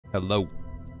Hello.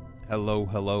 Hello,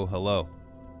 hello, hello.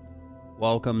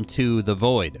 Welcome to the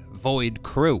Void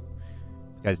Crew. If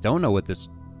you guys don't know what this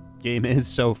game is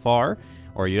so far,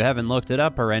 or you haven't looked it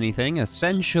up or anything,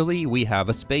 essentially we have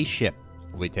a spaceship.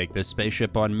 We take this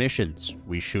spaceship on missions.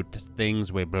 We shoot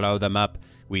things, we blow them up,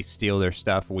 we steal their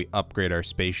stuff, we upgrade our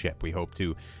spaceship. We hope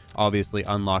to obviously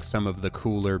unlock some of the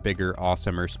cooler, bigger,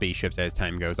 awesomer spaceships as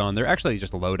time goes on. They're actually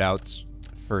just loadouts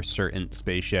for certain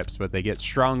spaceships, but they get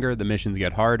stronger, the missions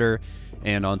get harder,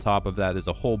 and on top of that, there's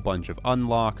a whole bunch of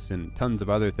unlocks and tons of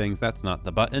other things. That's not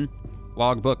the button.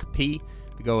 Logbook P.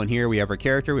 If we go in here, we have our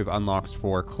character. We have unlocks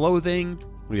for clothing.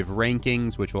 We have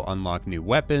rankings, which will unlock new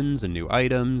weapons and new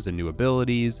items and new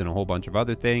abilities and a whole bunch of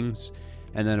other things.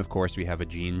 And then, of course, we have a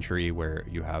gene tree where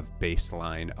you have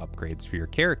baseline upgrades for your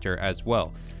character as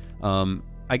well.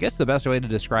 I guess the best way to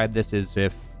describe this is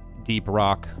if Deep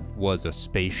Rock was a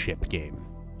spaceship game.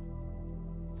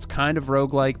 It's kind of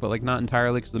roguelike, but like not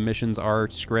entirely because the missions are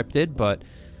scripted, but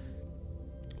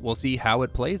we'll see how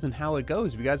it plays and how it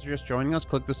goes. If you guys are just joining us,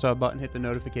 click the sub button, hit the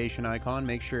notification icon,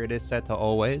 make sure it is set to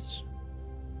always.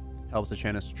 Helps the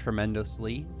channel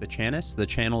tremendously. The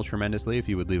channel tremendously if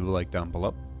you would leave a like down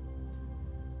below.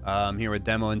 I'm here with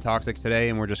Demo and Toxic today,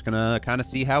 and we're just gonna kind of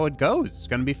see how it goes. It's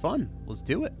gonna be fun. Let's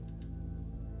do it.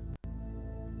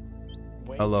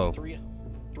 Hello.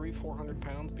 400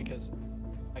 pounds because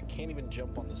I can't even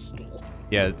jump on the stool.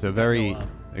 Yeah, it's a very,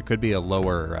 it could be a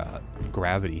lower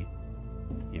gravity,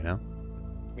 you know?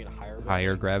 I mean a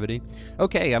higher gravity.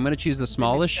 Okay, I'm going to choose the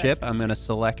smallest ship. I'm going to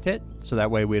select it, so that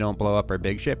way we don't blow up our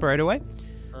big ship right away.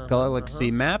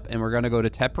 Galaxy map, and we're going to go to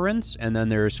Temperance, and then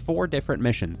there's 4 different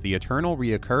missions. The Eternal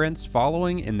Reoccurrence,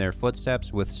 following in their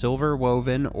footsteps with silver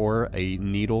woven or a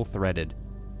needle threaded.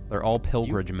 They're all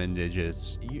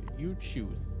pilgrimages. You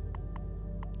choose.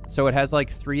 So it has like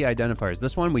 3 identifiers.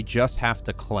 This one we just have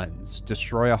to cleanse.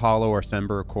 Destroy a hollow or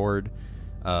Sember cord.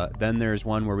 Then there's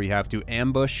one where we have to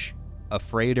ambush a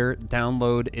freighter,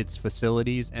 download its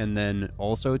facilities, and then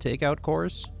also take out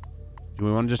cores. Do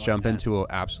we want to just jump into an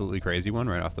absolutely crazy one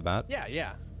right off the bat?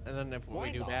 Yeah. And then if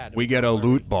we do bad, we get a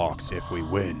loot box if we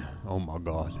win. Oh my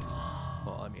god.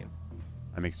 Well, I mean,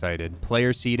 I'm excited.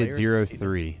 Player seated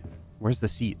 03. Where's the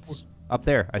seats? Up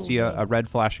there. I see a red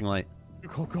flashing light.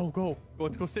 Go.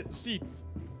 Let's go sit in seats.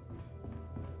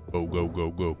 Go.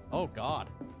 Oh, God.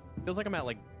 Feels like I'm at,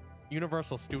 like,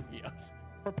 Universal Studios.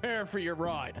 Prepare for your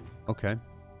ride. Okay.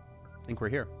 I think we're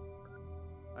here.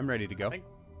 I'm ready to go.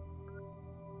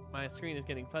 My screen is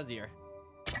getting fuzzier.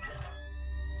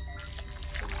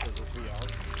 Is this VR?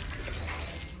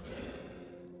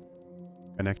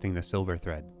 Connecting the silver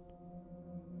thread.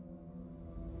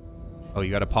 Oh,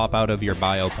 you got to pop out of your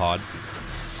biopod.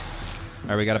 All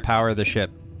right, we got to power the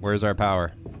ship. Where's our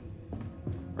power?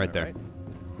 Right there. Right.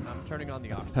 I'm turning on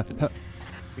the oxygen.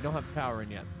 We don't have power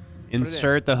in yet.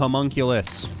 Insert the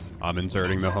homunculus. I'm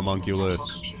inserting the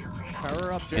homunculus.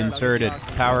 Power up, Jared. Inserted.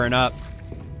 Powering up.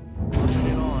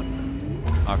 Oxygen on.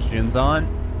 Oxygen's on.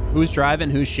 Who's driving?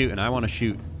 Who's shooting? I want to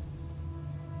shoot.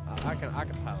 I can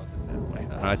pilot this bad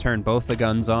boy. I turn both the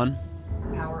guns on.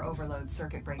 Power overload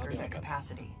circuit breakers at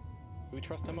capacity. Do we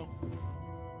trust Demo?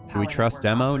 Do we trust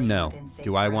Demo? No.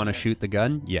 Do I want to shoot the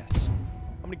gun? Yes.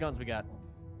 How many guns we got?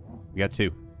 We got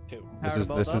 2. 2.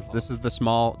 This is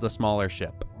the smaller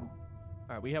ship.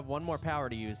 All right, we have 1 more power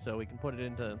to use, so we can put it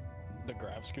into The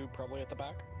grav scoop probably at the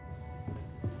back.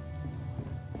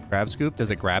 Grab scoop?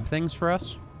 Does it grab things for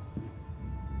us?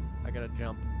 I gotta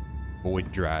jump.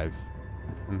 Void drive.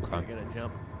 I Okay. gotta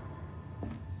jump.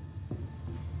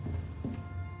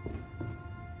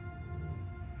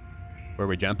 Where are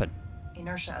we jumping?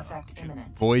 Inertia effect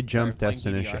imminent. Void jump Playing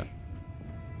destination.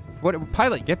 What,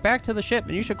 pilot? Get back to the ship,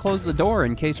 and you should close the door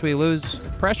in case we lose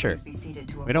pressure. Please be seated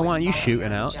to We don't avoid want you voluntary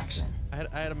shooting out. ejection.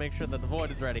 I had to make sure that the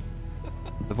void is ready.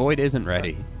 The void isn't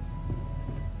ready.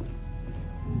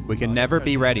 We can never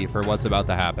be ready for what's about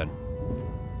to happen.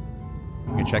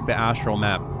 You can check the astral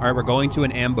map. All right, we're going to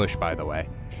an ambush, by the way.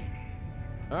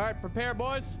 All right, prepare,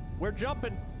 boys. We're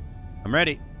jumping. I'm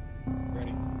ready.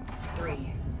 Ready?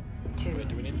 3, 2,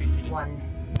 Do we need to be seated?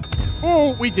 1.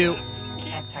 Oh, we do.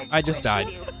 Ectype I just switch.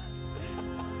 died.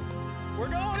 We're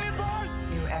going in, boys.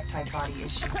 New ectype body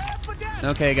issue.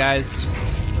 Okay, guys.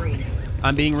 3.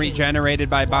 I'm being regenerated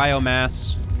by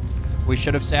biomass. We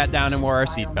should have sat down and wore our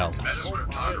seatbelts.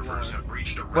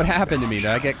 What happened to me?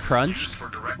 Did I get crunched? For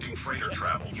directing freighter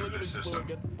travel through this system.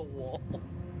 Against the wall.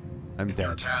 I'm You're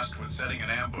dead. tasked with setting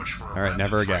an ambush for a All right,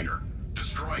 never again. freighter,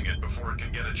 destroying it before it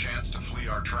can get a chance to flee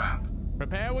our trap.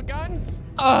 Prepare with guns.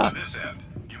 To this end,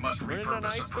 you must We're in an repurpose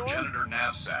ice a storm? progenitor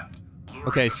navsat. luring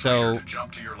Okay, the so freighter to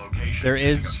jump to your location there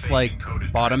using is a phasing like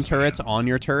coded bottom transmitter. turrets on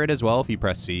your turret as well if you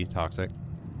press C, Toxic.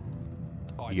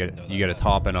 Oh, I You didn't know get a that.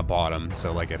 top and a bottom.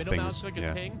 So like if Middle mouse things, click is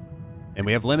yeah. ping. And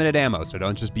we have limited ammo, so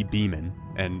don't just be beaming.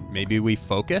 And maybe we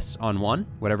focus on one,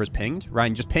 whatever's pinged.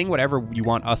 Ryan, just ping whatever you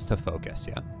want us to focus.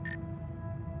 Yeah.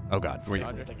 Oh God.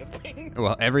 Everything is ping.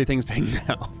 Well, everything's pinged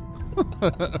now.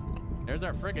 There's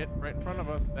our frigate right in front of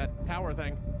us. That tower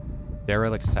thing.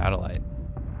 Derelict satellite.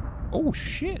 Oh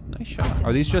shit! Nice shot.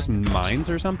 Are these just mines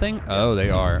or something? Oh, they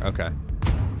are. Okay.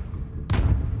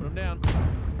 Put them down.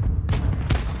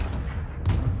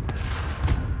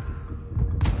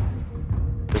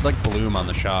 There's like bloom on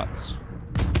the shots.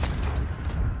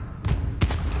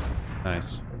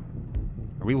 Nice.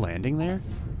 Are we landing there?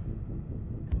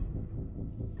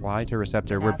 Fly to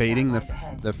receptor. We're baiting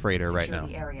the freighter right now.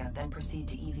 The area, then proceed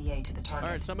to EVA to the target. All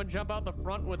right, someone jump out the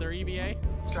front with their EVA.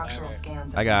 Structural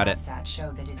scans I got of it. the LabSat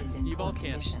show that it is in You poor both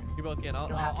can. condition. You both can.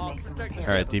 You'll have to I'll make some protect repairs.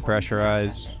 All right, before you can depressurize.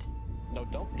 access it. No,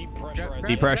 don't depressurize.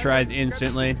 Depressurize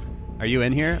instantly. Are you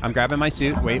in here? I'm grabbing my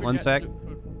suit. Wait one sec.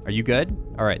 Are you good?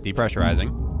 All right,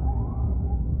 depressurizing.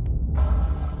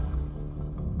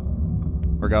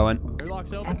 We're going.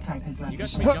 Airlock's open. F-type has left You the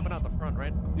guys should ship. be jumping out the front,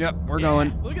 right? Yep, we're Yeah,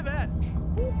 going. Look at that.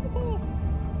 Woo-hoo.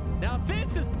 Now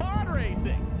this is pod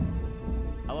racing.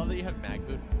 I love that you have mag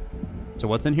boots. So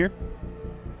what's in here?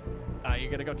 You're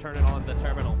gonna go turn it on the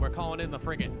terminal. We're calling in the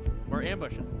frigate. We're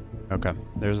ambushing. Okay,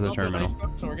 there's the Also an terminal. ice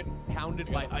boat, so we're getting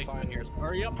pounded by ice in here. So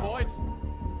hurry up, boys.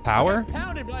 Power? We're getting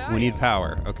pounded by ice. We need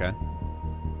power. Okay.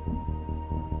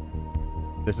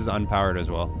 This is unpowered as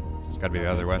well. It's got to be the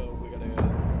other way. So we gotta.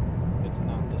 It's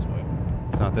not this way.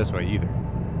 It's not this way either.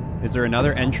 Is there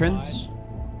another entrance?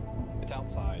 It's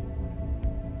outside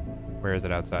Where is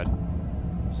it outside?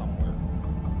 somewhere.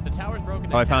 The tower's broken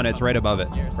down. Oh, I found it. It's right above it.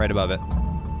 Upstairs. Right above it.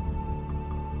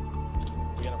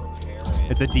 We gotta repair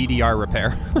it. It's a DDR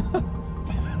repair.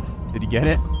 Did you get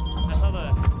it? I saw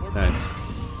the. Nice.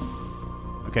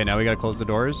 Okay, now we gotta close the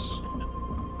doors.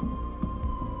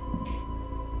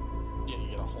 Yeah,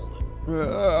 you gotta hold it.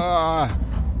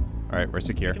 All right, we're We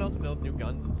secure. can also build new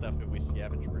guns and stuff if we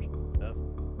scavenge for stuff.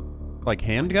 Like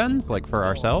handguns, like for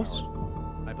ourselves.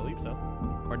 I believe so.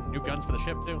 Or new guns for the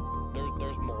ship too.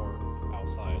 There's more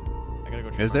outside. I gotta go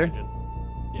check Is our there? engine.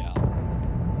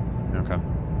 Yeah. Okay.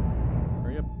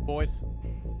 Hurry up, boys.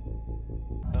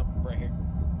 Nope, right here.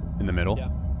 In the middle. Yeah.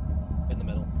 In the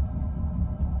middle.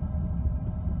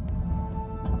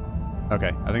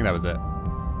 Okay, I think that was it.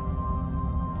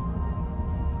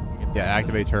 Yeah,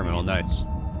 activate terminal. Nice.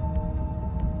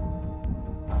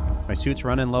 My suit's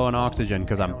running low on oxygen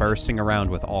because I'm bursting around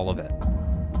with all of it.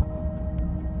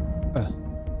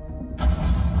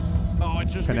 Oh,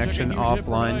 it's just Connection we took a huge hit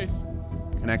from offline. ice.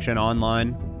 Connection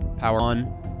online. Power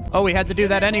on. Oh, we had to do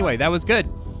that anyway. That was good.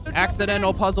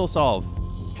 Accidental puzzle solve.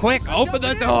 Quick, open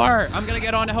the door. I'm gonna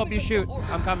get on to help you shoot.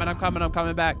 I'm coming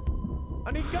back.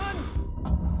 I need guns.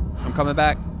 I'm coming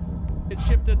back. It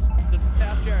shifted the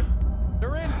task yard.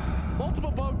 They're in.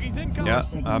 Multiple bogeys incoming. Yeah,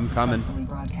 Signal I'm coming. successfully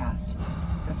broadcast.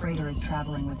 The freighter is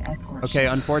traveling with escort Okay,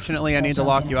 ships. unfortunately, I need to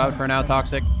lock you out for now,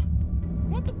 Toxic.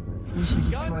 What the? We should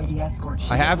destroy the escort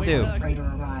ship. I have before to. the freighter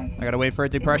arrives. I gotta wait for it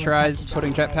to It will attempt depressurize, to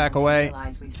putting jump away jetpack when they away,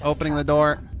 realize we've set a opening the trap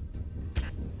door. for them.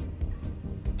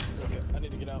 Okay, I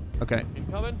need to get out. Okay,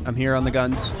 Incoming. I'm here on the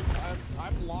guns.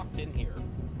 I'm locked in here.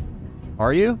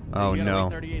 Are you? Oh You gotta wait no.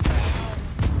 38 seconds.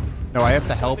 No, I have to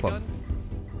The help him. guns.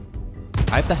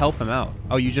 I have to help him out.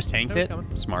 Oh, you just tanked They're it?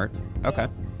 coming. Smart. Okay,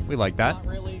 we like that. Not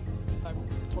really. I'm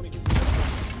 22.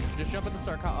 Just jump in the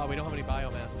sarcophagus. Oh, we don't have any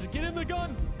biomass. Just get in the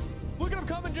guns. Look at him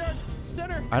coming, Jared.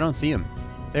 Center. I don't see him.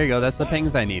 There you go. That's the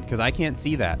pings I need because I can't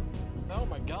see that. Oh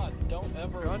my god, don't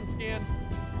ever Gun scans.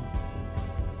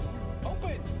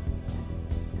 open.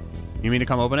 You mean to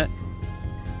come open it?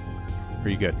 Or are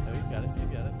you good? Oh, he's got it.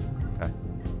 He's got it. Okay.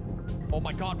 Oh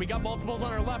my god, we got multiples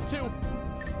on our left too.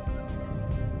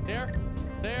 There.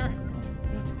 There.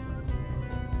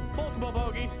 Multiple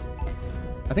bogeys.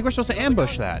 I think we're supposed to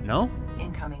ambush that, no?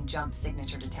 Incoming jump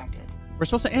signature detected. We're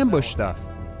supposed to ambush stuff.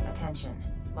 Attention.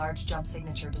 Large jump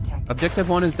signature detected. Objective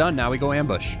 1 is done. Now we go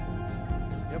ambush.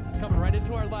 Yep, it's coming right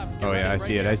into our left. Get Oh ready, yeah, I right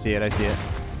see it. here. I see it. I see it.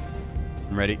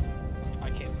 I'm ready. I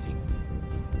can't see.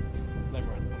 Never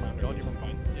mind. I'm Go on underneath. your, I'm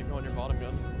fine. yeah, go on your bottom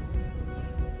guns.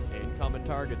 Incoming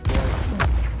targets, boys.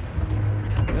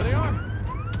 There they are.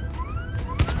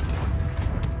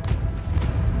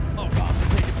 Oh god,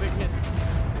 they're taking big hits.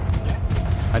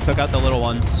 I took out the little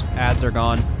ones. Ads are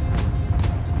gone.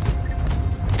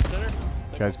 Center.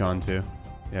 Guy's gone too.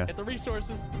 Yeah. Get the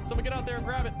resources. Someone get out there and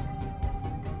grab it.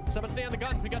 Someone stay on the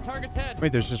guns. We got targets head.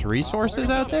 Wait, there's just resources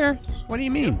out there? What do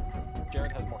you mean?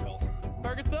 Jared has more health.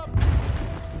 Targets up.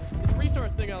 There's a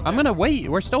resource thing out there. I'm gonna wait.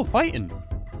 We're still fighting.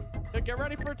 Get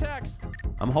ready for attacks.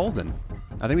 I'm holding.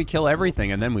 I think we kill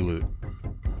everything and then we loot.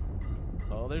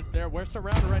 we're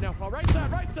surrounded right now. Oh, right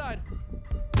side, right side.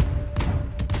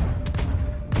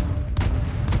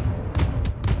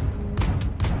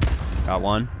 Got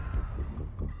one.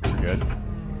 Good.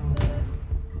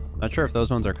 Not sure if those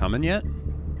ones are coming yet.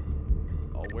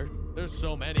 Oh, there's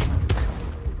so many.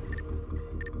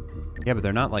 Yeah, but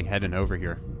they're not like heading over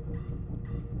here.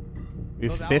 We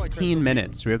have Those 15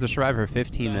 minutes. We have to survive for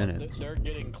 15 No, minutes. They're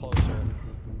getting closer.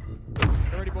 Get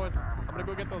ready, boys. I'm gonna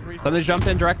go get those resources. Somebody jumped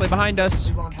in directly behind us.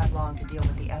 We won't have long to deal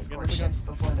with the escort ships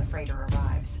before the freighter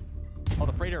arrives. Oh,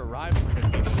 the freighter arrived.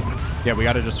 Yeah, we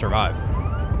gotta just survive.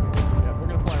 Yeah, we're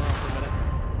gonna fly around for a minute.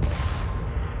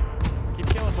 Keep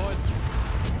killing, boys.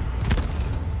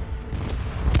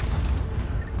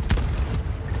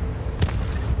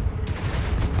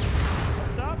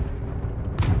 What's up?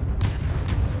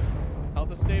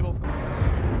 Health is stable.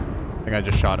 I think I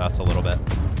just shot us a little bit.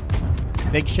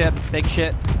 Big ship, big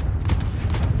shit.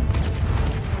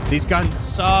 These guns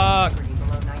suck. Integrity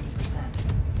below 90%.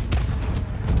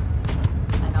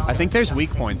 I think Anomalous there's jump weak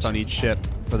points on signature each ship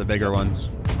for the bigger ones.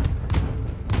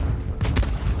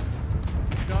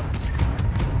 Shots.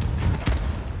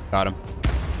 Got him.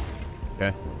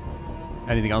 Okay.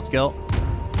 Anything else, Gil?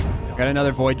 Got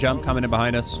another void jump coming in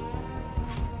behind us.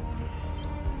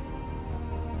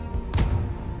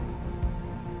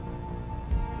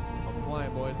 I'm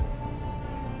flying, boys.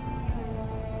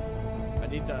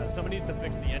 Someone needs to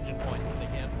fix the engine points if they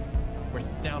can. We're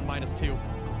down -2.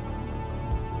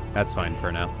 That's fine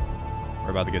for now.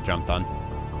 We're about to get jumped on.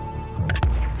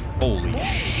 Holy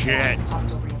shit.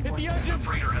 Hostile Hit the reinforcement. engine!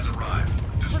 Freighter has arrived.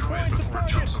 Destroy it points, before it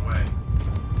target. jumps away.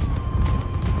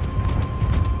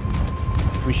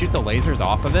 Can we shoot the lasers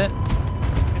off of it?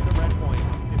 Hit the red point.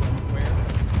 Hit that square.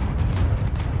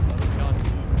 Load guns.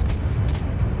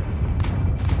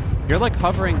 You're like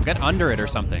hovering. Get under it or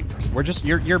something. We're just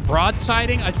you're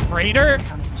broadsiding a freighter?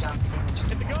 Incoming jump signature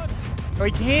Hit the detected. guns!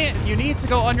 We can't. You need to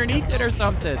go underneath it or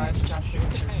something. Large jump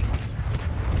signature detected.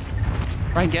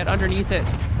 Ryan, get underneath it.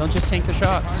 Don't just tank the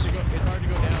shots. It's hard to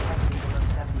go down. Integrity below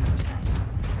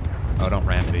 70%. Oh, don't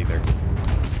ram it either.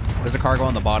 There's a cargo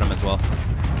on the bottom as well.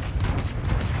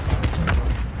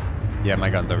 Yeah, my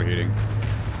gun's overheating.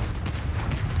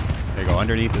 There you go.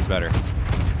 Underneath is better.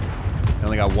 I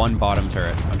only got one bottom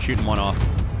turret. I'm shooting one off.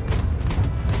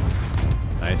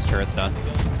 Nice, turret's done.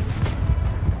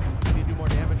 We need to do more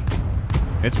damage.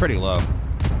 It's pretty low.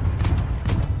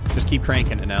 Just keep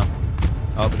cranking it now.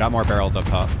 Oh, we got more barrels up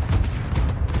top.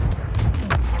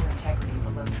 Hull integrity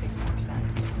below 60%.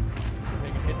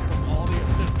 Take a hit from all the...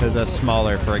 There's a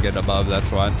smaller frigate above, that's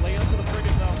why. Lay onto the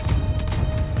frigate now.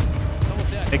 It's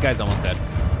almost dead. Big guy's almost dead.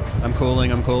 I'm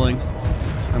cooling, I'm cooling.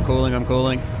 I'm cooling, I'm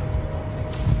cooling.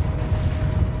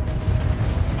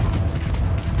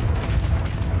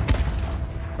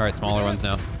 Alright, smaller ones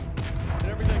now. And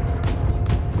everything. We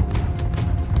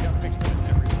got fixed with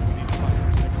everything. We need to find some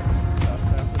fix stuff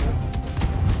after this.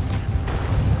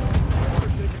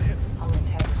 We're taking hits. Hull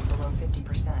integrity below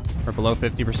 50%. We're below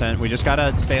 50%. We just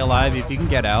gotta stay alive. If you can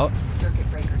get out, Circuit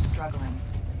breakers struggling.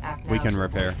 Act now We can to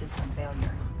avoid repair. System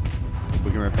failure. we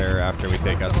can repair after we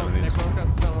take out some of They these. broke us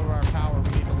some of our power. We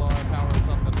need to lower our power or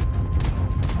something.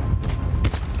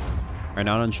 Right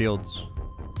now on shields.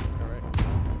 Alright.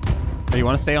 Hey, you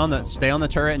want to stay on the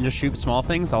turret and just shoot small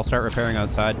things? I'll start repairing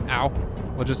outside. Ow!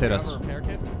 What just hit us? Repair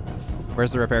kit?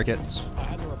 Where's the repair kits? I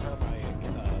had to repair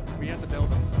my. We have to build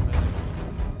them.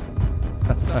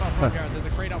 Stuff out front, Gareth. There's a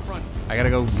crate out front. I gotta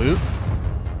go loot.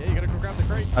 Yeah, you gotta go grab the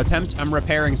crate. I'm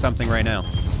repairing something right now.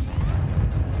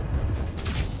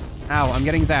 Ow, I'm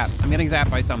getting zapped. I'm getting zapped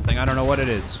by something. I don't know what it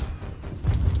is.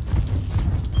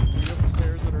 We have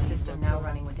repairs that are... System now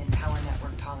running within power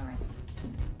network tolerance.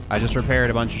 I just repaired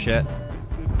a bunch of shit.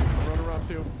 Run around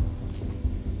too.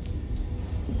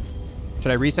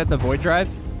 Should I reset the void drive?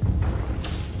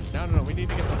 No. We need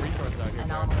to get the resources out here. Gareth.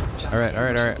 Anomalous jump Alright,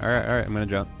 signature alright. I'm gonna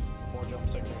jump. More jump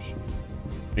signatures.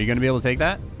 Are you gonna be able to take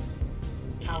that?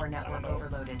 Power network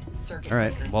overloaded. Circuit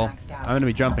Alright, breakers well, maxed out. I'm gonna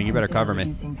be jumping. You better Consider cover me.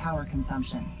 Reducing power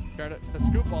consumption. Gareth, the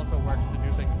scoop also works to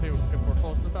do things too. If we're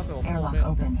close to stuff, it'll pull Airlock them in.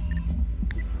 open.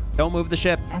 Don't move the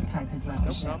ship. F-type has left the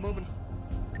Nope, ship. not moving.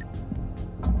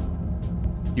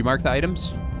 You mark the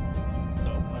items?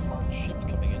 No, I marked ships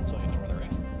coming in, so I know where they're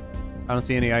at. I don't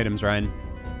see any items, Ryan.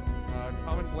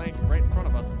 Common blank right in front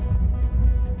of us.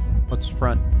 What's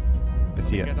front? I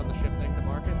see it. Get on the ship thing to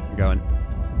mark it. I'm going.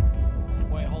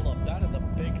 Wait, hold up. That is a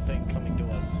big thing coming to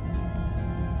us.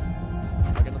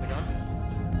 Get on the gun.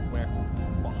 Where?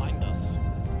 Behind us.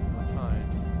 Behind.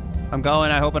 I'm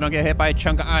going. I hope I don't get hit by a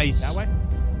chunk of ice. That way?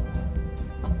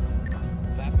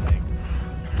 That thing.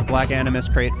 It's a black animus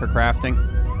crate for crafting.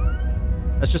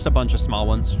 That's just a bunch of small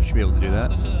ones. You should be able to do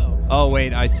that. No. Oh,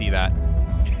 wait, I see that.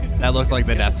 That looks like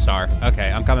the Death Star.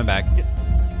 Okay, I'm coming back.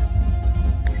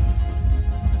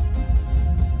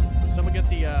 Someone get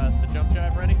the jump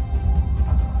drive ready.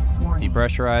 Warning.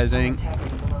 Depressurizing.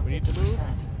 Integrity below We need to move.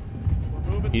 50%.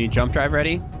 We're moving. You need jump drive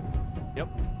ready? Yep.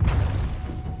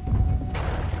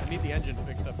 I need the engine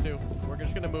fixed up too. We're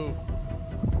just gonna move.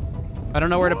 I don't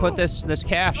know where to put this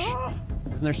cache.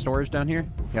 Isn't there storage down here?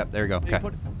 Yep, there we go. Yeah, Okay. I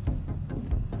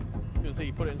was gonna say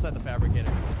you put it inside the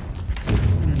fabricator.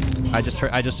 I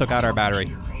just took out our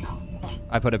battery.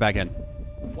 I put it back in.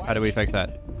 How do we fix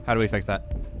that? How do we fix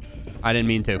that? I didn't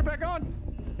mean Put it to. back on.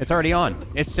 It's already on.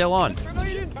 It's still on. No,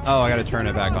 you didn't. Oh, I gotta turn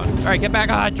it back on. All right, get back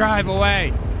on. Drive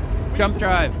away. Jump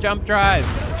drive. Jump drive.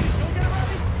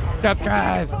 Jump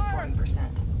drive.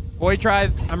 40%. Void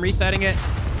drive. I'm resetting it.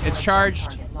 It's charged.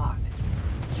 Target locked.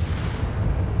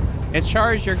 It's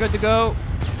charged. You're good to go.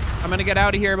 I'm gonna get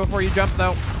out of here before you jump,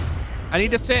 though. I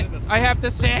need to sit. I have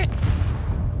to sit.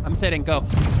 I'm sitting. Go.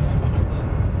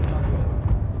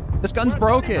 This gun's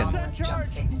broken. Anomalous jump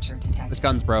signature detected. This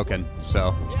gun's broken,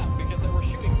 so Yeah, because they were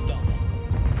shooting stuff.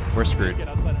 we're screwed. Get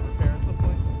outside and repair at some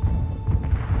point.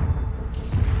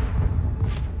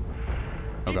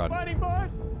 Oh, God. Keep fighting,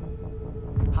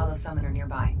 boys. Hollow summoner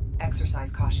nearby.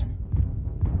 Exercise caution.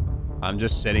 I'm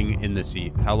just sitting in the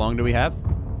seat. How long do we have?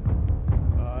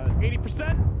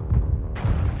 80%.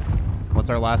 What's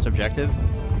our last objective?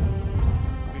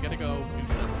 We gotta go do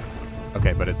something.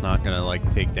 Okay, but it's not gonna, like,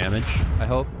 take damage, I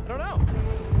hope. I don't know.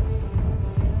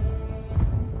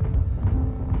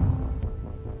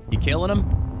 You killing him?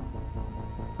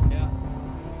 Yeah.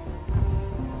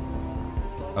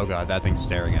 Oh, God, that thing's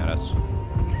staring at us.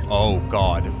 Oh,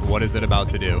 God, what is it about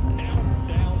to do? Down, down,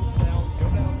 down. Go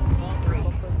down. Knock or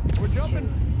something. We're jumping.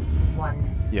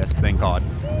 1. Yes, thank God.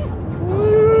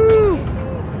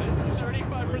 This is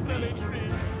 35%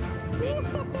 HP. Oh,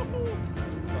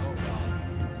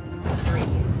 God. 3,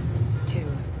 2,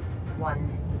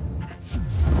 1.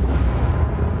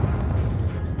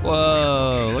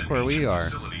 Whoa, look where we are.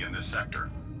 Facility in this sector.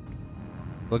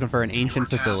 Looking for an You are ancient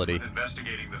tasked facility. with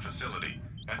investigating the facility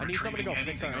and I need somebody to go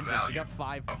retrieving fix our anything of engines. We value. got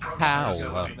 5. Approach How? the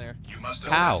facility. In there. You must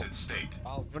How? assess its state.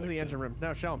 I'll Go to the fix engine it. room.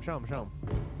 No, show him, show him, show him.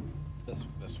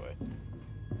 This way.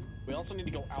 We also need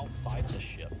to go outside the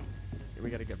ship. We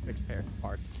gotta get fixed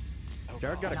parts. Oh,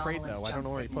 Jared God. got a crate Anomalous though. I don't jump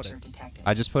know where he put it. signature detected.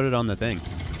 I just put it on the thing.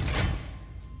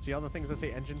 See all the things that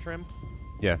say engine trim?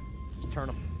 Yeah, Just turn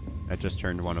them. I just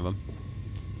turned one of them.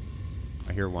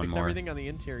 I hear one Fix more. everything on the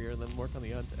interior, then work on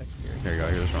the exterior. There you go,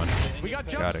 here's one. We got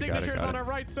jump Got it, signatures got on it. our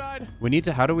right side. We need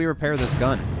to, how do we repair this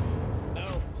gun?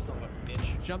 No, son of a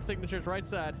bitch. Jump signatures right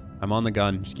side. I'm on the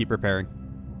gun, just keep repairing.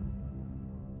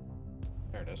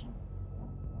 There it is.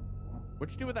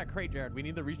 What'd you do with that crate, Jared? We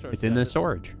need the resources. It's in the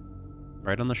storage.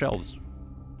 Right on the shelves.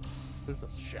 There's a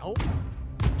shelves?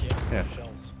 Yeah, Yeah.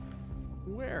 shells.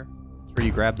 Where? It's where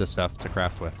you grab the stuff to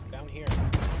craft with. Down here.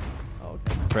 Oh,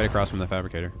 okay. It's right across from the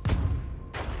fabricator.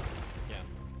 Yeah.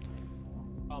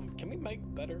 Can we make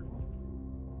better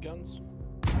guns?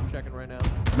 Checking right now.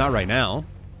 Not right now.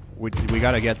 We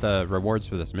gotta get the rewards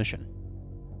for this mission.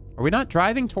 Are we not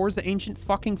driving towards the ancient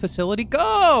fucking facility?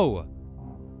 Go!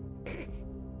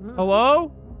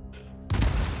 Hello?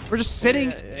 We're just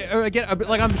sitting, again,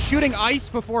 like I'm shooting ice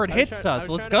before it hits us.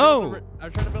 Let's go. I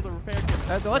was trying to build a repair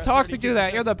kit. Let Toxic do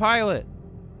that. You're the pilot.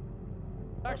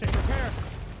 Toxic, repair.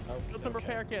 Oh, Build some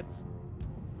repair kits.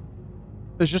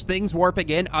 There's just things warping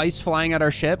in, ice flying at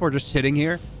our ship. We're just sitting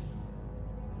here.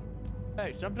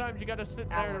 Hey, sometimes you gotta sit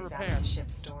there to Alloys repair. added to ship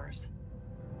stores.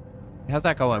 How's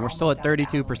that going? We're still at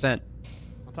 32%.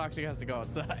 Well, Toxic has to go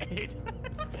outside.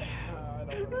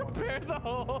 Repair the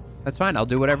holes. That's fine. I'll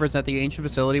do whatever's at the ancient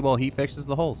facility while he fixes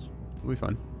the holes. It'll be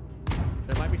fun.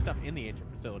 There might be stuff in the ancient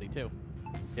facility too.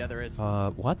 Yeah, there is.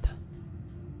 What?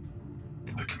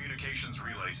 The communications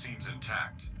relay seems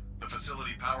intact. The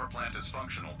facility power plant is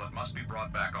functional, but must be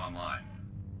brought back online.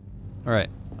 All right.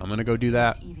 I'm going to go do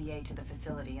that. Use EVA to the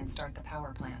facility and start the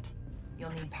power plant.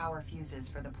 You'll need power fuses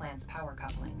for the plant's power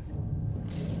couplings.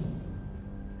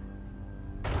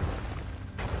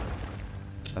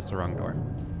 That's the wrong door.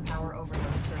 Power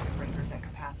overload circuit breakers at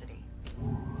capacity.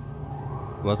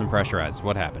 It wasn't pressurized.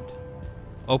 What happened?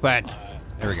 Open.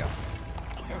 There we go.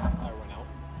 I went out.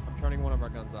 I'm turning one of our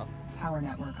guns off. Power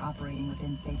network operating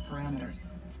within safe parameters.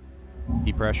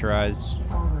 Depressurize.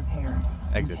 Hull repaired.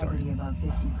 Exit door. Integrity above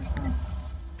 50%.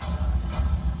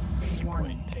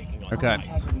 Warning. Taking on Okay. ice.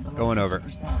 Integrity below Going over.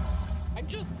 50%. I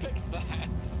just fixed that.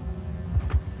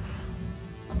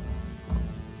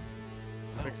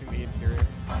 Fixing the interior.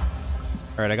 All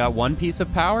right. I got one piece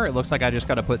of power. It looks like I just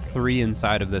got to put 3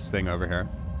 inside of this thing over here.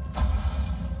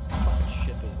 Fucking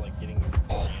shit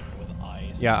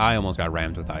Yeah, I almost got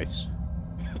rammed with ice.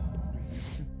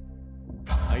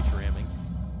 Ice ramming.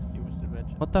 You must have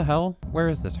mentioned. What the hell? Where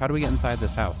is this? How do we get inside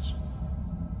this house?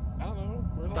 I don't know.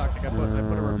 Where's all Toxic, I put a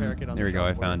repair kit on There the we go. I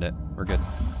shelf for found you. it. We're good.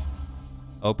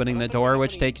 Opening the think we door, have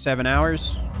which any- takes 7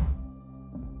 hours. I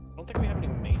don't think we have any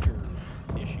major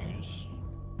issues.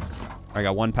 I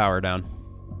got 1 power down.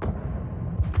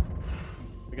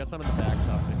 We got some in the back,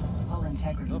 Toxic. Hull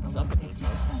integrity Oh, below something. 60%.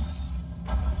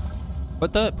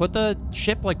 Put the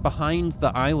ship like behind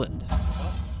the island.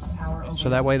 Power So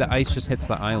that way the overload ice just hits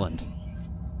the 70% island. capacity.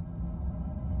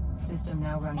 System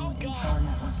now running Oh, within God. power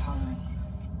network tolerance.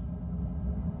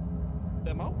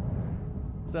 Demo?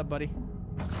 What's up, buddy?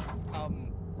 I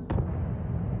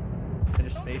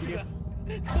just Don't space do you? that.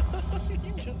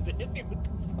 You just hit me with the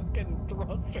fucking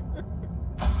thruster.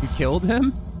 You killed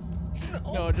him?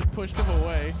 No, I just pushed him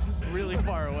away. Really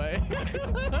far away.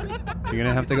 You're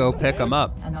gonna have to go pick him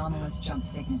up. Anomalous jump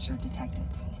signature detected.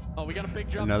 Oh, we got a big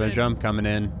jump. Another in. jump coming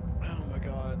in Oh my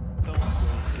god. Don't do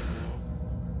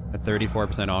it. at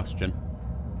 34% oxygen.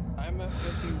 I'm at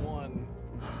 51.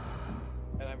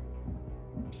 And I'm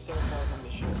so far from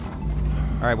the ship.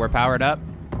 All right, we're powered up.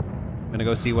 I'm gonna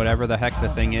go see whatever the heck the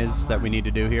thing is that we need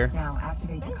to do here. Now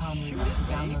activate the comm shoot relay to at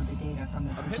me. download the data from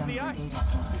the hitting the progenitor ice. data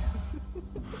store.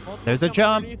 Multiple There's a jump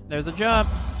jump. underneath. There's a jump.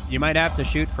 You might have to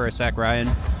shoot for a sec, Ryan.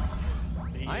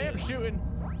 I am shooting.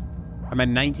 I'm at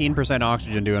 19%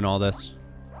 oxygen doing all this.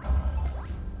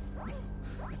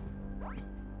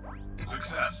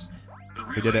 Success. The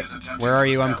We did relay it. is attempting Where are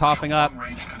to you? I'm establish a coughing up.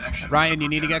 long-range connection Ryan, with you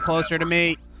the need to get progenitor closer to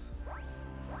me.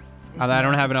 This I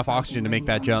don't have enough massive oxygen to make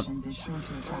that radio jump. emissions is sure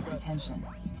to attract attention.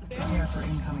 Prepare for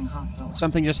incoming hostiles.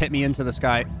 Something just hit me into the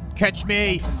sky. Catch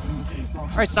me! Sensors indicate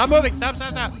faulty All right, stop moving. Stop,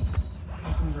 stop, stop.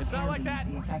 If we repair like these,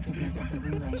 that. the effectiveness of the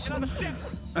relay should on the ship.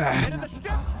 increase. Get in Not the the ship.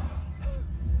 process.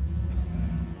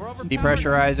 We're overpowered.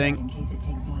 Depressurizing. In case it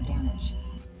takes more damage.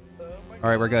 All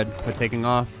right, we're good. We're taking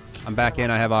off. I'm back in.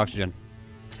 I have oxygen.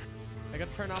 I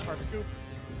gotta turn off our scoop.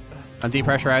 I'm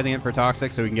depressurizing it for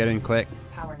toxic so we can get in quick.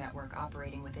 Power network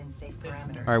operating within safe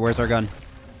parameters. All right, where's our gun?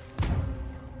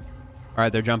 All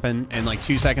right, they're jumping in like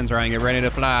 2 seconds, Ryan. Get ready to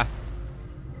fly.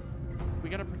 We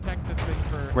gotta protect this thing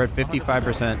for. We're at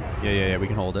 55%. Yeah, we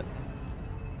can hold it.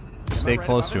 Just stay right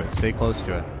close to above it. us? Stay close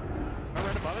to it. Am I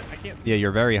right above it? I can't see. Yeah,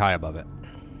 you're very high above it.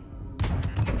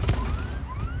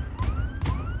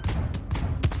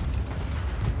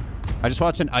 I just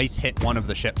watched an ice hit one of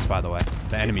the ships, by the way.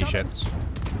 The enemy ships. Do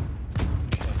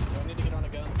I need to get on a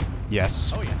gun?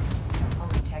 Yes. Oh yeah. Hull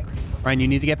integrity below Ryan, you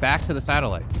need to get back to the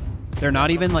satellite. They're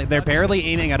not even like, they're barely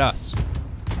aiming at us.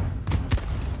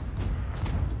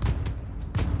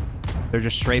 They're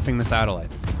just strafing the satellite.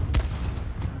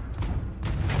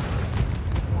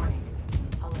 Warning.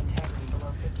 Hull integrity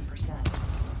below 50%.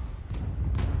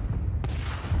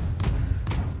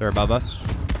 They're above us.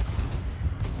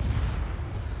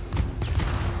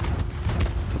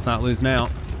 Let's not lose now.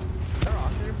 Is there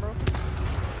oxygen, bro?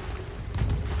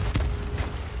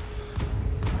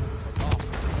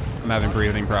 I'm having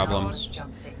breathing problems.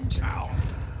 Jump signature detected.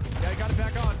 Yeah, I got it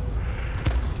back on.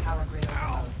 Power grid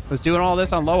overload. Was doing all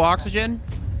this on low oxygen?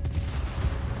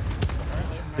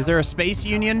 System Is there a now space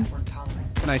power union? network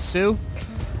tolerance. Can I sue? I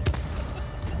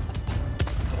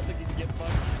don't think you can get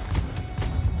bugged.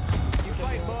 Keep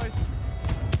fighting, boys.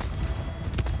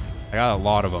 I got a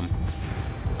lot of them.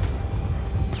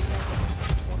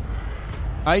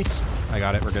 Ice. I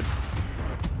got it. We're good.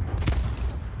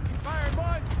 Keep firing,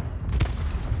 boys.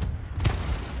 I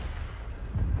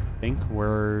think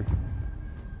we're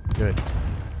good.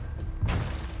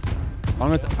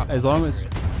 As long as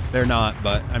they're not,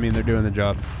 but I mean they're doing the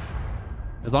job.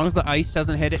 As long as the ice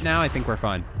doesn't hit it now, I think we're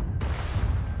fine.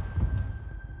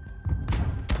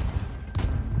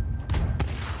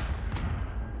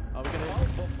 Oh, we gotta.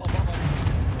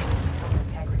 Hull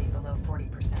integrity below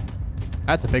 40%.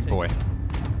 That's a big boy.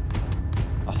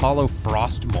 A hollow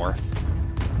frost morph.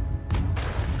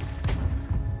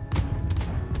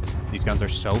 These guns are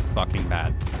so fucking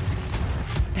bad.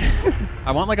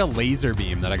 I want like a laser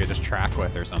beam that I could just track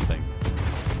with or something.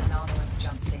 Anomalous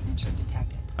jump signature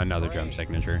detected. Another jump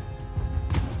signature.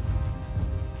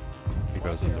 It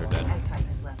goes when they're dead. F-type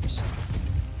has left the ship.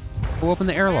 Who opened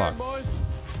the airlock? Firing, boys.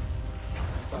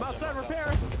 I'm outside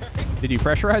repair. Did you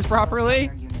pressurize properly?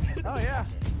 Sonar unit has been Oh, yeah.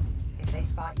 detected. If they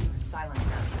spot you, silence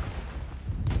them.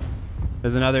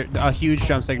 There's a huge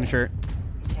jump signature.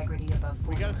 Integrity above 40%.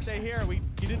 We gotta stay here. You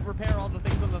didn't repair all the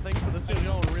things on the thing, so this is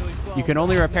going really slow. You can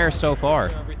only repair so far.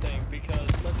 Everything because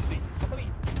let's see. Somebody.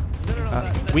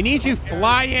 No. We need you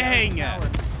flying! This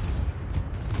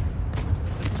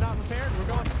is not repaired. We're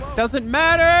going slow. Doesn't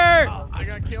matter! I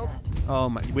got killed. Oh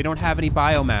my, we don't have any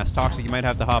biomass. Toxic, you might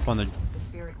have to hop on the... The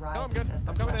spirit rises good. as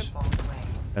the I'm coming flesh in. falls away.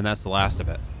 And that's the last of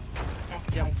it.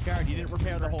 Yeah, Garrett, you didn't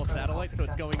repair the whole satellite, so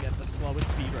it's going at the slowest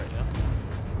speed right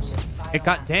now. Ship's It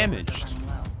got biomass damaged. stores are running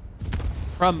low.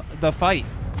 From the fight.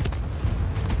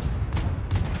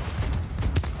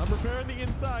 I'm repairing the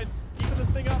insides, keeping this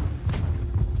thing up.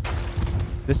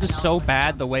 This is so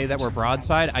bad the way that we're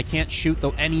broadside. I can't shoot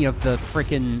any of the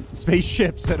freaking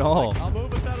spaceships at all. I'll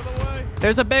move us out of the way.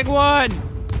 There's a big one!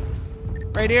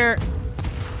 Right here.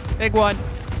 Big one.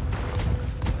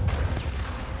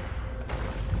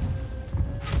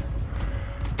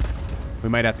 We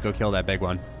might have to go kill that big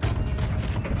one.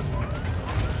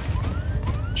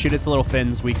 Shoot its little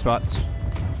fins, weak spots.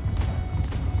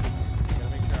 Gotta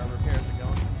make sure our repairs are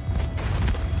going.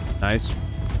 Nice.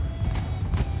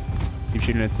 Keep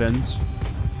shooting its fins.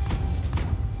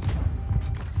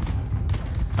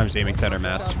 I'm just aiming center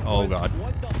mass. Oh god.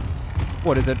 What the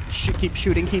What is it? Keep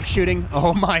shooting, keep shooting.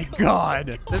 Oh my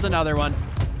god. There's another one.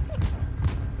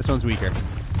 This one's weaker.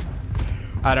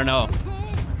 I don't know.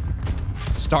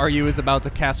 Star U is about to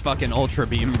cast fucking Ultra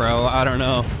Beam, bro. I don't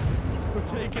know. We're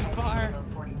taking fire.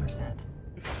 Below 40%.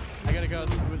 I gotta go.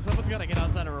 Someone's gotta get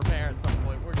outside and repair at some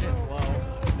point. We're getting low.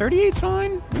 38's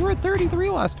fine. We were at 33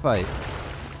 last fight.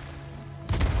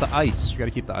 It's the ice. You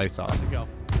gotta keep the ice off. Let's go.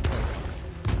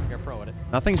 You're a pro at it.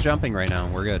 Nothing's jumping right now.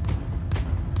 We're good.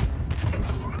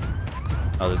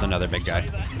 Oh, there's another big guy.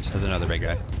 There's another big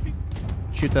guy.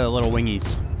 Shoot the little wingies.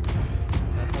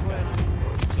 That's the plan.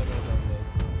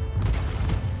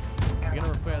 We're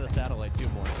gonna repair the satellite too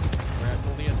more. We're at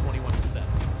only at 21%.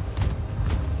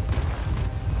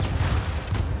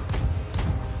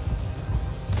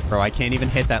 Bro, I can't even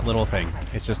hit that little thing.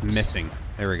 It's just missing.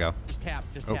 There we go. Just tap.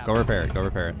 Just Oh, tap. go repair it. Go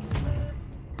repair it.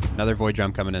 Another void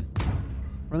jump coming in.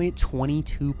 We're only at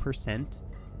 22%.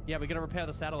 Yeah, we gotta repair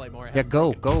the satellite more. It Yeah, hasn't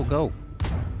go, broken. go, go.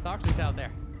 Toxic's out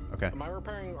there. Okay. Am I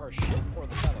repairing our ship or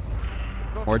the satellites?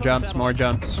 Focus More on the jumps, more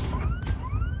satellite. jumps.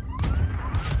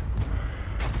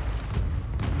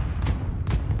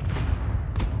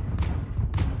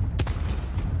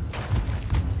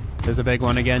 There's a big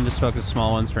one again. Just focus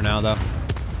small ones for now, though.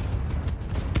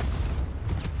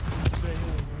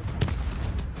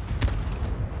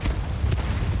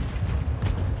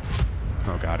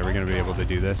 Oh god, are we going to be able to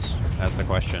do this? That's the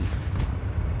question.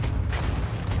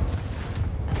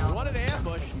 What an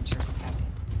ambush. Signature detected.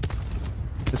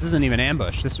 This isn't even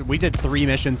ambush. We did 3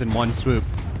 missions in one swoop.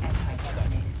 F-type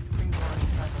terminated. Pre-warning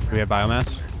cycle. Do we have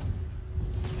biomass?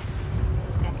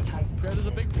 F-type There's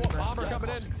a big printed. bomber Rebirth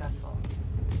coming in. Successful.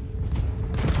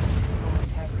 Hull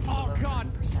integrity Oh, below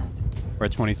God. 30%. We're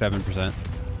at 27%.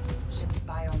 Ship's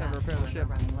biomass repair the stores are ship.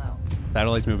 running low.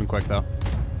 Satellite's moving quick, though.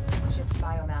 Ship's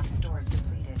biomass stores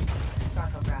depleted.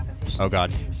 Sarcograph efficiency Oh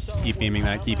god. reduced. Keep beaming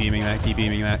that, keep beaming that, keep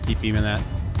beaming that, keep beaming that.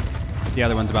 The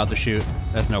other one's about to shoot.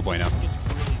 That's no bueno. It's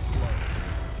really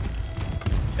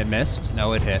slow. It missed?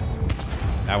 No, it hit.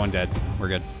 That one dead. We're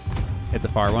good. Hit the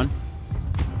far one.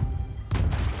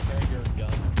 Repair your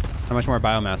gun. How much more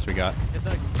biomass we got? Get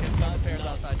the repairs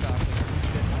outside Toxic.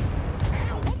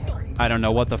 Hull integrity I don't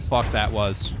know what the fuck that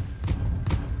was.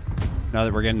 Now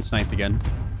that we're getting sniped again.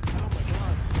 Oh my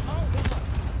god. Oh god.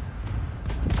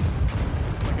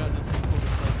 Oh my god, this is cool.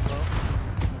 This low.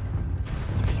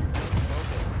 It's because your gun's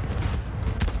broken.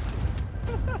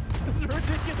 This is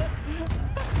ridiculous.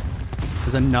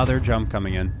 There's another jump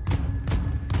coming in.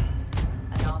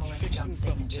 anomalous Fixing jump stuff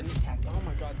signature in- detected. Oh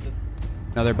my god.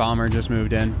 Another bomber just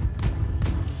moved in.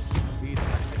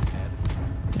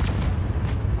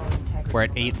 Hull integrity We're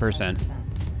at below 8%. 10%.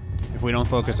 If we don't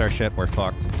focus our ship, we're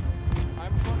fucked.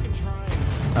 I'm fucking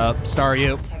trying. Star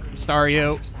U. Integrity Star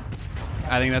U. 5%.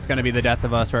 I think that's going to be the death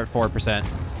of us. We're at 4%.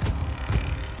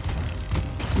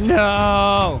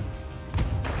 No!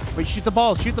 Wait, shoot the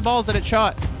balls. Shoot the balls that it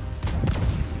shot.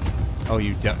 Oh,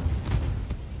 you duck.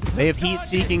 They have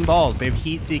heat-seeking balls. They have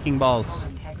heat-seeking balls. Hull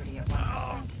integrity at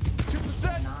 1%.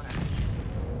 2%. An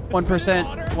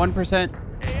honor. 1%.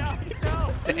 1%. AI,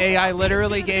 no. The AI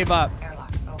literally gave up.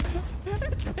 Airlock open.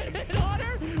 It's been an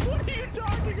honor. What are you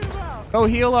talking about? Go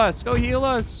heal us. Go heal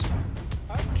us.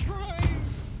 I'm trying.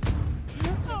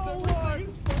 Oh,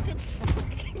 Everything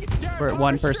is fucking We're at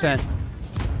 1%.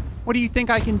 What do you think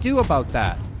I can do about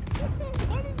that?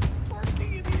 What is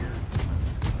sparking in here?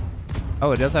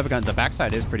 Oh, it does have a gun. The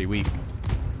backside is pretty weak.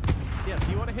 Yeah,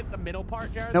 do you want to hit the middle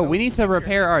part, Jared? No, That we was need to secure.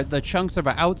 repair the chunks of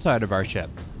our outside of our ship.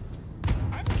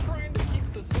 I'm trying to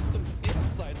keep the systems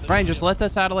inside the Ryan, just ship. let the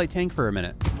satellite tank for a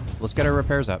minute. Let's get our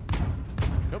repairs up.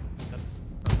 Nope. I'm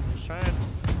just trying.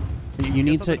 You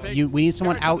need to. something big. We need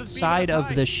someone Garrett, keep this beam outside of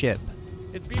aside. the ship.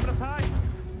 It's beaming us high.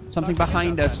 Something Toxic is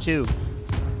behind us outside. too.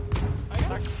 I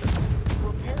got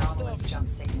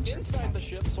inside the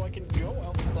ship so I can go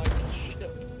outside the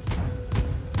ship.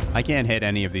 I can't hit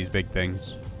any of these big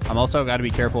things. I'm also got to be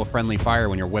careful of friendly fire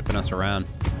when you're whipping us around.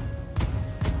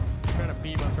 You're trying to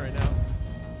beam us right now.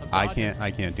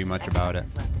 I can't do much about it.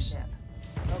 Has left the ship.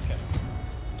 Okay.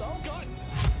 Oh god!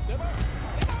 Never!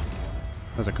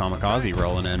 There's a kamikaze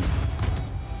rolling in.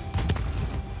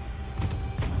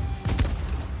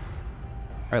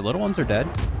 All right, little ones are dead.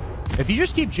 If you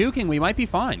just keep juking, we might be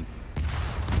fine.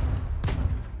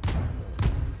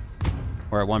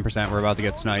 We're at 1%. We're about to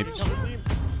get sniped.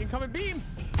 Incoming beam!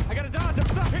 I gotta dodge, I'm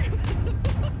sorry!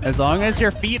 As long as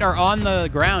your feet are on the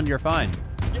ground, you're fine.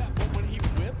 Yeah, but when he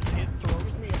whips, it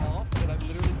throws me off, and I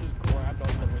literally just grabbed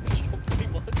on the windshield pretty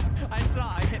much. I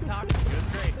saw, I hit top. It was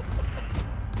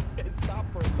great. It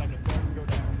stopped for a second so I can go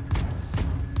down.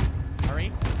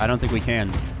 Hurry. I don't think we can.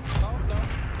 Oh, no. Yeah,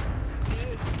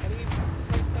 I mean,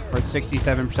 right there. We're at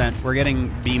 67%. We're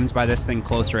getting beams by this thing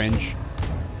close range.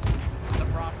 The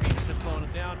frost beam's just slowing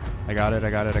us down. I got it.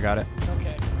 Okay,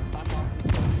 I'm lost in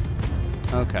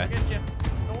space. Okay. I'll get you.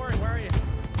 Don't worry, where are you?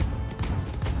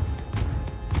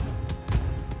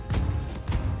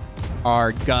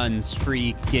 Our guns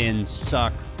freaking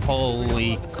suck.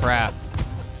 Holy crap.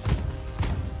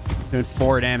 Doing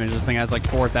 4 damage. This thing has like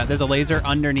 4. There's a laser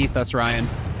underneath us, Ryan.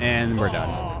 And we're done.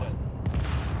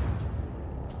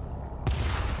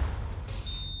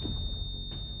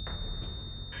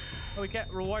 Oh, we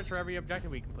get rewards for every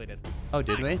objective we completed. Oh,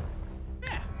 did Nice.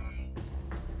 Yeah.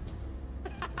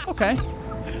 we? Okay.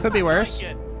 Could be worse.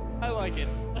 I like it.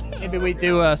 Maybe we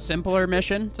do a simpler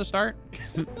mission to start.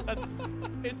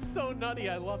 It's so nutty.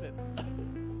 I love it.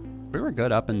 We were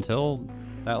good up until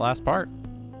that last part.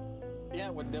 Yeah,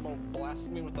 when Nemo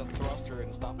blasted me with the thruster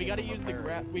and stopped We me gotta from use the repairing.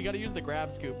 grab. We gotta use the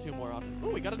grab scoop too more often. Oh,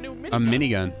 we got a new mini. A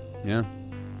minigun. Yeah.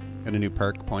 Got a new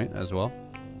perk point as well.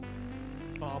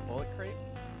 Oh, bullet crate.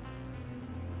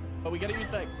 But we gotta use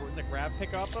the grab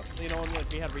pickup. You know, when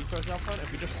we had resources out front.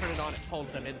 If we just turn it on, it pulls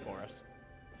them in for us.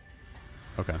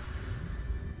 Okay.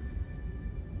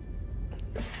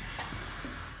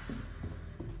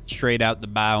 Straight out the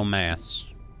biomass.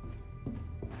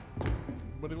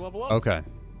 What do you level up? Okay.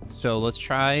 So let's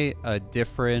try a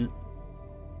different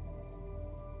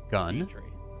gun. Tree.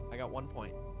 I got 1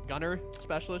 point. Gunner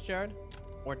specialist, Jared.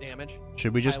 More damage.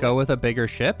 Should we just go with a bigger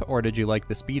ship, or did you like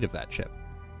the speed of that ship?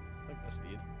 Like the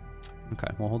speed. Okay,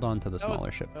 we'll hold on to the That was-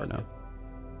 smaller ship that for was now. good.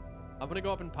 I'm gonna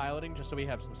go up in piloting just so we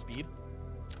have some speed.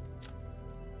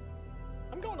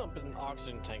 I'm going up in an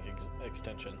oxygen tank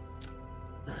extension.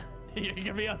 You're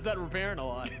gonna be outside repairing a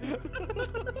lot.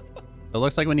 It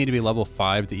looks like we need to be level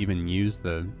 5 to even use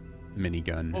the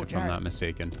minigun, Oh, if I'm Jared. not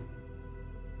mistaken.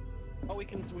 Oh,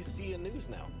 we see a news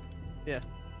now. Yeah.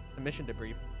 The mission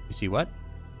debrief. You see what?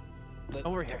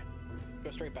 Over here. Go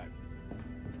straight back.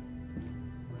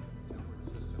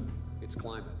 Its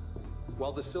climate.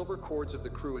 While the silver cords of the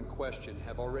crew in question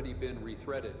have already been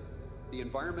rethreaded, the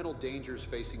environmental dangers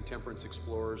facing Temperance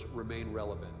explorers remain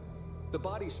relevant. The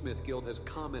Bodysmith Guild has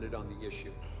commented on the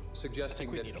issue,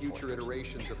 suggesting we that need a future fourth person.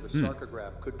 iterations of the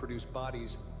sarcograph could produce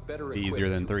bodies better equipped Easier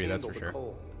than to 3, that's handle for the sure.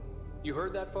 cold. You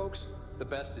heard that, folks? The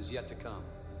best is yet to come.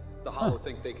 The Hollow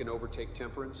think they can overtake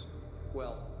Temperance?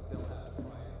 Well, they'll have to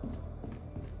try it.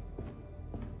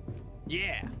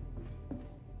 Yeah.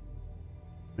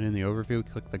 And in the overview,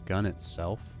 click the gun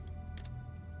itself.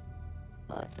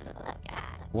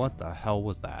 What the hell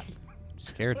was that?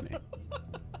 Scared me.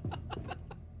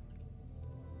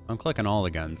 I'm clicking all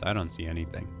the guns. I don't see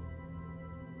anything.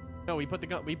 No, we put the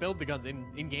gun. We build the guns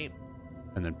in game.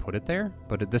 And then put it there?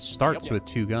 But this starts Yep. with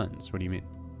 2 guns. What do you mean?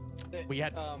 We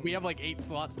have like 8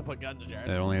 slots to put guns, Jared.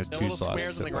 It only has The 2 little slots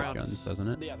squares to in the put ground. guns, doesn't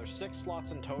it? Yeah, there's 6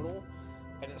 slots in total,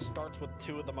 and it starts with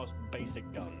 2 of the most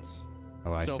basic guns.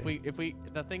 Oh, I So see. if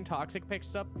the thing Toxic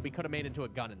picks up, we could have made it into a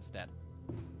gun instead.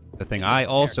 The thing it's I a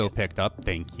also American. picked up,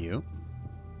 thank you.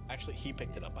 Actually, he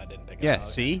picked it up. I didn't pick it Yeah, up.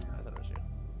 see? I thought it was you. All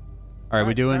right, we're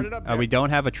Alright, doing. start it up, We Jared. don't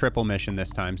have a triple mission this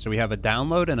time, so we have a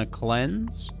download and a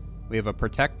cleanse. We have a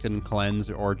protect and cleanse,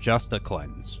 or just a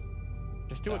cleanse.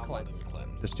 Just do a Download cleanse. and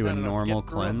cleanse. Just do a No, normal get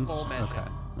through a cleanse. full mission. Okay.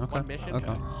 Okay. One mission. Okay.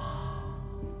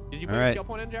 Did you put All your right. skill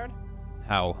point in, Jared?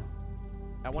 How?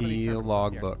 At one of these Heal servers.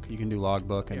 logbook. You can do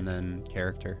logbook Here. and then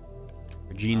character. Or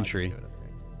Here. gene I'll just tree. do it up here.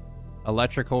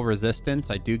 Electrical resistance.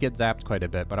 I do get zapped quite a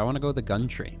bit, but I want to go the gun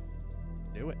tree.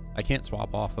 Do it. I can't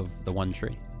swap off of the one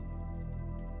tree.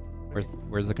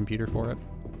 Where's the computer for it?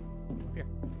 Up here.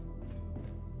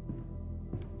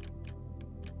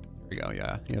 There we go.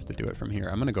 Yeah, you have to do it from here.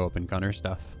 I'm gonna go open gunner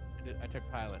stuff. I took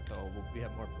pilot, so we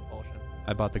have more propulsion.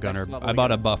 I bought the gunner. Next level, I we bought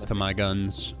get a a buff to level my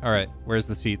guns. All right, where's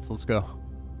the seats? Let's go.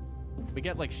 We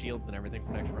get like shields and everything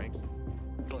for next ranks.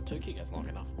 Well, it took you guys long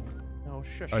enough. No, Oh,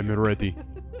 shush. I'm ready.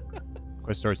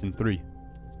 Quest starts in 3,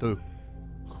 2,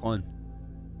 1.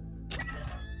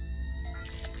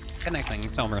 Connecting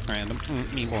silver thread.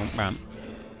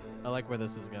 I like where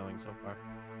this is going so far.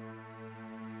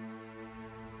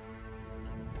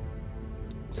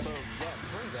 So, yeah,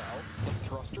 it turns out the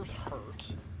thrusters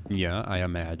hurt. Yeah, I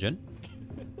imagine.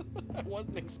 I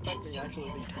wasn't expecting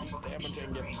actually these to be damaging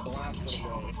and get blasted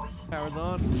away. Power's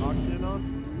on. Oxygen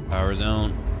on. Power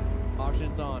zone.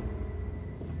 Oxygen's on.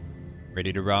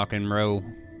 Ready to rock and roll.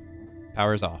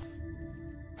 Power's off.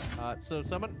 So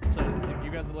if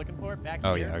you guys are looking for it, back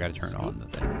Oh here. yeah, I gotta turn on the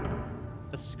thing.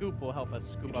 The scoop will help us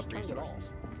scoop up turned it off.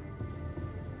 resources.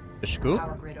 The scoop?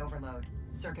 Power grid overload.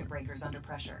 Circuit breakers under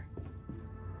pressure.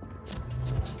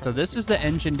 So this is the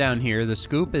engine down here. The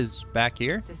scoop is back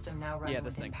here. System now running Yeah,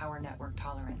 this within thing. power network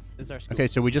tolerance. This is our scoop. Okay,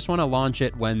 so we just want to launch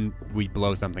it when we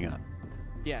blow something up.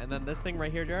 Yeah, and then this thing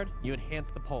right here, Jared, you enhance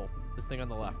the pole. This thing on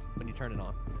the left, when you turn it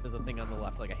on. There's a thing on the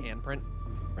left, like a handprint,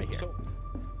 right here. So,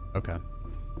 Okay.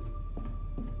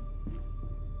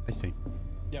 I see.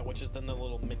 yeah, which is then the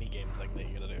little mini game thing that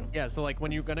you gotta do. Yeah, so like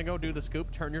when you're gonna go do the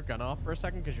scoop, turn your gun off for a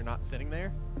second because you're not sitting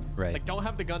there. Right. Like don't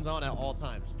have the guns on at all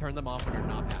times. Turn them off when you're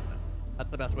not at them. That's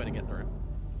the best way to get through.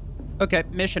 Okay,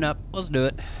 mission up. Let's do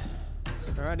it.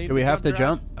 All right, Do we have to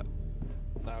jump?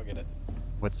 I'll get it.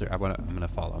 What's there? I'm gonna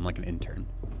follow. I'm like an intern.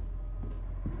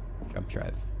 Jump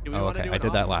drive. Do we Oh, wanna okay. do I an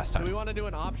did that op- last Do we time. want to do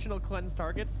an optional cleanse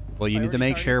targets? Well, you need to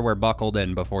Priority make sure targets? we're buckled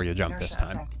in before you jump Inertia this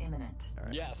time. effect imminent. All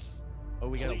right. Yes. Oh,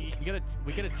 we Please.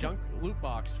 get a junk loot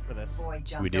box for this. Void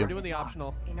jump We do? We're target doing the lock.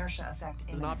 optional. Inertia effect There's an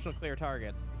imminent. optional clear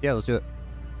targets. Yeah, let's do it.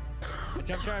 The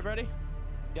jump drive ready?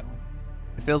 Yep.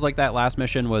 It feels like that last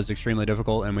mission was extremely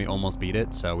difficult and we almost beat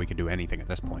it, so we could do anything at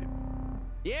this point.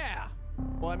 Yeah.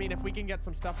 Well, I mean, if we can get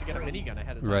some stuff to get a minigun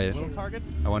ahead of time. Right. Little targets.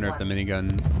 I wonder if the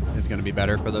minigun is going to be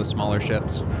better for those smaller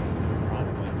ships.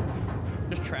 Probably.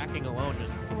 Just tracking alone,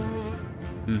 just.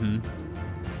 Mm-hmm.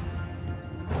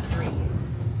 3,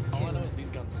 All I know is these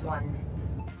guns suck. 1.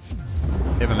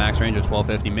 They have a max range of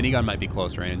 1250. Minigun might be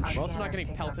close range. We're also not Scanners getting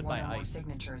picked up pelted one by or more ice.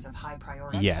 signatures of high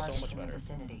priority Yes. targets So much in the better.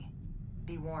 vicinity.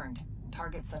 Be warned,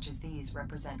 targets such as these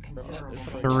represent there's considerable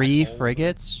like danger. 3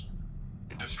 frigates?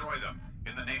 Destroy them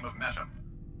in the name of Metum.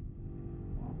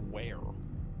 Where?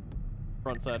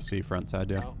 Front side. See, front side,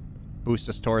 yeah. Oh. Boost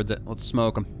us towards it. Let's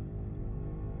smoke them.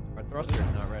 Our thruster's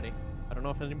not ready. I don't know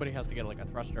if anybody has to get like a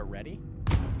thruster ready.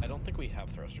 I don't think we have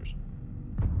thrusters.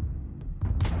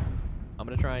 I'm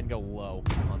gonna try and go low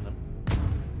on them.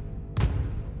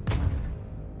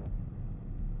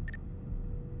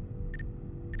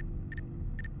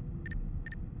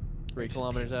 Three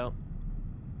kilometers out.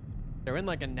 They're in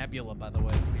like a nebula, by the way,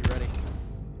 so be ready.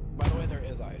 By the way, there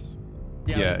is ice.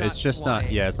 Yeah, it's it's just not.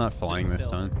 flying, Yeah, it's not sitting flying this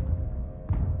still. time.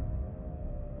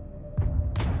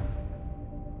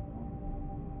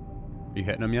 Are you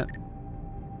hitting them yet?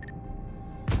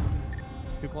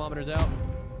 2 kilometers out.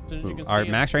 As soon as you Ooh, can our see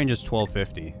 'em. max range is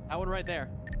 1250. That one right there.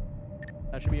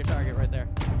 That should be your target right there.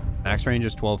 Max range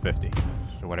is 1250.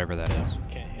 So whatever that is.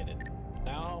 Can't hit it.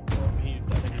 Now, I think he's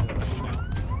in range now.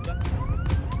 Yep.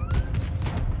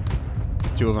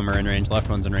 2 of them are in range. Left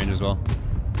one's in range as well.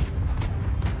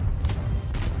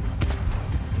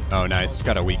 Oh, nice.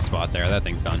 Got a weak spot there. That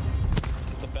thing's done.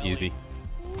 The belly. Easy.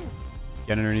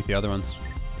 Get underneath the other ones.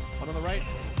 One on the right.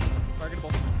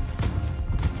 Targetable.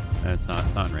 It's not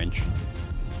in range.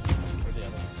 Where's the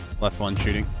other one? Left one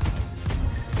shooting.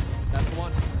 That's the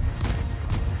one.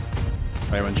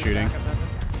 Right one shooting. Back up, back up.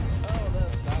 Oh, I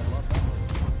love that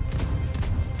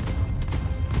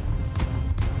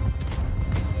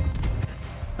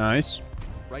one. Nice.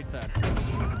 Right side.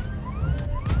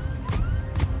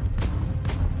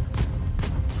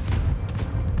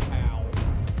 Ow.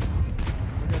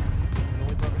 We're good. We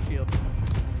only broke a shield.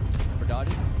 We're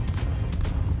dodging.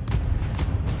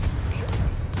 Sure.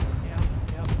 Yeah,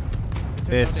 yeah. We took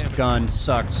no This damage. gun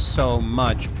sucks so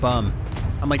much. Bum.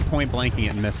 I'm like point blanking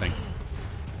it and missing.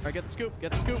 All right, get the scoop.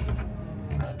 Get the scoop.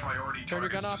 All priority Turn your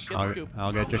gun off. targets Get the I'll, scoop.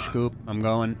 I'll get your scoop. I'm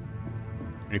going.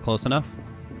 Are you close enough?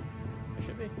 It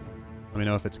should be. Let me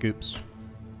know if it scoops.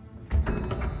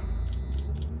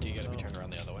 You gotta be turned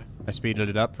around the other way. I speeded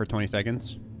it up for 20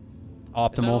 seconds. It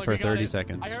sounded Optimal like for we got 30 it.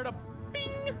 seconds. I heard a bing.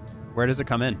 Where does it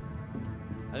come in?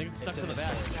 I think it's stuck It's to in the the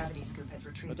back. storage. Gravity scoop has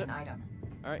retrieved What's an it? item.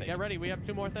 All right, get ready. We have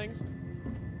 2 more things.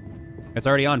 It's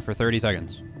already on for 30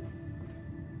 seconds.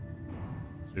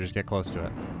 So just get close to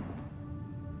it.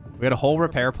 We got a whole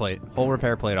repair plate. Whole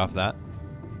repair plate off that.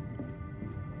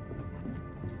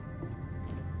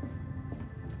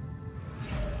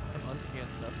 Some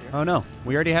unscanned stuff here. Oh no,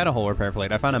 we already had a whole repair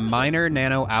plate. I found a minor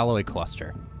nano alloy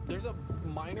cluster. There's a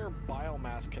minor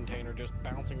biomass container just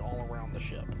bouncing all around the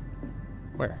ship.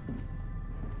 Where?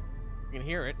 You can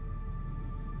hear it.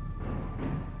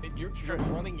 You're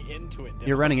running into it.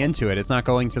 You're running into it. It's not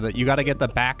going to the. You got to get the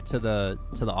back to the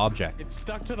object. It's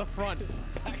stuck to the front.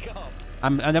 Back up.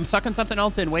 I'm sucking something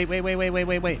else in. Wait.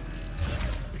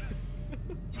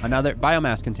 Another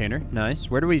biomass container. Nice.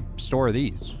 Where do we store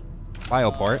these?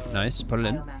 Bioport. Nice. Put it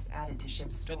in. Biomass added to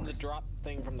ship's In the stores. drop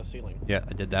thing from the ceiling. Yeah,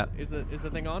 I did that. Is the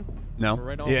thing on? No. We're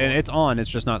right on. Yeah, it's on. It's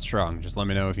just not strong. Just let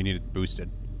me know if you need it boosted.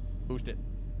 Boost it.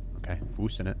 Okay.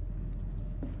 Boosting it.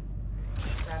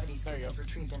 Gravity There scoop you has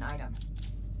retrieved an item.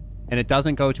 And it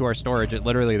doesn't go to our storage. It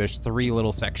literally, there's 3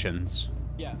 little sections.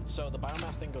 Yeah, so the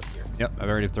biomass thing goes here. Yep, I've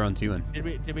already thrown 2 in.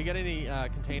 Did we get any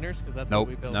containers? Because that's Nope, what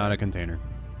we built. not a container.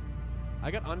 I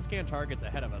got unscanned targets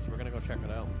ahead of us. We're gonna go check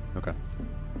it out. Okay.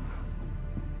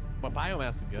 But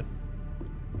biomass is good.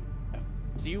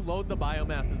 So you load the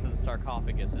biomass into the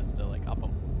sarcophaguses to like up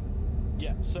them.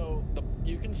 Yeah, so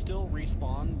you can still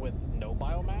respawn with no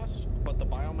biomass, but the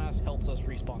biomass helps us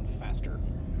respawn faster.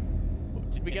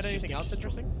 Did we get It's just anything else extra-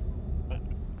 interesting?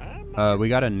 I'm not We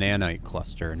got a nanite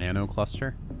cluster, nano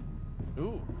cluster.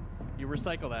 Ooh, you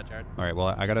recycle that, Jared. All right, well,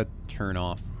 I gotta turn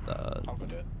off I'll go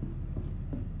do it.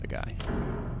 the guy.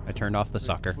 I turned off the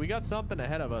sucker. We got something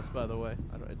ahead of us, by the way.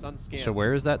 It's unscanned. So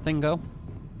where does that thing go?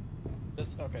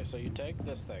 Okay, so you take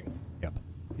this thing, Yep.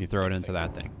 You throw it into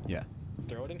that thing. Yeah.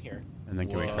 throw it in here. And then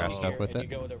can we Whoa. craft stuff Here, with and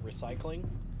it? you go to recycling,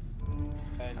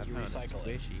 and you recycle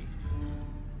it.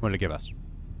 What did it give us?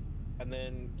 And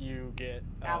then you get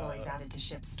Alloys added to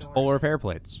ship's stores. Full repair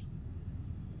plates.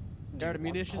 Jared, a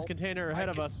munitions container ahead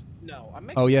of us. No, I'm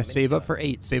making. Oh, yeah, I'm save making up for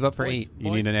 8. Save up for Boys, 8. You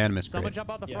boys, need an animus Someone crate. jump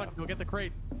out the Yeah. front. Go get the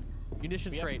crate.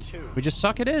 Munitions We have crate. 2. We just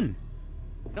suck it in.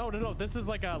 No. This is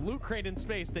like a loot crate in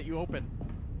space that you open.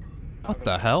 What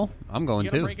the hell? I'm going You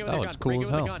gotta too. break it with That a looks gun. cool Break as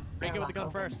it with a hell. gun. Break it with a gun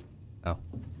Airlock first. Oh.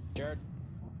 Jared,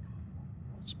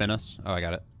 Spin us. Oh, I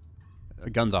got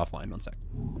it. Gun's offline. 1 sec.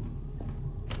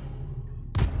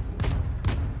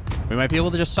 We might be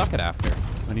able to just suck it after.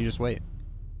 When you just wait.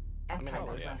 F-type oh,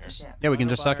 has yeah. left the ship. Yeah, we can Rhino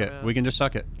just suck fire, it. man. We can just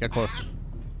suck it. Get close.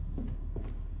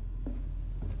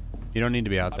 You don't need to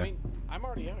be out I there. mean, I'm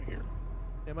already out here.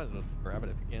 Yeah, might as well grab it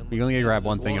if you can. You can only grab Just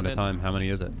one thing load at a in. time. How many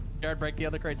is it? Jared, break the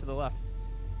other crate to the left.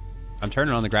 I'm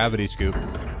turning on the gravity scoop.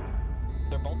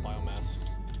 They're both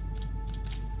biomass.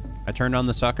 I turned on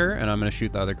the sucker, and I'm going to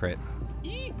shoot the other crate.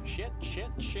 Eee! Shit!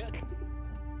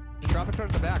 Just drop it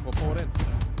towards the back. We'll pull it in.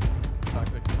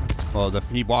 Toxic. Well,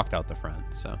 he walked out the front,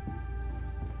 so.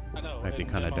 I know. Might be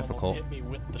and kinda Emma almost difficult. Hit me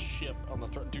with the ship on the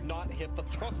throat. Do not hit the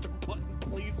thruster button,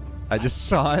 please. I just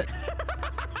saw it.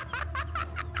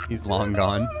 He's long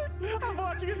gone. I'm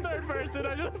watching in third person.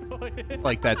 I just played.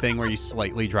 Like that thing where you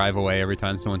slightly drive away every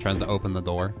time someone tries to open the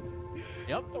door.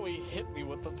 Yep. Oh, he hit me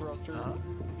with the thruster.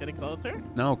 It's getting closer.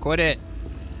 No, quit it.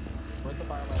 Where'd the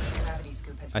biomass? Gravity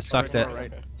scoop has I retrieved sucked an it.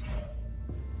 Right. Okay.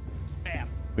 Bam.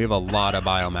 We have a lot of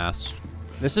biomass.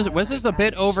 This is a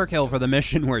bit overkill for the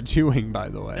mission we're doing, by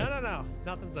the way. No.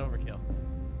 Nothing's overkill.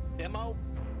 Demo.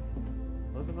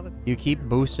 What was another? You keep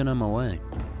boosting him away.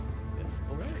 It's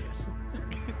hilarious.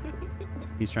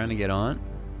 He's trying to get on.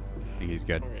 I think he's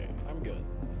good. Okay, I'm good.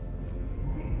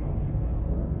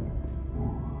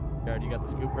 Jared, you got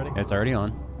the scoop ready? It's already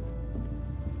on.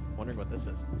 Wondering what this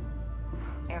is.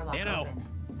 Airlock Nano. open.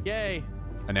 Yay.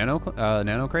 A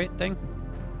nano crate thing?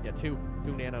 Yeah, two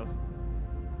nanos.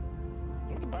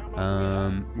 What the biomass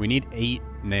do we have? We need 8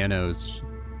 nanos,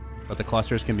 but the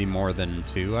clusters can be more than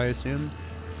 2, I assume.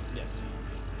 Yes.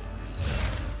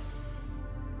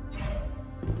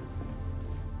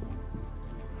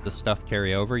 The stuff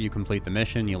carry over. You complete the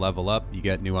mission. You level up. You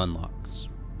get new unlocks.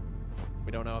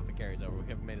 We don't know if it carries over. We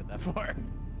haven't made it that far.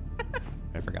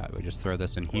 I forgot. We just throw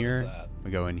this in What is here. that?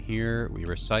 We go in here. We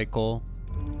recycle.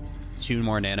 2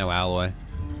 more nano alloy.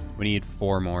 We need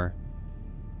 4 more.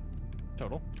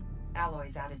 Total.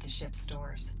 Alloys added to ship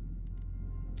stores.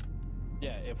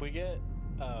 Yeah, if we get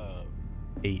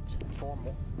 8. 4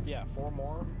 more. Yeah, 4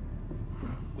 more.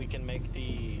 We can make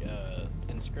the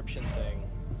inscription thing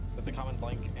with the common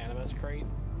blank animus crate,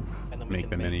 and then we Make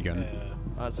can the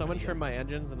minigun. Someone minigun. trim my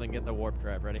engines and then get the warp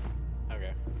drive ready.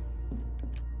 Okay.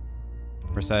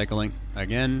 Recycling.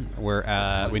 Again,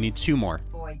 we need 2 more,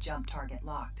 Void jump target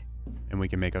locked. and we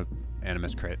can make a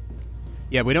animus crate.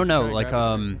 Yeah, we don't know. Alright, Like,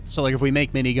 grab so like if we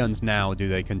make miniguns now, do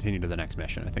they continue to the next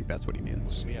mission? I think that's what he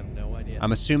means. We have no idea.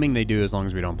 I'm assuming they do as long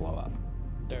as we don't blow up.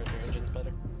 There's your engines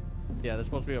better. Yeah, there's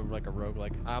supposed to be like a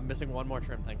roguelike. I'm missing one more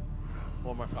trim thing.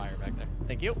 One more fire back there.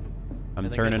 Thank you. I'm And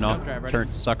then get turning the off. jump drive ready.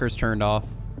 Sucker's turned off.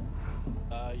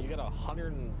 You got a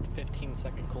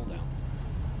 115-second cooldown.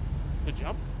 Good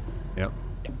jump. Yep.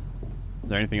 Yeah. Is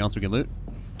there anything else we can loot?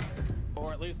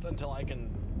 Or at least until I can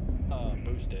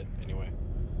boost it, anyway.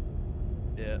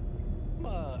 Yeah.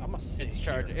 I'm a sit It's here.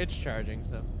 charging. It's charging.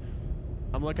 So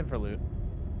I'm looking for loot.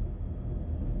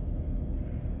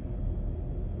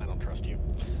 I don't trust you.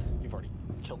 You've already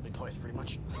killed me twice, pretty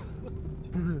much.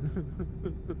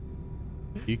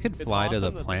 You could It's fly to the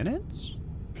awesome that- planets?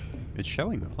 It's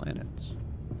showing the planets.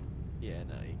 Yeah,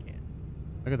 no, you can't.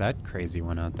 Look at that crazy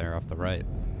one out there off the right.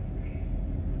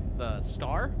 The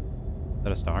star? Is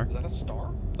that a star? Is that a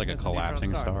star? It's like a It's a neutron collapsing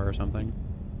star. star or something.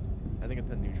 I think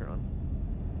it's a neutron.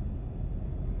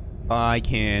 Buy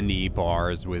candy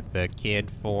bars with the kid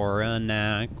for a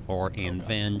knack for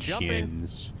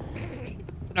inventions.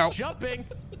 No. Jumping!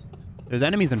 There's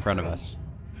enemies in front of us.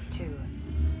 2, No,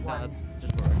 1. that's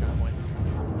just where we're going. Point.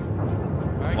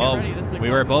 All right, Well, get ready. This is a we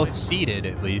were both gunfight. seated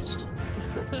at least.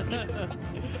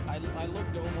 I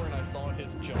looked over and I saw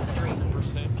his jump 3,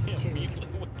 100%. 2, immediately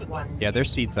went to 1. Yeah, there's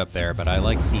seats up there, but I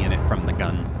like seeing it from the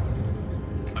gun.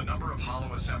 A number of hollow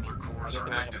assembler cores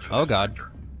are active in Oh this god. sector.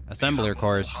 Assembler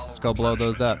cores. Let's go blow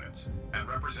those up. And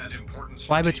represent important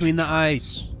Fly between the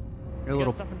ice. You're a We got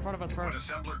little... stuff in front of us When first.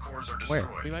 assembler cores are Where?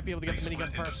 destroyed, We might be able to get the they minigun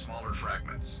split into first. smaller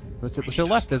fragments. Let's to We the need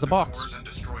left, to there's a split the box. cores and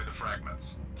destroy the fragments.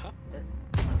 Huh? Where?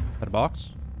 Is that a box?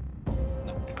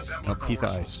 No. Assembler Oh, piece of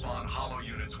cores will ice. spawn hollow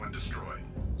units when destroyed.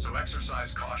 So exercise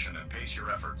caution and pace your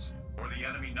efforts, or the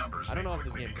enemy numbers I don't may know if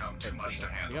this quickly game become too fits much single.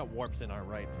 to We handle. got warps in our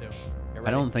right too. Get I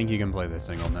ready. don't think you can play this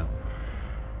single, no.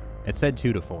 It said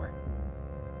 2 to 4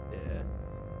 Yeah.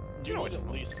 You know,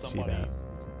 at least somebody that.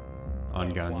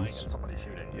 on flying guns. and somebody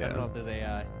shooting. I don't know Yeah. if there's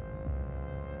AI. I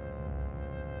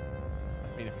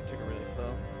mean, if you took it really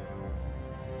slow.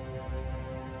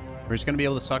 We're just gonna be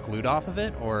able to suck loot off of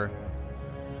it, or...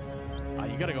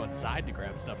 You gotta go inside to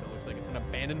grab stuff. It looks like it's an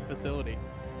abandoned facility.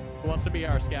 Who wants to be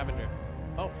our scavenger?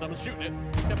 Oh, someone's shooting it.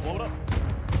 Yeah, blow it up.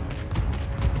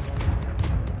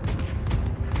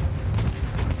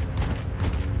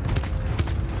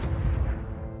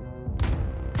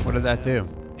 What did that do?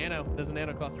 Nano. There's a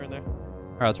nano cluster in there.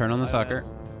 Alright, I'll turn on the sucker.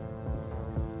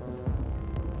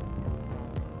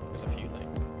 There's a few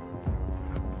things.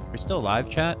 We're still live,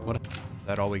 chat? What? Is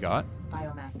that all we got?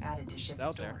 Biomass added to ship's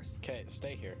out there. stores. Okay,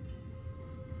 stay here.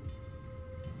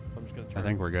 I'm just gonna turn. I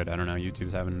think we're good. I don't know.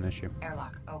 YouTube's having an issue.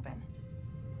 Airlock open.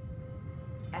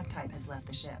 F-type has left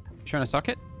the ship. You trying to suck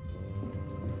it?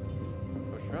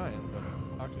 We're trying,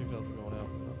 but oxygen shells are going out.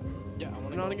 So. Yeah, I'm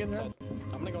gonna Not go again, inside.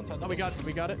 I'm gonna go inside. Oh, we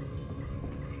got it.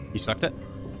 You sucked it?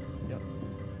 Yep.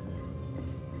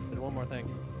 There's one more thing.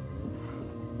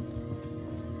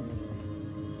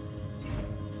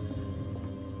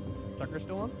 Sucker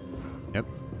still on? Yep.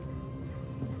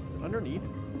 Is it underneath?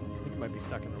 I think it might be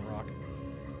stuck in the rock.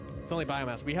 It's only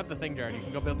biomass. We have the thing, Jared. You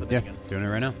can go build the thing Yeah, again. doing it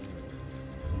right now.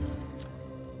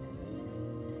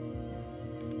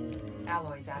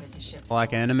 Alloys added to ship's Black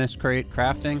stores. Animus crate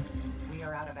crafting. We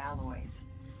are out of alloys.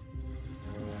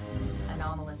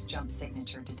 Anomalous jump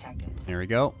signature detected. Here we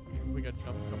go. We got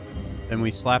jumps coming in. Then we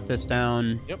slap this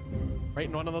down. Yep. Right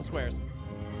in one of those squares.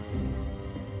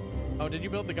 Oh, did you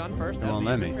build the gun first? It won't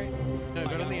The let animus me. crate? No,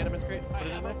 go to the animus crate. I Put it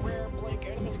in have there. a rare blank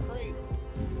animus crate.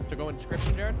 So go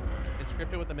inscription, Jared.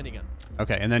 Inscript it with the minigun.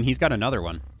 Okay, and then he's got another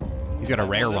one. He's got a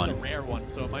rare Well, one. that's a rare one,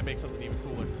 so it might make something even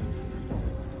cooler.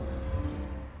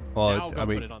 Well, Now go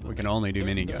put it on the we can thing. only do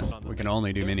There's- miniguns. there's on the We can thing.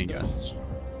 only do There's- miniguns.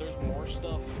 There's more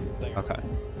stuff there. Okay.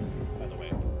 By the way.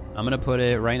 I'm gonna put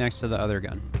it right next to the other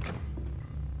gun.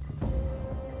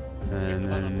 And The button on the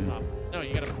then top. No,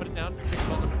 you gotta put it down. Pick the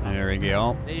button on the top. there we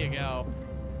go. There you go.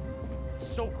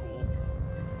 So cool.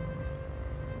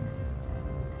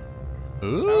 that bad boy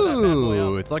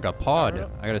Ooh, up. it's like a pod. Power it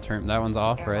up. I gotta turn that one's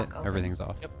off, right? Airlock open. Everything's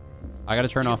off. Yep. I gotta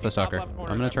turn You off see the top sucker. left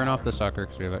corner I'm gonna is turn our off power. the sucker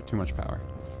because we have too much power.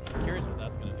 I'm curious what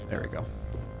that's gonna do. There we go.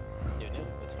 You knew.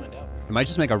 Let's find out. It might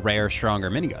just make a rare, stronger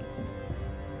minigun.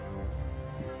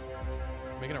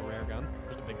 Making a rare gun.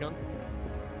 Just a big gun.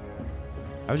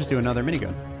 I would just do another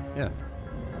minigun. Yeah.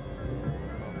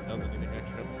 That was anything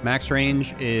extra. Max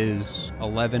range is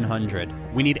 1100.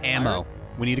 We need ammo.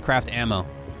 We need to craft ammo.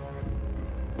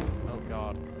 Oh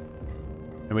god.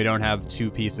 And we don't have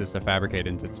 2 pieces to fabricate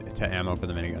into to ammo for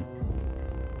the minigun.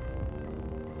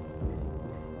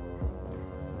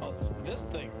 Oh, this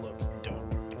thing looks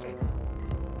dope.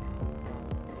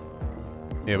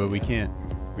 Yeah, but we can't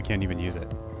even use it.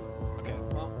 Okay,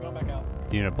 well, go back out.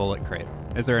 You need a bullet crate.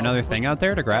 Is there another thing out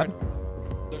there to grab?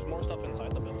 There's more stuff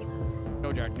inside the building.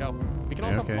 Go, Jared, go. We can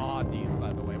Yeah, also okay. mod these,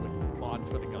 by the way, with mods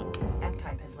for the gun.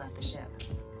 F-type has left the ship.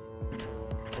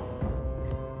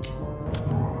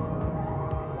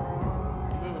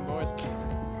 Keep moving, boys.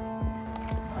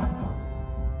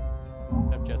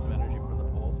 Have jets of energy from the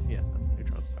poles. Yeah, that's a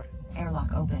neutron star.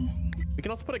 Airlock open. We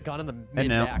can also put a gun in the Hey, mid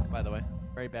now. back, by the way.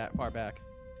 Very back, far back.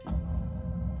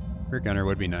 Rear gunner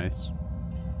would be nice.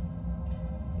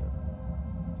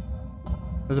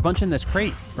 There's a bunch in this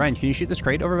crate. Ryan, can you shoot this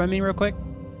crate over by me real quick?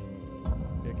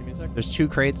 Yeah, give me a sec. There's 2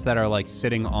 crates that are like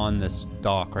sitting on this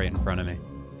dock right in front of me.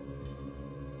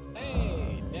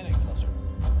 Hey, nanic cluster.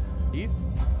 These?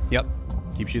 Yep.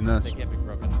 Keep shooting those. They can't be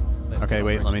broken. Okay,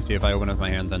 wait. Let me see if I open it with my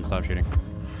hands and stop shooting.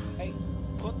 Hey,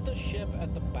 put the ship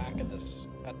at the back of this.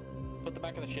 Put the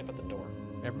back of the ship at the door.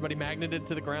 Everybody magneted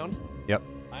to the ground? Yep.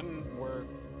 We're.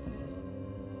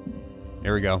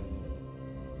 Here we go.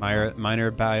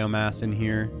 Minor biomass in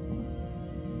here.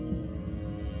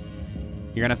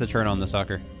 You're gonna have to turn on the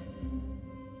sucker.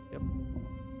 Yep.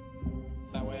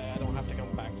 That way I don't have to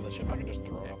come back to the ship. I can just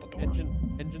throw it out the door.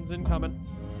 Engine's incoming.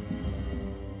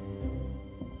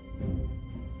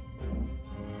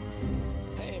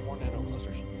 Hey, more nano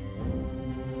clusters.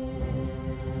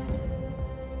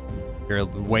 You're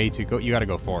way too go. You gotta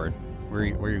go forward. Where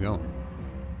are you going?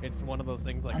 It's one of those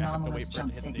things like I have to wait for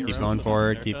it to hit 0. Keep going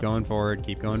forward. Keep going forward.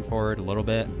 Keep going forward. A little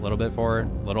bit forward.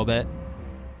 A little bit.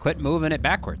 Quit moving it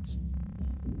backwards.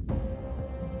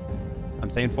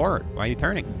 I'm saying forward. Why are you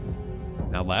turning?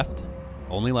 Now left.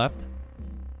 Only left.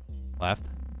 Left.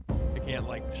 I can't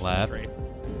like Left. strafe.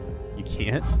 You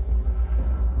can't.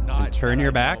 Not Turn that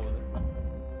your I back. know.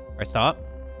 All right, stop.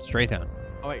 Straight down.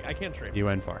 Oh wait, I can't strafe. You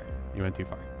went far. You went too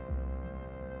far.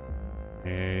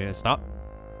 Stop.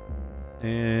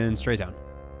 And straight down.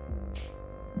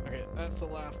 Okay, that's the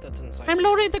last that's inside. I'm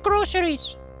loading the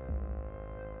groceries.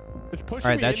 It's pushing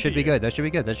All right, me that into should be you. good. That should be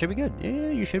good. That should be good.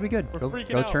 Yeah, you should be good. We're Go freaking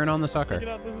go out. turn on the Freaking sucker.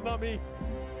 out. This is not me.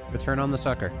 Go turn on the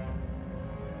sucker.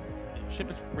 Ship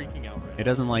is freaking out right It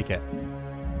doesn't like it.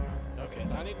 Okay,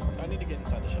 I need to get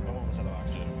inside the ship. I'm almost out of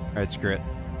oxygen. All right, screw it.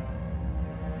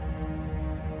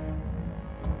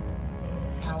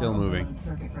 Still moving.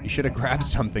 You should have grabbed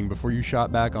something before you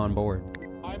shot back on board.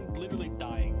 I'm literally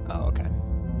dying. Oh, okay.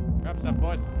 now. Grab stuff,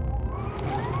 boys.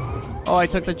 Oh, I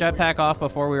took the jetpack off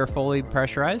before we were fully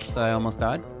pressurized. I almost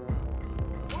died.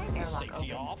 Why is the Airlock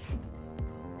safety open. off?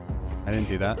 I didn't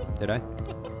do that, did I?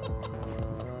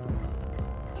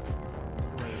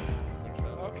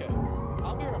 Okay,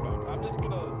 I'll be right back. I'm just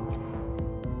gonna.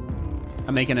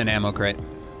 I'm making an ammo crate.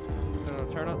 No,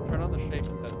 turn on the shape,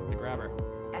 the grabber.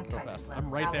 Egg-type fast. slip I'm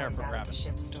right there alloys for added grabbing. to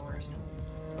ship stores.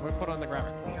 I'm gonna put on the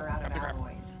grabber. We are out Grab of the grabber.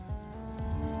 alloys.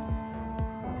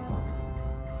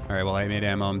 All right, well, I made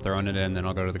ammo. I'm throwing it in, then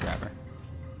I'll go to the grabber.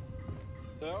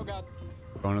 Oh god.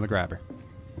 Going to the grabber.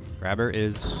 Grabber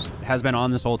has been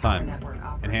on this whole time.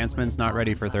 Enhancement's not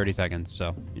ready for 30 seconds,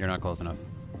 so you're not close enough.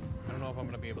 I don't know if I'm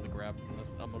gonna be able to grab from this.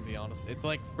 I'm gonna be honest. It's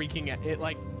like freaking.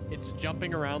 It's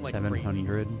jumping around like crazy.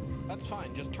 700. That's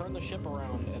fine. Just turn the ship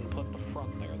around and put the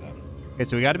front there then. Okay,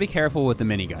 so we got to be careful with the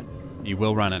minigun. You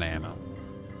will run out of ammo.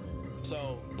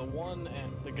 So the one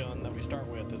and the gun that we start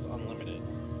with is unlimited.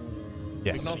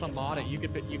 Yes. You can also mod it. You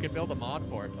could build a mod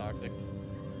for it, Toxic.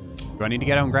 Do I need to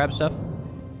get out and grab stuff?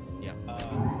 Yeah.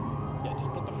 Yeah,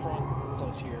 just put the front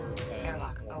close here. And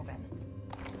Airlock open.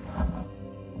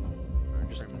 Or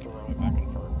just throw it back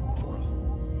and forth.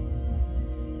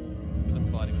 Because I'm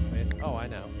colliding with space. Oh, I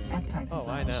know. Egg-type Oh, is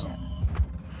I level know. ship.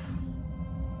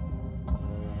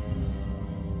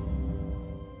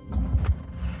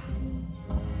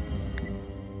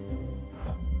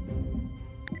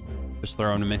 Just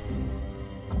throw them to me.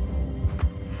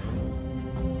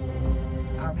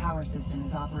 Our power system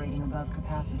is operating above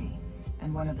capacity,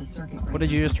 and one of the circuit breakers What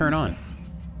did you just has turn been on? tripped.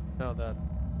 No,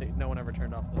 no one ever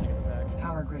turned off the thing in the back.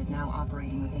 Power grid now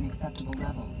operating within acceptable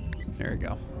levels. There we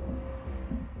go.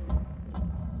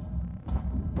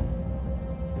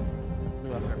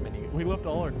 We left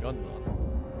all our guns on.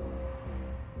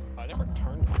 I never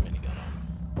turned my minigun on.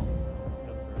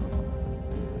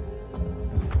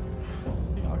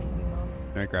 The oxygen on.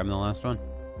 All right, grabbing the last one.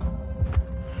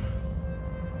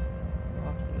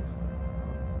 Oxygen is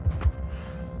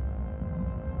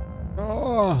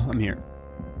Oh, I'm here.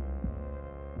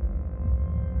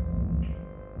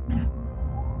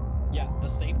 Yeah, the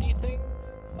safety thing.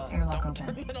 Airlock Don't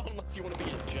open. turn it on unless you want to be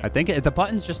ejected. I think the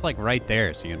button's just like right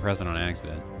there, so you can press it on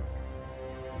accident.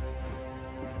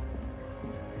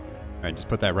 All right, just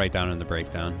put that right down in the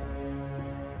breakdown.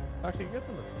 Actually, get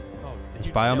some. Oh, This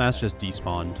biomass just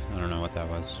despawned. I don't know what that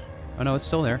was. Oh no, it's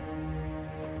still there.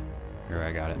 Here,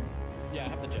 I got it. Yeah, I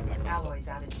have the jetpack on. Alloys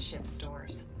added to ship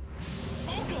stores.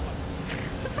 Oh god!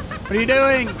 What are you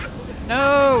doing?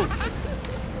 No!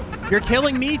 You're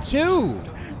killing me too!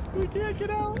 Stores. We can't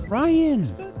get out. Ryan!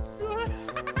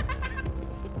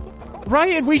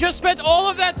 Ryan, we just spent all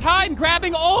of that time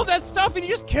grabbing all of that stuff and you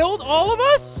just killed all of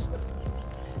us?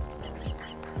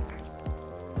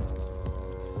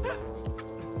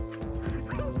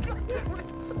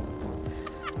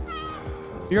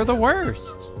 You're the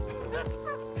worst.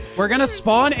 We're gonna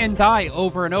spawn and die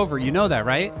over and over. You know that,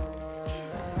 right?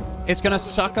 It's gonna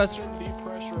suck us.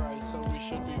 Depressurized, so we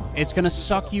should be. It's gonna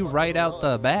suck you right out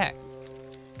the back.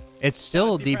 It's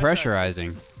still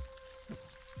depressurizing.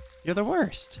 You're the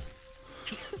worst.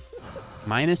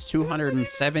 Minus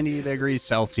 270 degrees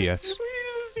Celsius.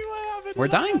 We're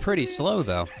dying pretty slow,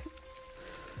 though.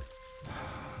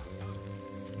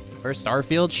 First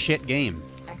Starfield, shit game.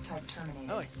 Ectype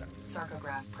terminated. I like Star.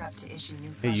 Sarcograph prepped to issue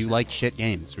new Hey, you flesh like vessel. shit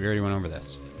games. We already went over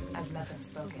this. As Metum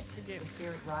spoke it, the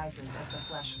spirit rises as the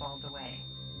flesh falls away.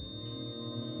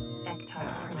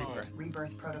 Ectype printed.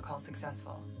 Rebirth protocol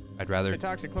successful. I'd rather Hey,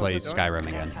 Toxic, close play the door. Skyrim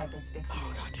again. Ectype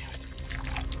asphyxiated.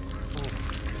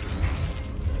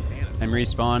 I'm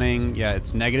respawning. Yeah,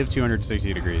 it's negative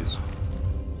 260 degrees.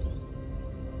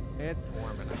 It's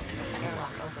warm enough.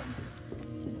 Airlock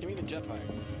open. Give me the jetpack.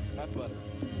 That's better.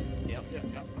 Yep.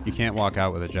 You can't walk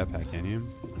out with a jetpack, can you?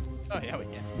 Oh, yeah, we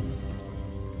can.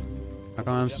 How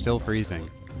come I'm still freezing?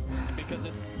 Because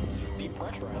it's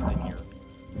depressurized in here.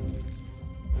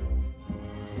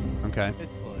 Okay.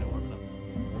 It's slowly warming up.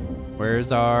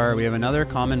 Where's our... We have another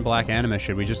common black animus.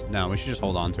 Should we just... No, we should just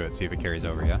hold on to it, see if it carries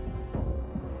over, yeah?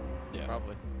 Yeah.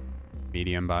 Probably.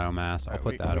 Medium biomass. I'll Alright,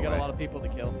 put that we got a away. lot of people to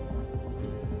kill.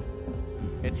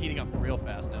 It's heating up real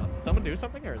fast now. Did someone do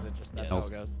something, or is it just that's how Yes.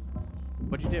 it goes?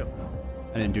 What'd you do?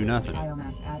 I didn't do nothing.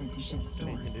 Biomass added to ship's You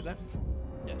can stores. do that?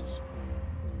 Yes.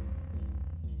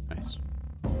 Nice.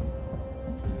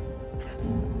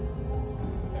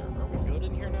 There, are we good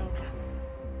in here now?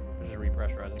 We're just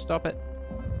repressurizing. Stop it.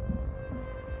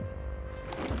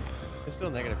 It's still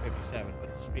negative 57, but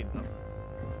it's speeding up.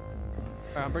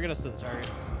 Alright, I'm bringing us to the target.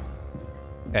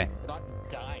 Okay. We're not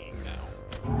dying now.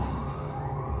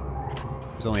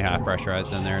 It's only half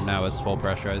pressurized in there. Now it's full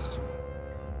pressurized.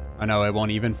 Oh no, it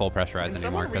won't even full pressurize Can anymore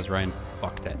someone because Ryan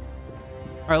fucked it.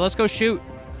 Alright, let's go shoot.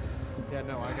 Yeah,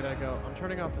 no, I gotta go. I'm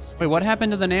turning off the. Wait, what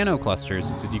happened to the nano clusters?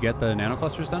 Did you get the nano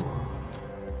clusters done?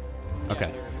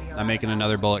 Okay. I'm making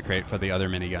another bullet crate for the other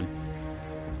minigun.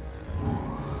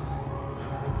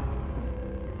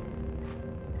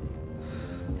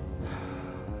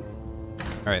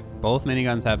 Alright, both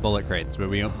miniguns have bullet crates, but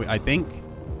I think...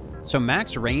 So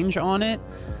max range on it...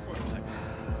 One second.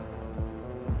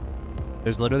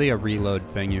 There's literally a reload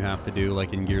thing you have to do,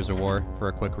 like in Gears of War, for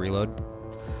a quick reload.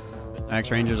 Max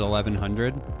range is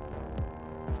 1100.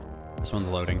 This one's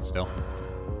loading still.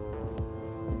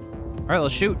 Alright,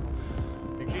 let's shoot.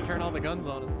 Make sure you turn all the guns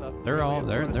on and stuff. They're all...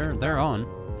 They're on.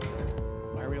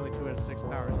 Why are we only 2 out of 6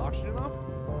 power? Is oxygen off?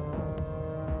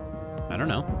 I don't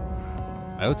know.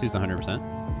 IO2's 100%.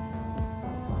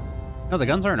 No, the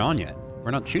guns aren't on yet.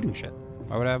 We're not shooting shit.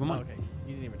 Why would I have them Oh, on? okay.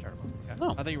 You didn't even turn them on. Okay.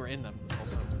 No. I thought you were in them this whole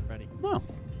time. Ready. No.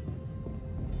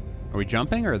 Are we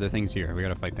jumping or are there things here? We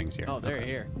gotta fight things here. Oh, they're Okay.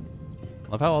 here.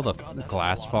 Love how all the, God, the that is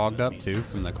glass a lot of fogged up enemies. too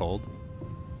from the cold.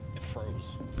 It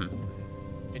froze.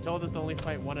 They told us to only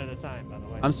fight one at a time, by the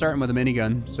way. I'm starting with a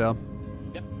minigun, so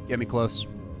Yep. get me close.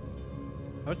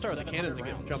 I would start with the cannons and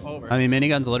 700 jump over. I mean,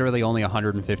 minigun's literally only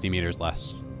 150 meters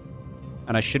less.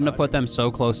 And I shouldn't have put them so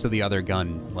close to the other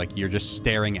gun. Like, you're just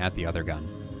staring at the other gun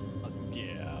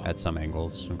Yeah. at some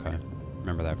angles. Okay.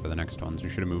 Remember that for the next ones. We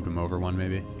should have moved them over one,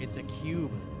 maybe. It's a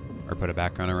cube. Or put a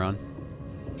back gunner on.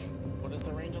 What is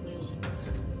the range on these?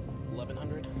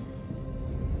 1100?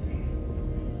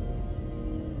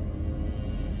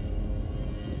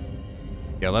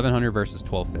 Yeah, 1100 versus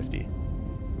 1250.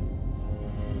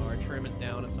 Our trim is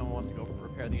down if someone wants to go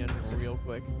repair the engine real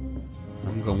quick.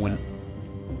 I'm going.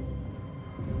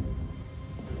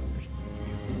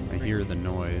 I hear the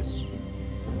noise.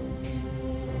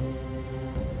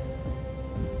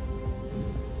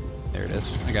 There it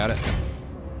is. I got it.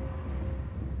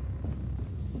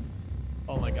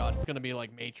 Oh my god, it's gonna be like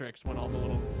Matrix when all the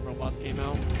little robots came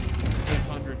out. There's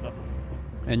hundreds of them.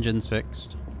 Engine's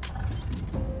fixed.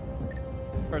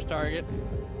 First target.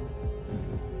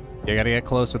 You gotta get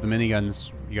close with the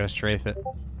miniguns. You gotta strafe it.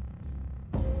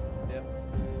 Yep.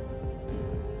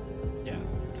 Yeah.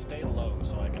 Stay low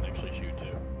so I can actually shoot too.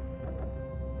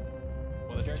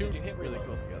 Well, there's Jared, two did you hit really reload?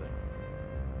 close together.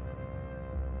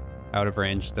 Out of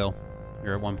range still.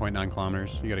 You're at 1.9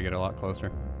 kilometers. You gotta get a lot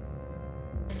closer.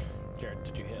 Jared,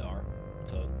 did you hit R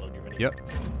to load your mini? Yep.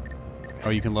 Oh,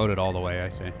 you can load it all the way, I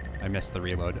see. I missed the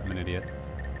reload. I'm an idiot.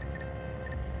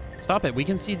 Stop it. We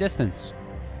can see distance.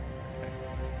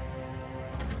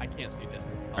 I can't see distance.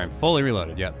 All right, fully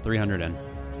reloaded. Yep, 300 in.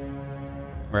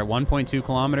 We're at 1.2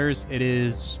 kilometers. It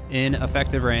is in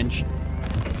effective range.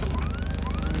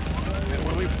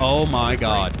 When we, Oh my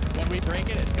god. when we break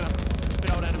it, it's gonna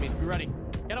spit out enemies. Be ready.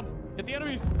 Get them. Get the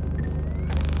enemies.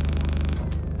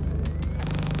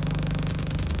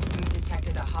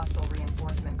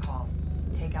 reinforcement call.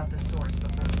 Take out the source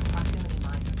before proximity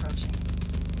mines approaching.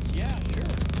 Yeah, sure.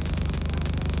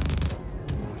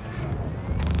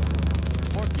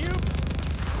 More cubes.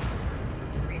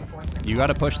 Reinforcement. You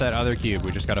gotta push that other cube.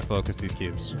 We just gotta focus these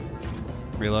cubes.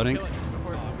 Reloading. Kill it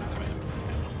before-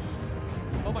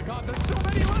 Oh my god, there's so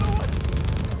many little ones!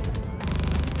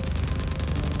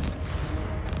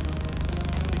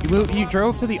 You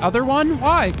drove to the other one?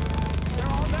 Why? They're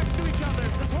all next to each other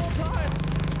this whole time!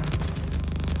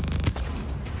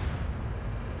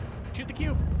 Shoot the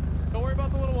cube. Don't worry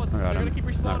about the little ones. I They're got gonna him. keep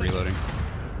respawning. Not reloading.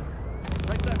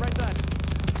 Right side, right side.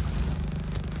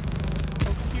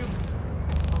 Poke the cube.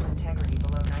 Hull integrity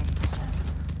below 90%.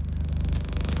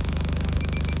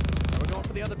 Now we're going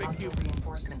for the other big Hostile cube.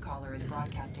 reinforcement caller is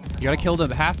broadcasting. from You gotta hull. kill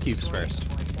the half cubes Destroy it first.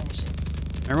 before it finishes.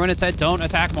 Remember when it said don't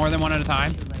attack more than one at a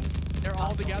time? Too late. They're all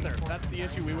Hostile together. That's the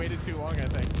reinforcements issue. are We inbound. waited too long, I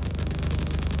think.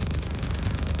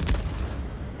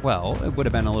 Well, it would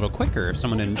have been a little quicker if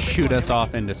someone didn't shoot us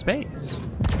off into space.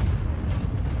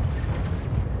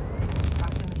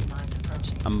 Proximity mines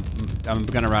approaching. I'm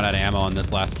gonna run out of ammo on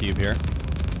this last cube here.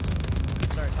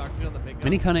 Sorry, talk to me on the big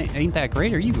gun. Minigun ain't that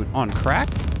great. Are you on crack?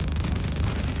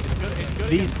 It's good. It's good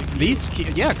These, against the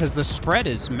cube. yeah, because the spread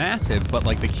is massive, but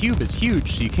like the cube is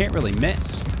huge, so you can't really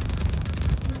miss.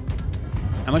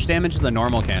 How much damage is the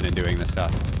normal cannon doing this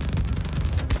stuff?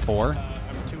 4?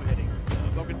 I'm 2 hitting.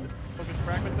 Focus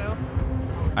fragment now.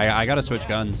 I gotta switch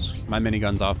guns. My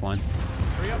minigun's offline.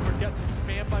 Hurry up, we're getting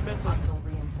spammed by missiles. Hostile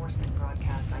reinforcement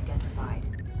broadcast identified.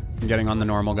 I'm getting on the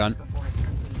normal gun. Before it's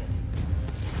completed.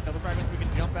 Other fragments we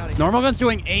can jump out of. Normal gun's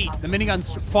doing 8. The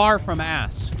minigun's far from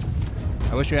ass.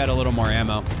 I wish we had a little more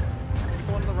ammo. Keep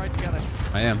the one on the right together.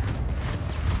 I am.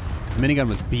 The minigun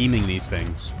was beaming these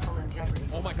things. Hull integrity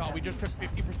Oh my below god, we just took 70%.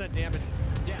 50% damage.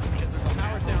 Yeah, because there's a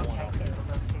power down. Integrity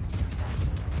below 60%.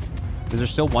 Is there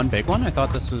still one big one? I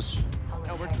thought this was... Hull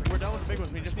No, integrity we're done with the big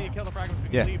ones. We just need to kill the fragments. We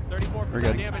can Yeah. leave 34% We're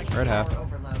good. damage. We're at half. Power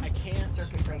overload. I can't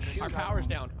Circuit breakers Our struggling. power's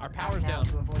down. Our power's Back now down.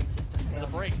 to avoid system There's a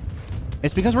failure. break.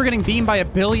 It's because we're getting beamed by a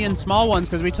billion small ones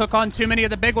because we took on too many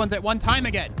of the big ones at one time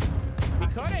again. We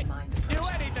Proximity couldn't mines do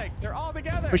approaching. anything. They're all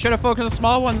together. We should have focused the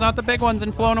small ones, not the big ones,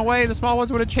 and flown away. The small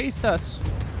ones would have chased us.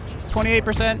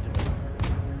 28%.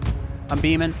 I'm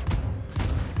beaming.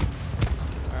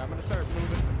 Alright, I'm gonna start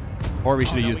moving. Or we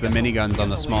should have no, used we the got miniguns on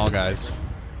the small guys.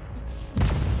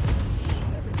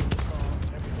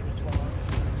 Everything is fog.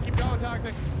 Keep going,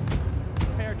 Toxic.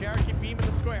 Prepare, Jared. Keep beaming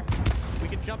the square. We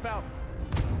can jump out.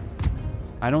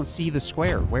 I don't see the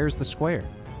square. Where's the square?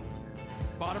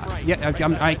 Bottom right. Yeah, Right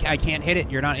I'm, side, I right side. can't hit it.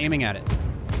 You're not aiming at it.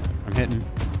 I'm hitting.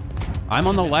 I'm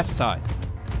on the left side.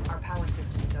 Our power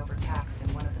system is overtaxed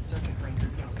and one of the circuit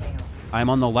breakers has failed. I'm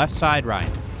on the left side,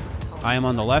 Ryan. I am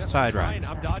on the left side, Ryan.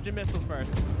 I'm dodging missiles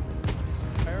first.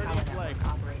 Priority Power flag. network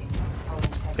operating. Hull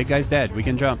integrity. Big guy's dead. We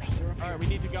can jump. Alright, we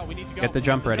need to go. We need to go. Get the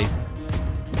jump ready.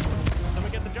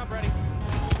 Someone get the jump ready.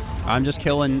 I'm just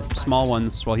killing small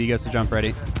ones while he gets the jump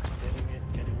ready.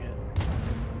 Getting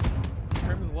it.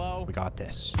 Trim's low. We got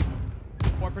this.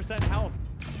 4% health.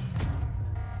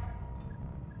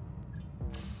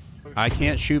 I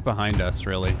can't shoot behind us,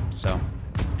 really, so...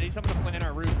 I need someone to plan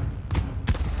our route.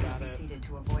 Please Got be it. seated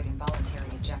to avoid involuntary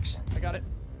ejection. I got it.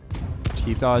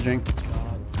 Keep dodging.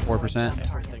 4%.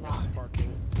 Everything is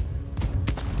sparking.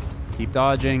 Keep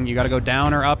dodging. You gotta go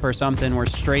down or up or something. We're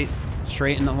straight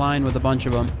in the line with a bunch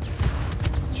of them.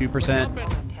 2%,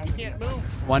 Jumping. You can't move.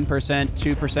 1%,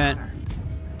 2%.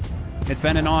 It's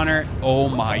been an honor. Oh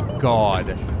my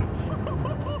god.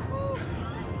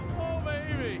 Oh,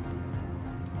 baby.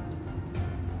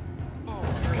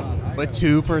 With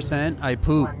 2%, I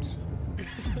pooped.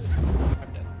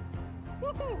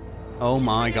 Oh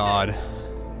my god.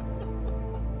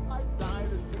 I died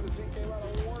as soon as he came out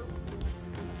of warp.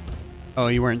 Oh,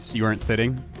 you weren't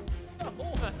sitting?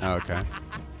 Oh, okay.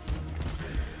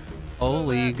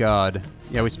 Holy god.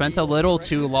 Yeah, we spent a little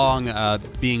too long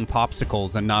being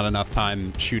popsicles and not enough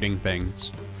time shooting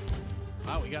things.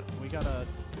 Wow, we got a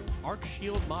arc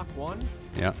shield Mach 1.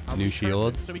 Yeah, Our new precursor,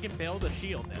 shield, So we can build a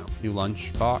shield now. new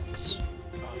lunch box.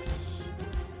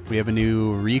 We have a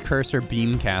new recursor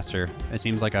beam caster. It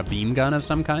seems like a beam gun of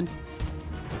some kind.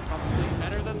 Probably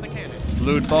better than the cannon.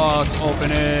 Loot box,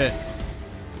 open it.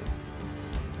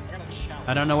 I got a shout.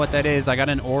 I don't know what that is. I got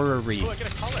an orrery. Oh, I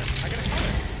get a color. I get a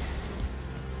color.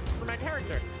 For my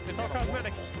character. It's all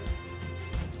cosmetic.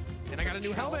 And I got a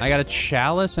new helmet. I got a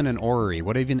chalice and an orrery.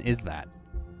 What even is that?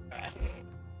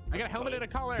 I got a helmet and a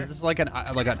collar. Is this like an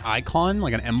icon,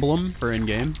 like an emblem for in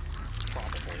game?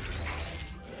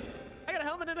 I got a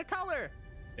helmet and a collar.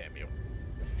 Damn you.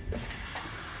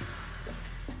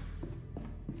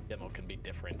 Demo can be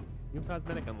different. New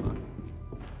cosmetic unlocked.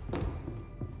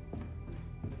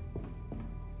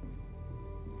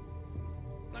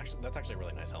 That's actually a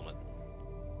really nice helmet.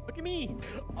 Look at me.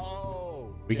 Oh.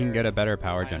 We can get a better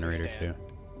power I generator understand.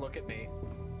 too. Look at me.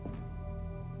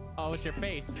 Oh, it's your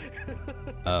face.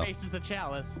 Oh. Face is a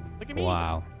chalice. Look at me.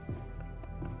 Wow.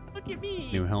 Look at me.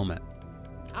 New helmet.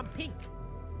 I'm pink.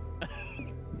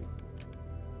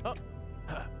 Oh.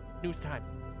 News time.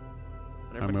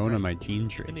 I'm going to my gene The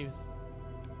tree. news.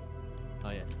 Oh,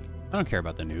 yeah. I don't care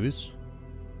about the news.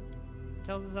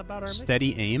 Tells us about our mission.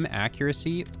 Steady aim,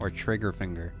 accuracy, or trigger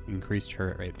finger. Increased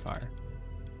turret rate fire.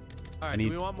 All right, I need-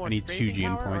 do we want more I need 2 strafing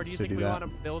GM power, or points do you to think do we that. want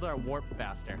to build our warp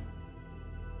faster?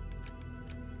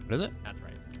 What is it? That's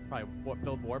right. Probably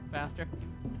build warp faster.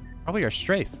 Probably our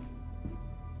strafe.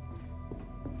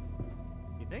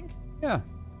 You think? Yeah.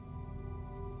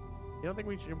 You don't think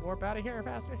we should warp out of here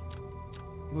faster?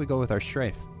 I think we go with our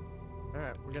strafe. All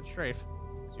right, we got strafe.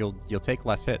 You'll take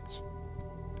less hits.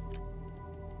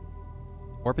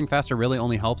 Warping faster really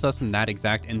only helps us in that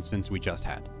exact instance we just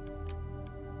had.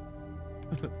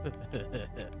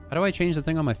 How do I change the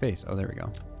thing on my face? Oh, there we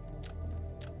go.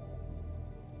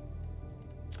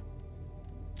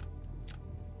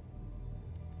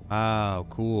 Wow,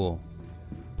 cool.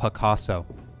 Picasso.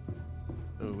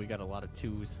 Oh, we got a lot of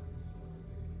 2s.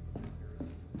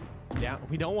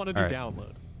 We don't want to do All right.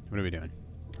 download. What are we doing?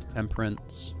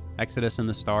 Temperance. Exodus in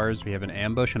the Stars. We have an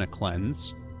ambush and a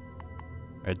cleanse.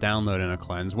 A download and a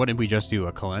cleanse. What did we just do?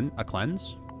 A cleanse?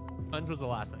 Cleanse was the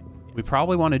last thing. We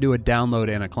probably want to do a download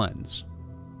and a cleanse.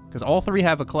 Because all 3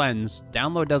 have a cleanse.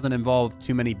 Download doesn't involve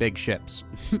too many big ships.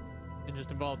 It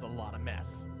just involves a lot of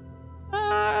mess.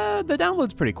 The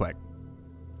download's pretty quick.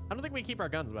 I don't think we keep our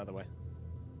guns, by the way.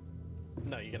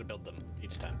 No, you gotta build them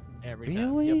each time. Every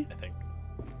time. Really? Yep. I think.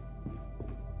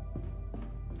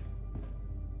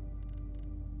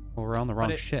 Well, we're on the wrong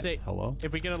But ship. say- Hello?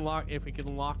 If we can unlock the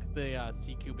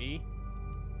CQB,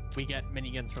 we get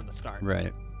miniguns from the start.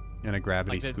 Right. And a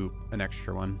gravity Like the- scoop. An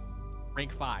extra one.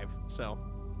 Rank 5. So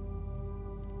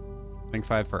Rank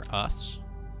 5 for us.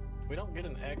 We don't get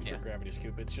an extra Yeah. gravity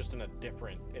scoop. It's just in a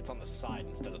different. It's on the side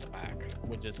instead of the back.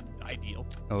 which is ideal.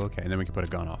 Oh, okay. And then we can put a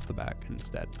gun off the back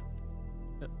instead.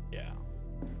 Yeah.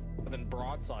 But then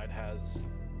broadside has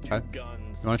 2 Okay.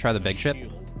 guns. You wanna try the and a big ship?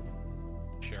 shield.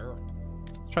 Sure.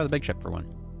 Let's try the big ship for one.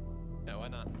 Yeah, why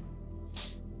not?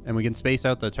 And we can space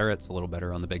out the turrets a little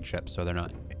better on the big ship so they're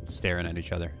not staring at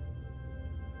each other.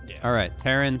 Yeah. All right,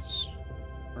 Terrence.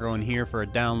 We're going here for a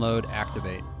download.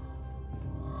 Activate.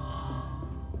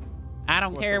 I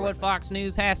don't What's care the what worst thing? Fox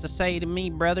News has to say to me,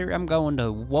 brother. I'm going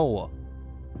to war.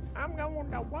 I'm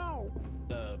going to wow.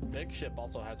 The big ship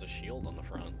also has a shield on the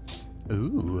front.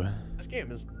 Ooh. This game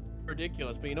is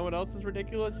ridiculous, but you know what else is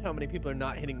ridiculous? How many people are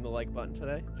not hitting the like button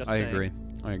today? Just I saying. agree.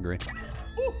 I agree.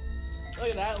 Woo! Look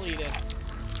at that lead in.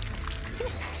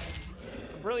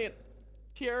 Brilliant.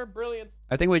 Pure brilliance.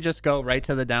 I think we just go right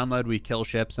to the download. We kill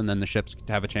ships, and then the ships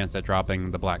have a chance at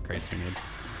dropping the black crates we need.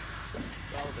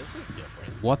 Oh, this is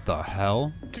different. What the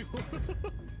hell?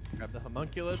 Grab the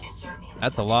homunculus.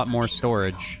 That's a lot more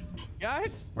storage.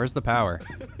 Guys? Where's the power?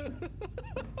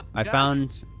 I Guys?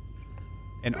 found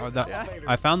an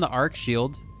I found the arc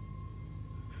shield.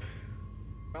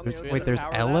 Found the There's, other wait, side. there's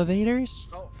power that? elevators?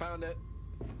 Oh, found it.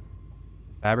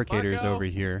 Fabricators Marco. over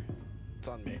here. It's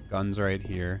on me. Guns right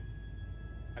here.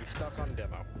 I'm stuck on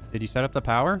demo. Did you set up the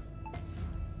power?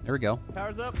 There we go.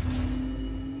 Power's up.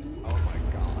 Oh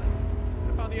my god.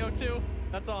 I found the O2.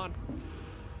 That's on.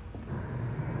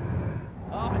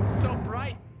 Oh, it's so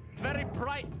bright. Very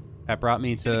bright. That brought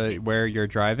me to where you're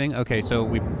driving. Okay, so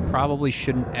we probably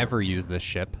shouldn't ever use this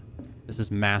ship. This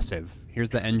is massive. Here's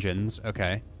the engines.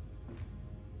 Okay.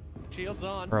 Shields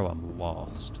on. Bro, I'm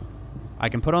lost. I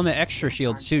can put on the extra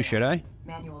shields too, should I?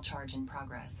 Manual charge in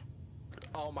progress.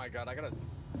 Oh my god, I gotta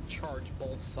charge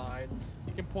both sides.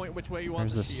 You can point which way you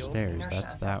want There's the the shield. stairs. Inertia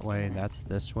That's that effect way. imminent. That's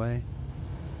this way.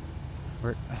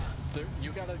 Where?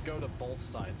 You gotta go to both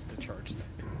sides to charge.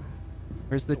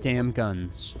 Where's the damn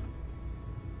guns?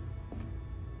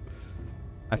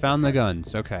 I found the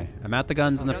guns. Okay. I'm at the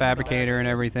guns and the fabricator and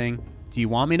everything. Do you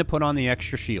want me to put on the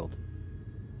extra shield?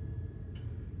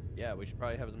 Yeah, we should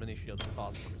probably have as many shields as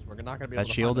possible because we're not gonna be able That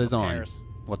to shield find is the on. repairs.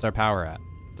 What's our power at?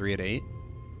 3 at 8?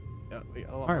 Yeah, we got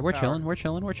a lot All more right, we're power. chilling. We're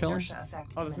chilling. We're chilling. Inertia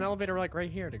effect Oh, there's an imminent. elevator like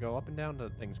right here to go up and down to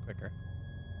things quicker.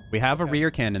 We have a Okay.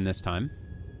 rear cannon this time.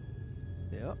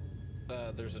 Yep.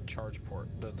 There's a charge port,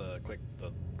 the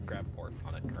grab port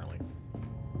on it currently.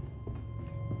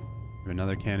 We have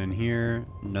another cannon here.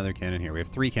 Another cannon here. We have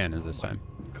 3 cannons this time.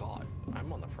 God,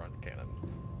 I'm on the front cannon.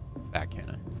 Back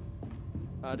cannon.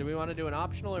 Do we want to do an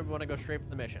optional or we want to go straight for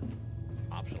the mission?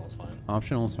 Optional is fine.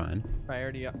 Optional is fine.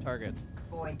 Priority targets.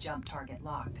 Void jump target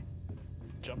locked.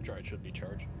 Jump charge should be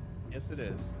charged. Yes, it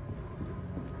is.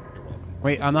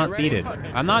 Wait, I'm not You ready? seated.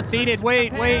 I'm not seated.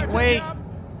 Wait, wait, wait.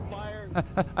 Fire.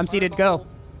 I'm seated. Go.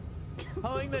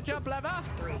 Pulling the jump lever.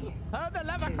 3, Pull the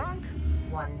lever, 2, Kronk.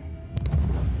 1.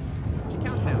 She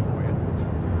counts down for you.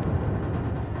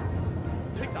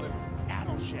 This thing's a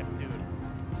battleship, dude.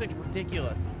 This thing's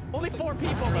ridiculous. Only 4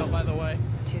 people, though, by the way.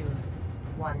 2,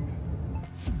 1.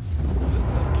 This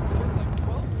thing can fit like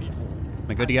 12 people. Am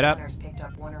I good to get up? Runners picked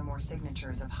up 1 or more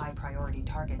signatures of high priority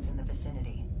targets in the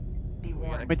vicinity. Be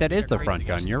warned. Wait, that is the They're front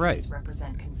gun. Such You're right. things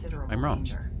represent considerable I'm wrong.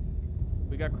 danger.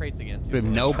 We got crates again, too. We have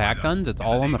no back guns. It's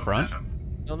all on the front.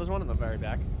 No, there's one in the very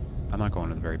back. I'm not going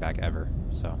to the very back ever.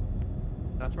 So,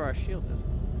 That's where our shield is.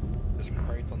 There's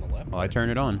crates on the left. well, I turn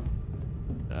it on.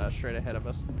 Straight ahead of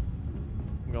us.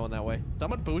 I'm going that way.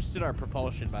 Someone boosted our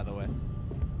propulsion, by the way.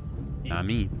 Not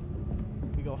me.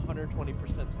 We go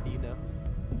 120% speed now.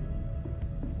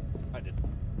 I did.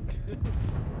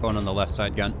 Going on the left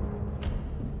side gun.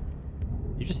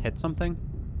 You just hit something?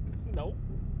 Nope.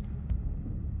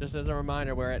 Just as a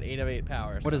reminder, we're at 8 of 8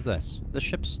 power. What is this? The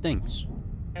ship stinks.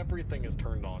 Everything is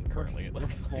turned on currently. It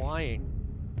looks like. flying?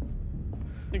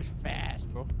 Thing's fast,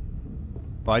 bro.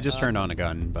 Well, I just turned on a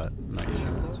gun, but I'm not using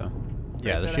it, so.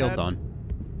 Yeah, the Right shield's ahead. on.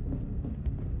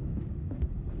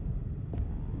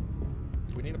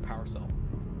 We need a power cell.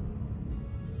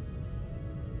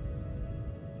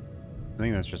 I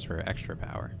think that's just for extra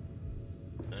power.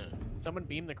 Someone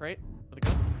beam the crate with a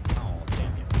gun. Oh,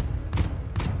 damn you.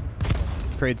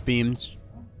 Crates beams.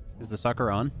 Is the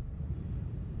sucker on?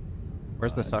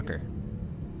 Where's the sucker?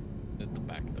 At the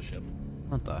back of the ship.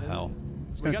 What the hell?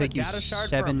 It's We gonna got a take you data shard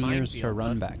for a 7 years to minefield,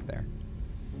 run bud. back there.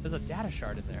 There's a data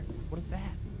shard in there. What is that?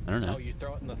 I don't Oh, know. you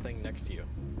throw it in the thing next to you.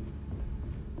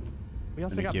 We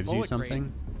also And it got gives you bullet something?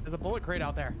 crate. There's a bullet crate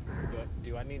out there.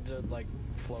 Do I need to like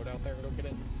float out there and go get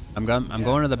it? I'm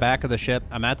going to the back of the ship.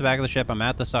 I'm at the back of the ship. I'm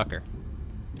at the sucker.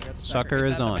 We got the Sucker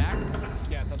It's is at the on. back.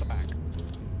 Yeah, it's at the back.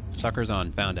 Sucker's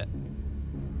on. Found it.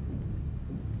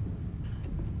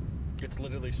 It's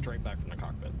literally straight back from the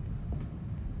cockpit.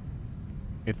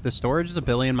 If the storage is 1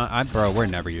 billion bro, we're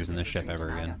never using this ship ever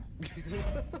again.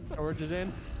 Storage is in.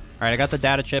 All right, I got the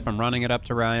data chip. I'm running it up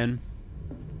to Ryan.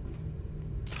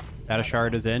 Data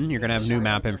shard is in. You're gonna have new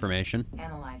map information.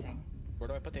 Analyzing. Where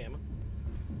do I put the ammo?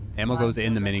 Ammo goes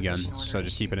in the Field miniguns, requisition so order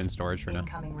just keep it in issued. storage for now.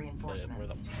 Incoming Where the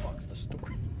reinforcements. fuck's the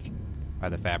storage? By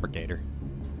the fabricator.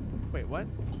 Wait, what?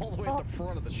 All the way at the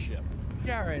front of the ship.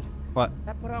 Jared, What?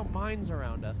 that put out mines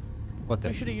around us. What We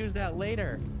did? should have used that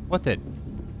later. What did?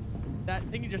 That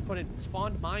thing you just put in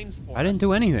spawned mines for I didn't us.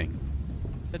 do anything.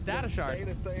 The data shard.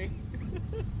 Data thing.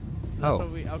 That's Oh.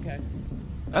 what we, okay.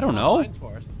 I don't Spawned know. Mines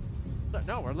for us.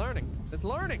 No, we're learning. It's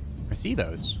learning. I see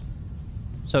those.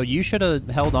 So you should have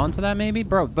held on to that maybe?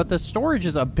 Bro, but the storage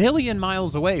is 1 billion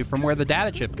miles away from where the data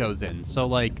chip goes in. So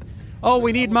like, oh,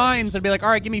 we need mines. I'd be like, all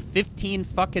right, give me 15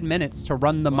 fucking minutes to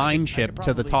run the Well, I mine could ship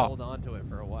to the probably top. Hold on to it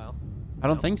for a while. I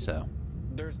don't think so.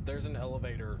 There's an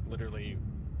elevator literally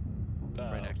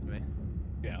Right next to me.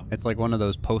 Yeah. It's like one of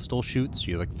those postal chutes.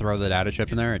 You like throw the data chip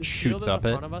in there, it The shield shoots in up the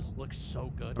it. front of us looks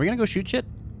so good. Are we gonna go shoot shit?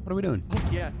 What are we doing?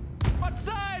 Yeah. What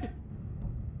side?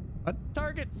 What?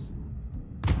 Targets.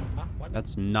 Huh? What?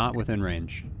 That's not within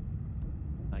range.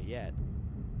 Not yet.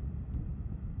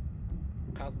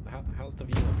 How's the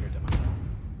view up here,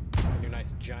 Demo? Your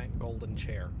nice giant golden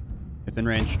chair. It's in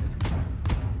range.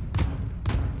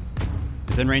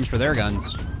 It's in range for their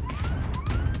guns.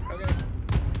 Okay.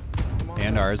 Come on.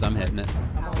 And ours, I'm hitting it.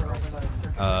 Power overload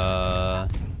circuit Uh,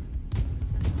 capacity.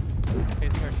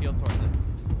 Facing our shield towards it.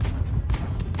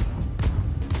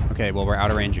 Okay, well, we're out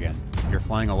of range again. You're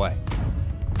flying away.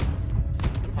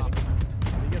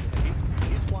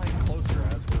 He's flying closer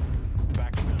as we're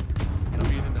backing up. And I'm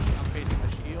facing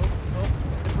the shield. Oh,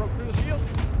 it broke through the shield.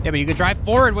 Yeah, but you could drive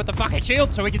forward with the fucking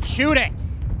shield so we can shoot it.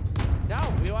 No,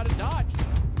 we ought to dodge.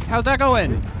 How's that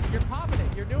going? You're popping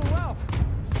it. You're doing well.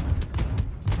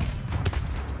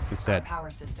 It's Our dead. power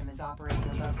system is operating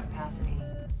above capacity.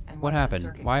 And What one of the happened?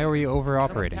 circuit Why are we breakers is Someone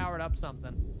over-operating? powered up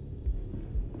something.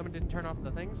 Someone didn't turn off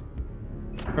the things?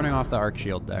 Turning off the arc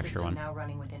shield, the extra System one. now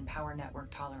running within power network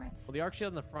tolerance. Well, the arc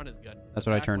shield in the front is good. That's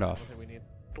The what I back turned one, off. I don't think we need.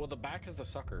 Well, the back is the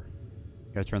sucker.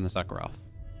 Gotta turn the sucker off.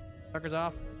 Sucker's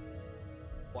off.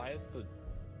 Why is the...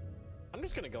 I'm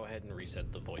just gonna go ahead and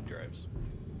reset the void drives.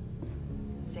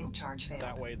 Sync charge failed.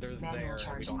 That way they're Manual there and we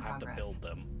charge don't in have to progress. build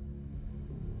them.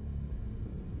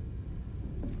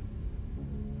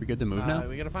 We good to move now?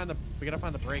 We gotta find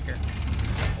the breaker.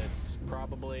 It's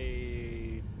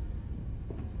probably...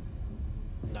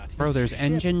 not Bro, huge. there's shit.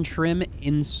 engine trim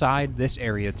inside this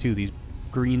area too. These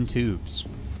green tubes.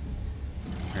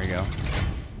 There you go.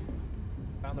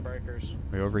 Found the breakers.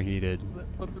 We overheated.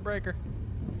 Flip the breaker.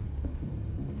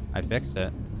 I fixed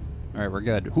it. All right, we're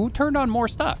good. Who turned on more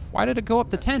stuff? Why did it go up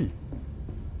to 10?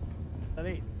 That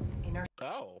 8.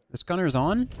 Oh, This gunner's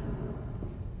on?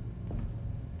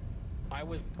 I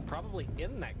was probably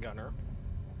in that gunner.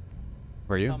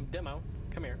 Were you? Demo,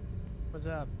 come here. What's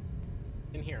up?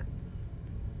 In here.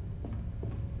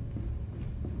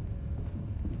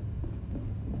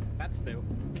 That's new.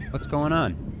 What's going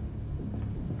on?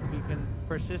 We can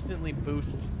persistently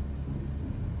boost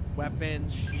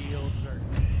weapons, shields, or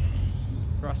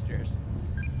thrusters.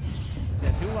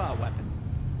 Yeah, new weapons.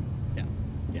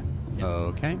 Yeah.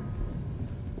 Okay.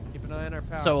 Keep an eye on our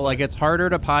power. So, like, it's harder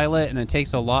to pilot, and it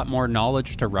takes a lot more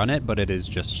knowledge to run it, but it is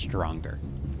just stronger.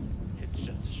 It's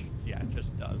just, yeah, it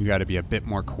just does. You got to be a bit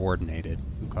more coordinated.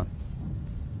 Okay.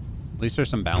 At least there's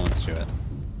some balance to it.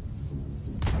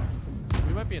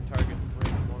 We might be in target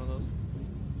range of one of those.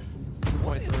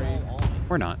 What is 2.3. all on?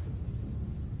 Or not.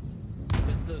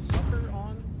 Is the sucker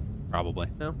on? Probably.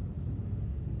 No.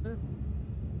 Yeah.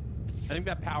 I think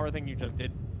that power thing you just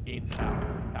did gains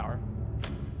power.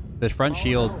 The front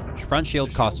shield, no. front shield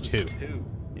The costs shield 2. is 2.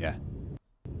 Yeah,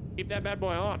 Keep that bad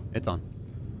boy on. it's on.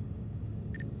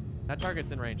 That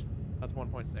target's in range. That's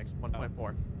 1.6,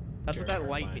 1.4. That's Sure, what that never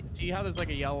light. mind. See how there's like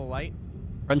a yellow light?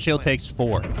 Front shield takes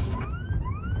 4.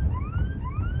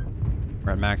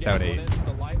 We're at maxed out 8. When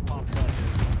the light pops up,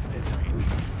 it's in range.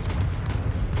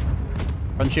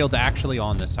 Front shield's actually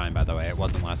on this time, by the way. It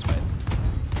wasn't last fight.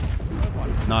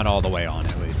 Not all the way on,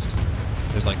 at least.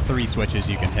 There's like 3 switches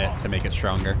you can hit to make it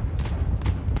stronger.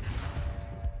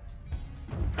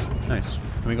 Nice.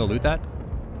 Can we go loot that?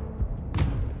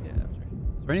 Yeah, that's right.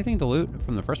 Is there anything to loot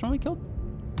from the first one we killed?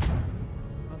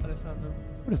 Not that I saw, no.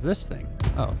 What is this thing?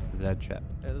 Oh, it's the dead chip.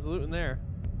 Yeah, there's loot in there.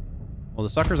 Well, the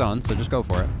sucker's on, so just go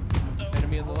for it.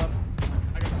 Enemy on the left.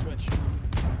 I got to switch.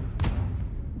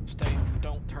 Stay.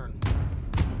 Don't turn.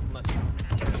 Unless you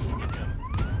turn and get hit.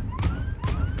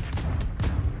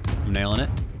 I'm nailing it.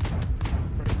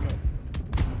 Pretty good.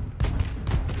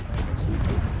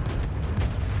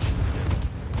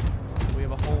 We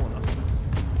have a hole in us.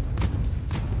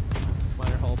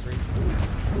 Minor hull breach.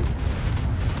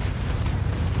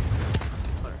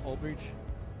 Minor hull breach.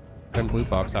 Got a loot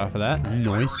box off of that.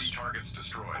 Priority Nice. targets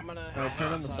destroyed. I'm gonna Alright,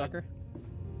 turn on the outside. sucker.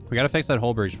 We gotta fix that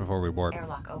hull breach before we warp.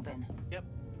 Airlock open. Yep.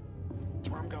 That's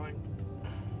where I'm going.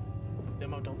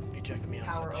 Demo, don't eject me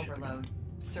outside. Power the ship. overload.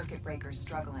 Circuit breakers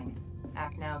struggling.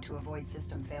 Act now to avoid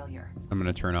system failure. I'm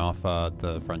gonna turn off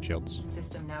the front shields.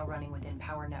 System now running within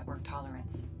power network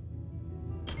tolerance.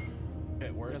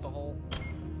 Okay, where's the hole?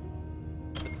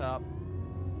 The top.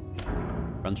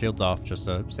 Front shields off, just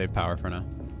to save power for now.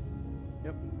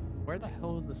 Yep. Where the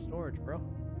hell is the storage, bro?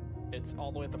 It's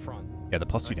all the way at the front. Yeah, the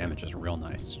 +2 damage is real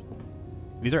nice.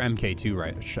 These are MK2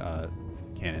 right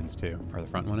cannons too, or the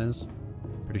front one is.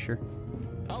 Pretty sure.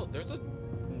 Oh, there's a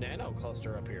nano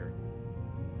cluster up here.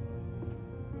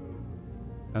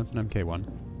 That's an MK1.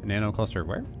 A nano cluster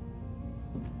where?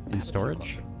 In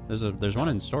storage? There's one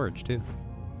in storage too.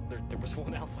 There was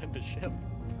one outside the ship.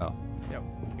 Oh. Yep.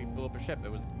 We blew up a ship.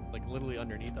 It was like literally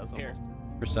underneath us Here.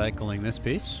 almost. Recycling this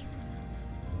piece.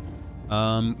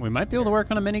 We might be able to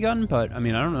work on a minigun, but I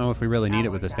mean, I don't know if we really need it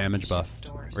with this damage buff.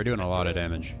 We're doing a lot of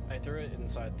damage. I threw it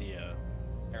inside the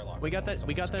airlock. We got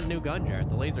that new gun, Jared,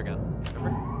 the laser gun.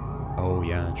 Remember? Oh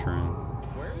yeah, true.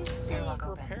 Where's the Airlock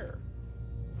open. repair?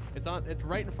 It's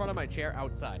right in front of my chair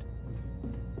outside.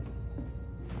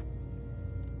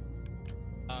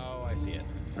 Oh, I see it.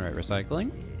 All right,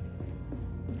 recycling.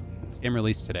 This game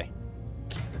released today.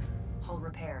 Hull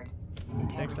repaired.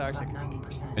 Integrity above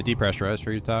toxic. 90%. A depressurized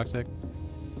for you, Toxic.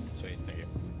 Sweet, thank you.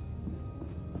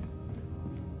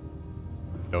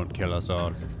 Don't kill us all.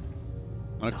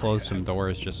 I'm gonna close some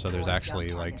doors just so there's actually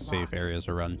like safe areas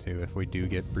to run to if we do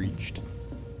get breached.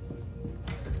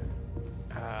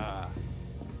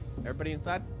 Everybody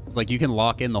inside? It's like you can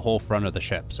lock in the whole front of the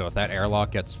ship, so if that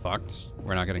airlock gets fucked,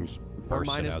 we're not getting We're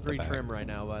bursted out the -3 back. trim right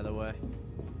now, by the way.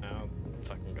 Now,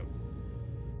 fucking go.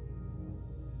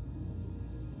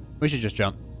 We should just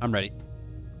jump. I'm ready.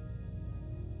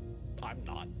 I'm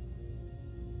not.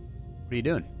 What are you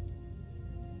doing?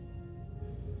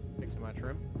 Fixing my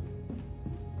trim.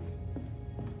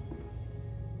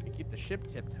 We keep the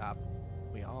ship tip top.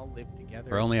 We all live together.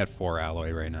 We're only at 4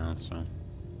 alloy right now, so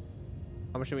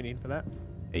How much do we need for that?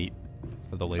 8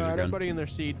 for the laser Alright, gun. everybody in their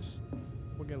seats.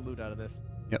 We'll get loot out of this.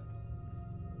 Yep.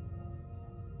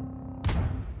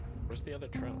 Where's the other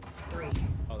trim? 3,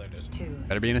 Oh, there it is. 2,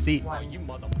 Better be in a seat. Oh, 1. you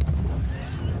mother...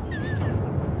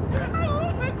 I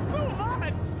love it so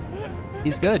much!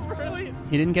 He's good. Really?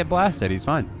 He didn't get blasted. He's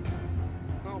fine.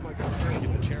 Oh my god, I'm trying to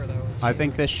get the chair though. I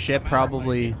think this ship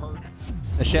probably...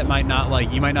 The ship might not,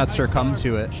 like, you might not succumb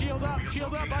to it. Shield up,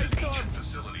 Ice Storm.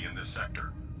 Facility in this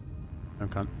sector.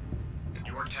 Okay.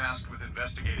 You are tasked with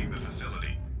investigating the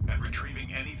facility and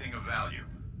retrieving anything of value.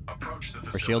 Approach the facility.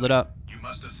 We're shielded up. You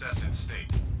must assess its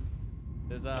state.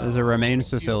 There's a remains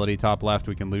facility top left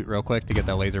we can loot real quick to get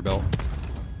that laser built.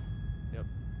 Yep.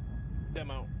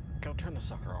 Demo, go turn the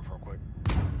sucker off real quick.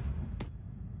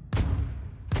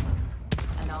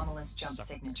 Anomalous jump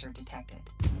signature detected.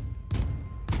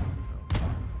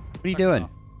 What are you doing?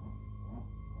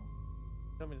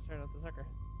 Tell me to turn off the sucker.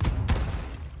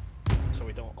 So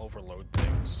we don't overload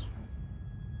things.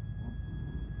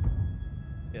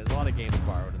 Yeah, there's a lot of games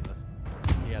borrowed in this.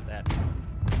 You got that.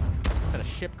 Kind of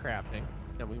ship crafting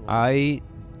that we want. I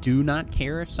do not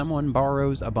care if someone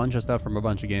borrows a bunch of stuff from a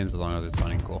bunch of games as long as it's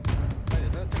fun and cool. Wait,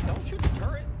 is that don't shoot the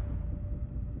turret?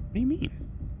 What do you mean?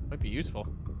 Might be useful.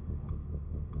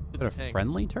 Is that a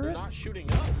friendly They're turret? not shooting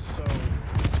us, so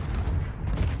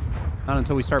Not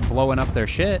until we start blowing up their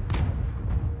shit.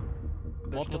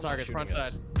 Multiple targets, front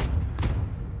side.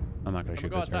 I'm not gonna shoot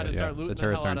go this outside turret and yet. start looting The the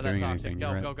turrets hell out aren't of that doing toxic. anything. Go,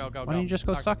 You're right. go, go, go, Why don't you go. just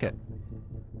go Target. suck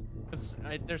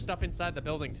it? There's stuff inside the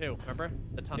building too. Remember?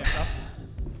 The ton of stuff.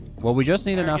 Well, we just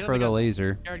need Alright, enough get on for the the gun.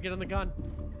 laser. Jared, get on the gun.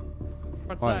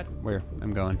 Front What? side. Where?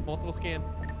 I'm going. Multiple scan.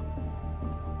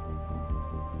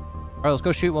 All right, let's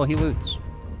go shoot while he loots.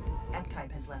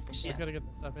 F-type has left the He's ship. gotta get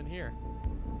the stuff in here.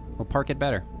 We'll park it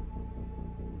better.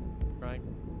 Trying.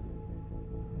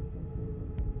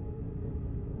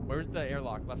 Where's the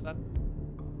airlock? Left side?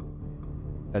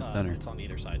 Dead center. It's on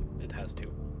either side. It has to.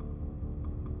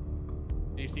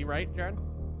 Do you see right, Jared?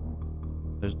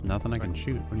 There's nothing I can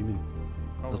shoot. What do you mean?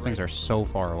 Oh, Those things are so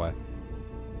far away.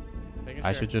 Making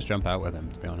I sure. should just jump out with him,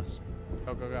 to be honest.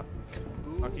 Go, go, go.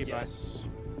 Ooh, I'll keep yes.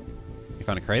 You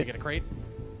found a You crate? get a crate?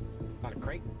 Not a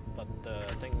crate, but the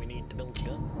thing we need to build a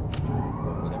gun.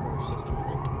 Or whatever system we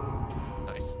want.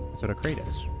 Nice. That's what a crate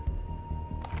is.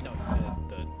 No,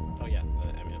 oh yeah,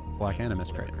 I mean, Black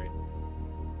Animus whatever crate.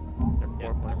 They're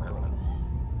Yeah, 4 it's a points. rare one.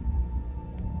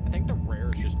 I think the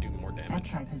rares just do more damage.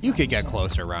 F-type has You left could the get ship.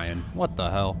 closer, Ryan. What the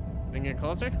hell? Can you get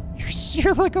closer?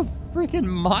 You're like a freaking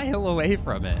mile away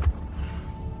from it.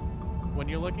 When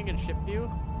you're looking at ship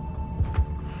view,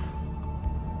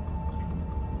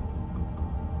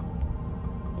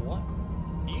 What?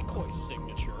 Decoy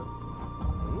signature?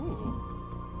 ooh,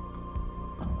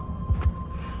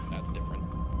 That's different.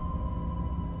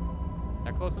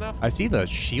 that close enough? I see the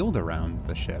shield around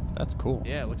the ship. That's cool.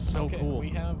 Yeah, it looks so Okay, cool.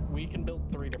 we can build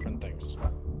 3 different things.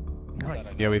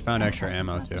 Nice. Yeah, we found extra F-type has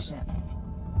ammo left the too. ship.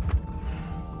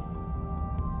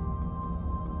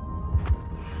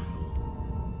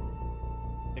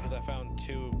 Because I found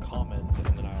 2 commons,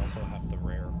 and then I also have the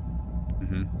rare.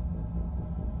 Mm-hmm.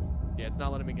 Yeah, it's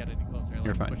not letting me get any closer. It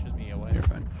You're like fine. pushes me away. You're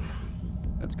fine.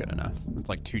 That's good enough. It's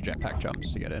like 2 jetpack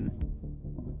jumps to get in.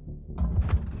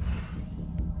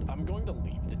 I'm going to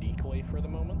leave the decoy for the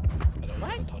moment. I don't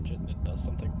want to touch it, and it does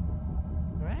something.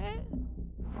 What?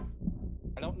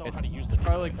 I don't know It's how to use the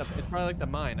decoy. It's probably like the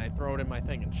mine. I throw it in my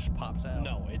thing and it just pops out.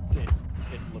 No, it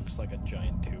looks like a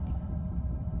giant tube.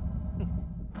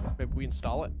 Maybe we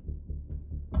install it.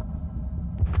 Turn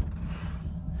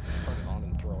it on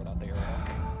and throw it out the airlock.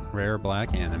 Rare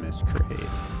Black Animus crate.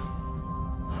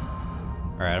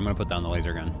 Alright, I'm gonna put down the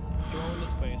laser gun. Throw into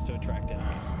space to attract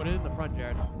enemies. Put it in the front,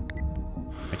 Jared.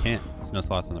 I can't. There's no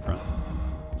slots in the front.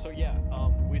 So yeah,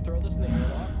 we throw this in the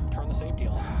airlock, turn the safety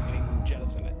off, and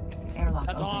jettison it. Airlock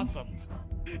That's open. awesome.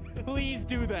 Please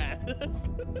do that. That's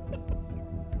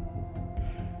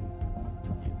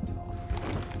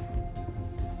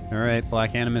Alright,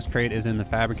 Black Animus crate is in the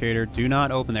fabricator. Do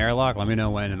not open the airlock. Let me know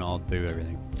when and I'll do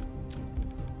everything.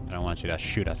 I don't want you to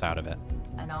shoot us out of it.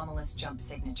 Anomalous jump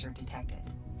signature detected.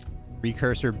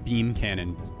 Precursor beam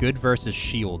cannon. Good versus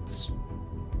shields.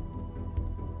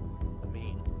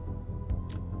 mean.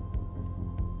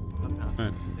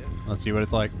 Alright, let's see what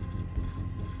it's like.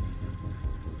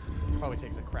 Probably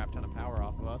takes a crap ton of power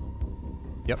off of us.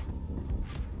 Yep.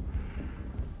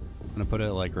 I'm gonna put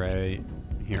it like right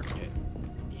here. Okay.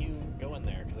 You go in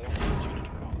there, because I don't want you to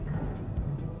turn on.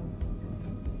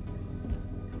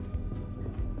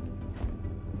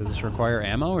 Does this require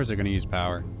ammo or is it gonna use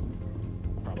power?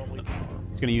 Probably power.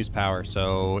 It's gonna use power.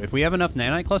 So if we have enough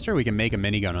nanite cluster, we can make a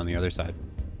minigun on the other side.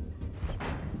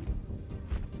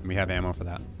 And we have ammo for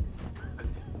that.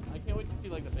 I can't wait to see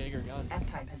like the bigger gun.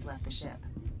 F-type has left the ship.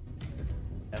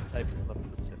 F-type is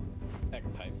left the ship.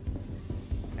 F-type.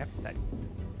 F-type.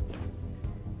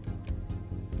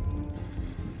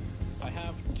 I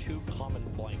have 2 common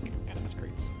blank animus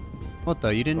crates. What though?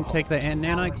 You didn't take the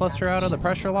nanite cluster out of the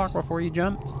pressure lock before you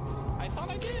jumped? I thought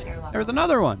I did. Airlock There was open.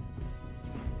 another one.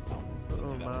 Oh, didn't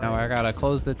see that. mind. Now I gotta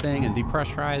close the thing and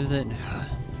depressurize it.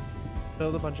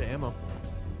 Build a bunch of ammo.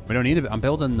 We don't need to.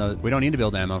 We don't need to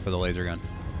build ammo for the laser gun.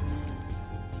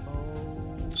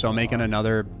 So I'm making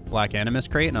another black animus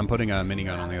crate, and I'm putting a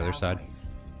minigun on the other side. That's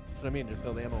what I mean. Just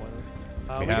build ammo with it.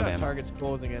 We We have got ammo. targets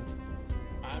closing in.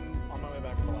 I'm on my way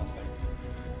back to the last thing.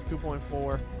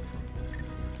 2.4.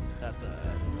 That's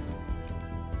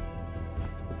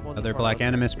Another black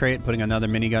animus crate, putting another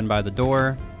minigun by the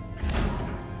door.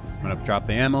 I'm gonna drop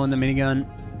the ammo in the minigun.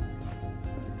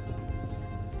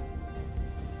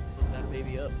 Load that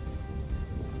baby up.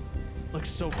 Looks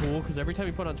so cool because every time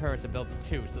you put on turrets, it builds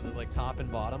two. So there's like top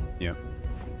and bottom. Yep.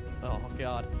 Oh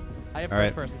god. I have All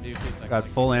right. first person view too. So I Got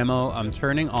can, full ammo. I'm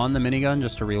turning on the minigun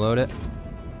just to reload it.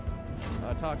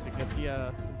 Toxic, get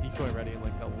the decoy ready in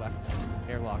like the left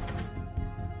airlock.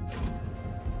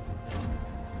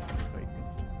 Wait,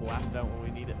 just blast it out when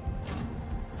we need it.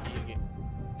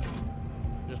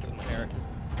 Just prepare it.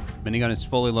 Minigun is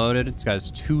fully loaded. It's got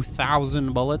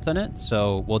 2,000 bullets in it,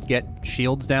 so we'll get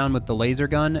shields down with the laser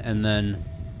gun, and then...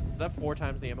 Is that 4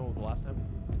 times the ammo of the last time?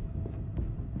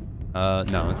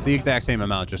 No, it's the exact same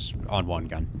amount, just on one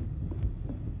gun.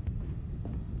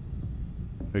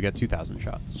 We got 2,000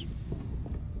 shots.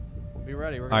 We'll be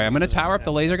ready. All right, I'm gonna tower up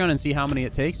the laser gun and see how many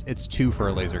it takes. It's 2 for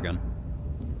a laser gun.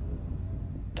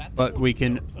 But we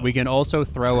can also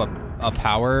throw a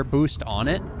power boost on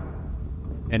it,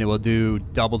 and it will do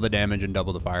double the damage and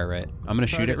double the fire rate. I'm gonna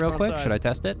shoot it real quick. Should I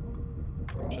test it?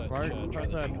 Try the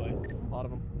decoy. A lot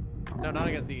of them. No, not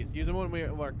against these. Use them when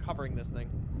we're covering this thing.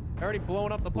 They're already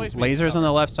blowing up the place. Lasers on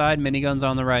the left side, miniguns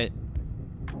on the right.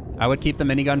 I would keep the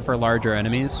minigun for larger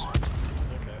enemies.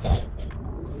 Okay.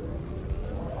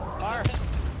 Fire!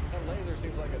 That laser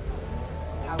seems like it's...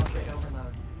 Power grid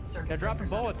overload. Circuit They're dropping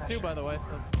breakers under bullets too, pressure. by the way.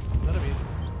 Those enemies.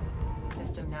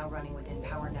 System now running within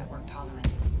power network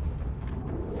tolerance.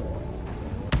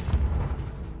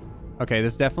 Okay,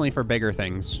 this is definitely for bigger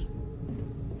things.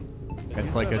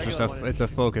 It's like it's just it's a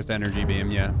focused energy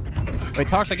beam, yeah. Wait,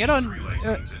 Toxic, get on.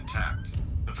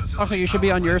 Toxic, you should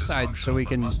be on your side so we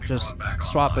can just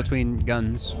swap between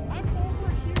guns.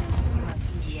 You must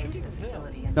EVA to the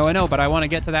facility and No, I know, but I want to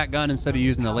get to that gun instead of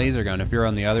using the laser gun. If you're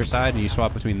on the other side and you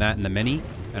swap between that and the mini,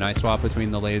 and I swap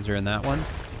between the laser and that one,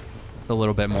 it's a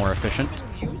little bit more efficient.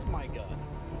 Use my gun.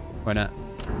 Why not?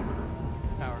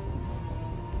 Power.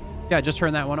 Yeah, just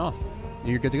turn that one off.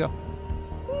 You're good to go.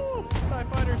 Woo! TIE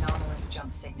fighters. anomalous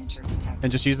jump signature detected.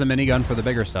 And just use the minigun for the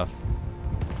bigger stuff.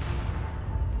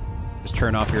 Just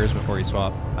turn off yours before you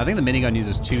swap. I think the minigun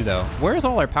uses 2, though. Where's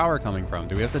all our power coming from?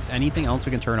 Do we have anything else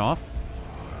we can turn off?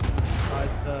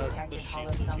 Detected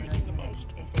hollow summoner unit.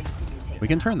 If they see you take We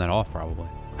can turn that off, probably.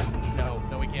 No,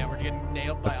 we can't. We're getting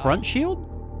nailed The by front us. shield?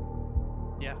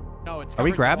 Yeah. No, it's. Are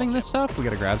we covering the grabbing whole this ship. stuff? We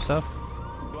gotta grab stuff?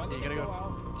 Do I need you to gotta go go.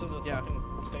 out to the Yeah. fucking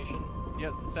station? Yeah,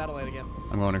 it's the satellite again.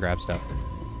 I'm going to grab stuff.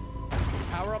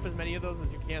 Power up as many of those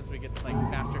as you can so we get like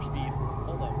faster speed.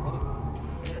 Hold up. What is...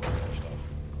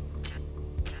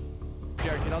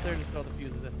 Jared, get out there and just throw the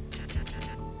fuses in.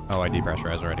 Oh, I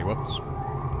depressurized already. Whoops.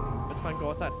 That's fine. Go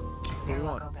outside. What do you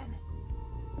airlock want? open.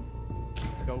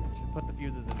 Go put the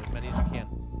fuses in as many as you can.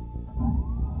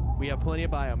 We have plenty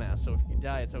of biomass, so if you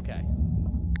die, it's okay.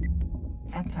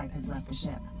 F-type has left the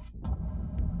ship.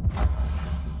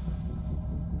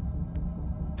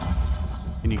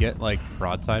 Can you get, like,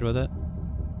 broadside with it?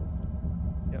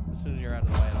 Yep. As soon as you're out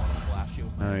of the way, I don't want to blast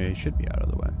you. Oh, yeah, you should be out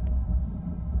of the way.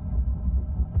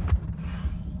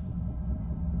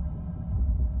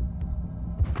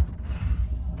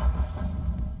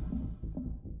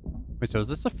 Wait, so is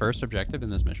this the first objective in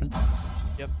this mission?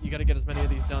 Yep. You got to get as many of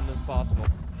these done as possible.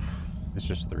 It's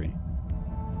just 3. Yep.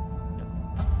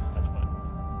 That's fine.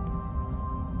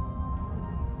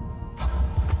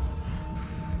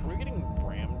 Are we getting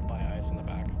rammed by ice in the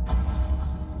back?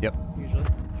 Yep. Usually.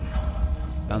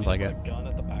 Sounds like Put it. a gun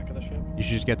at the back of the ship? You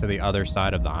should just get to the other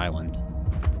side of the island.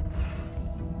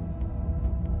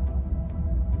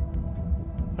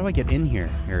 How do I get in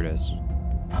here? Here it is.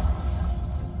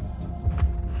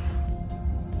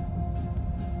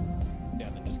 Yeah,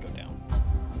 then just go down.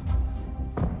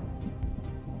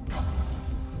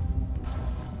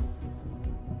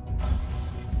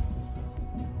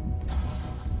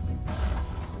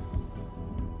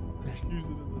 Use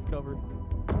it as a cover.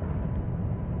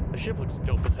 The ship looks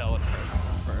dope as hell in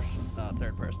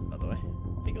third person, by the way.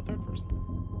 You go third person.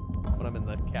 When I'm in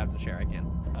the captain's chair, I can.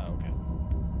 Oh, okay.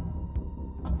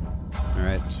 All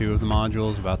right, 2 of the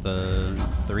modules, about the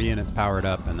 3, and it's powered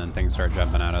up, and then things start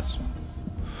jumping at us.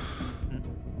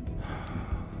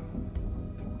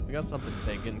 We got something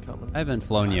big incoming. I haven't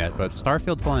flown yet, but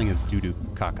Starfield flying is doo-doo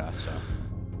caca, so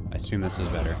I assume this is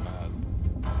better.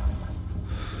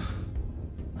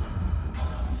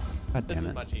 God This damn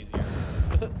is it. much easier.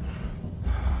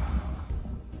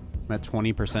 I'm at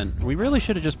 20%. We really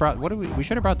should have just brought... What do we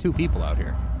should have brought 2 people out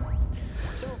here.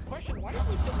 So, question, why didn't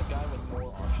we send the guy with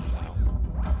more oxygen out?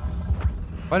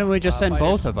 Why didn't we just send Fighters,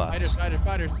 both of us?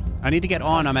 Fighters. I need to get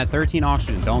on. I'm at 13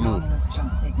 oxygen. Don't move. Anomalous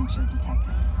jump signature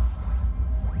detected.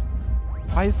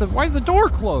 Why is the door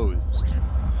closed?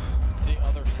 The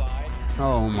other side.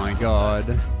 Oh my god.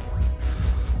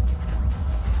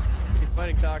 He's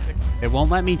fighting toxic. It won't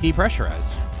let me depressurize.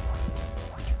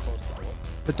 Did you close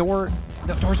the door?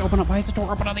 The door's open up. Why is the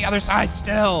door open on the other side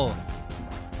still?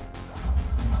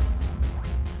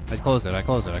 I closed it.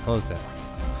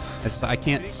 It's just, I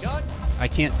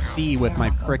can't see with my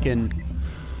frickin'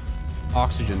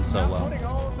 oxygen so low. Putting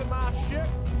holes in my ship.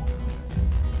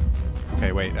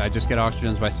 Okay, wait. I just get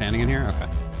oxygens by standing in here? Okay.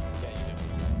 Yeah, you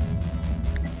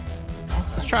do.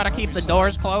 Let's try to keep the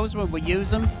doors closed when we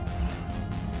use them.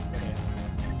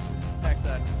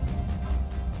 Backside.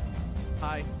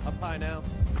 High. Up high now.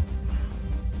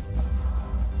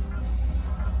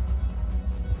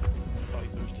 Oh, he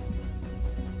boosted.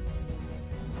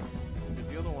 Here's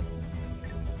the other one.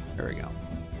 There we go.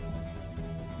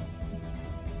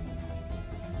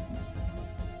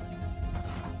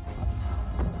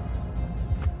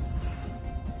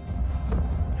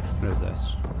 What is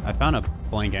this? I found a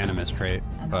blank animus crate,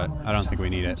 but I don't think we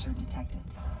need it.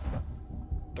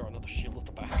 Throw another shield at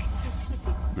the back.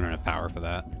 We don't have power for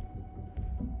that.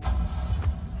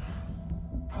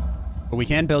 But we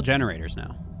can build generators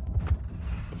now.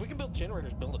 If we can build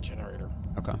generators, build a generator.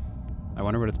 Okay. I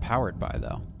wonder what it's powered by,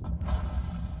 though.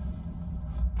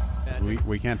 'Cause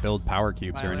we can't build power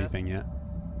cubes or Biomass? anything yet.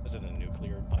 Is it a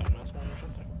nuclear biomass one or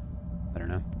something? I don't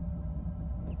know.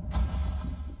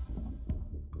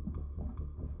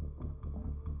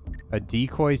 A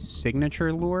decoy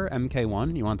signature lure,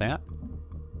 MK1. You want that?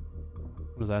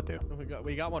 What does that do?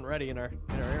 We got one ready in our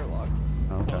airlock.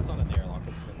 Oh, No, okay. it's not in the airlock.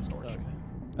 It's in storage. Okay.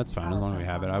 That's fine, as long as we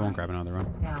have it. I won't grab another one.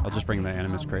 I'll just bring the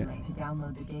animus crate. To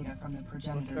download the data from the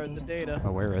progenitor Start the data data.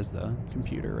 Oh, where is the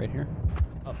computer? Right here?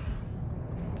 Up.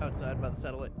 Outside by the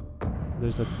satellite.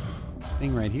 There's a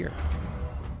thing right here.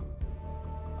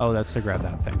 Oh, that's to grab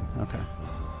that thing. Okay.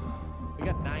 We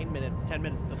got 9 minutes, 10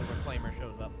 minutes until the reclaimer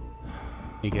shows up.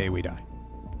 AKA we die.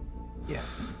 Yeah.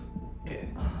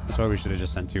 That's why we should have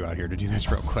just sent 2 out here to do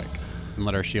this real quick. And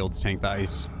let our shields tank the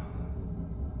ice.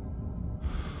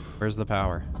 Where's the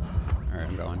power? Alright,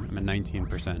 I'm going. I'm at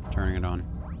 19%. Turning it on.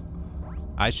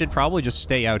 I should probably just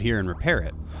stay out here and repair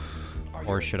it. Are Or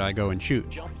your should I go and shoot?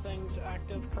 jump things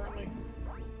active currently?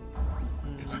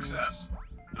 Success.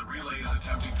 The relay is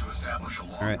attempting to establish a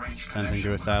Alright, long-range attempting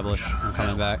to establish. I'm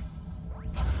coming back.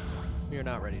 We are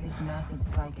not ready. This massive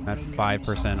spike in At radiation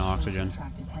 5% should oxygen.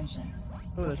 attract attention.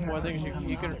 Oh, there's more things you can.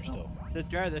 There's still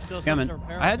stuff Coming. to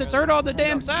repair. I had to out there. turn on the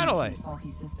damn satellite.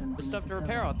 Faulty systems There's in the stuff to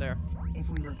repair out there. If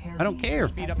we repair I don't these, care.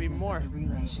 the Speed up even effectiveness more. of the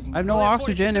relay should I have no Only at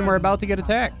oxygen and we're about to get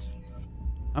attacked.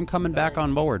 I'm coming back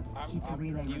on board. Keep the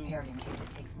relay repaired in case it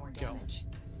takes more damage.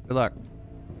 Good luck.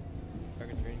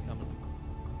 Target green coming.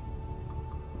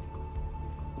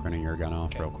 Turning your gun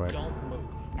off real quick. Don't move.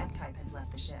 F-type has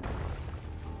left the ship.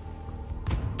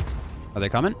 Are they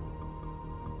coming?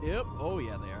 Yep. Oh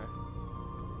yeah, they are.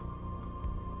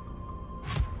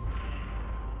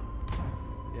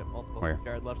 Yep. Multiple. Where?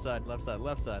 Guard left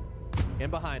side.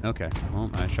 And behind. Okay. Well,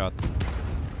 I shot them.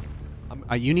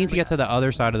 You need to get to the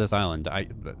other side of this island.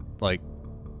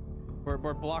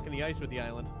 We're blocking the ice with the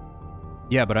island.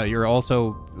 Yeah, but you're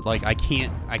also like I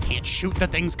can't shoot the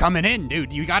things coming in,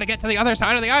 dude. You got to get to the other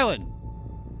side of the island.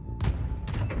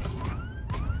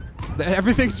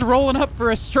 Everything's rolling up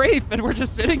for a strafe, and we're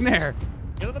just sitting there.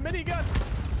 Get to the minigun.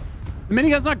 The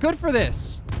minigun's not good for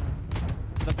this.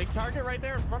 The big target right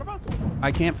there in front of us.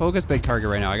 I can't focus big target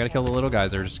right now. I got to kill the little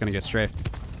guys. They're just gonna get strafed.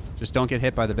 Just don't get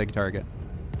hit by the big target.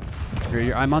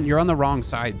 You're on the wrong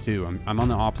side too. I'm on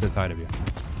the opposite side of you.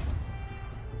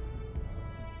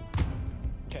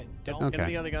 Okay, don't Okay. Get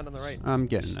the other gun on the right. I'm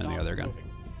getting in stop the other gun. moving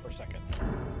for a second.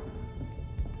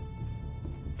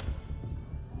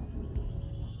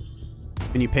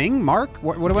 Can you ping, Mark?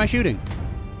 What am I shooting?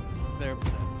 They're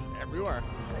everywhere.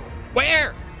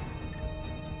 Where?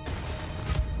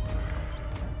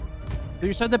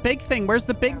 You said the big thing. Where's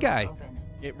the big guy? Open.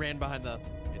 It ran behind the.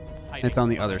 It's hiding. It's on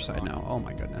the other side now. Oh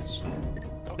my goodness.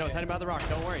 No, it's hiding behind the rock.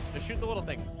 Don't worry. Just shoot the little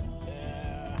things.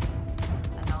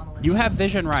 Anomalous You have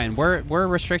vision, Ryan. We're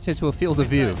restricted to a field of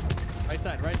view. Right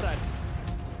side. Right side.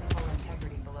 full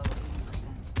integrity below 80%.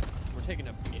 We're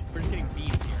just getting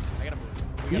beamed here. I gotta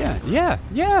move. We gotta move.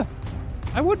 Yeah.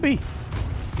 I would be.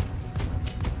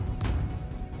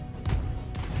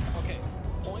 Okay,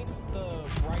 point the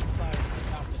right side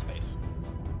out into space.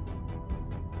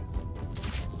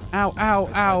 Ow, ow,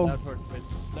 ow. Down towards the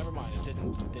base. Never mind. It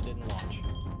didn't launch.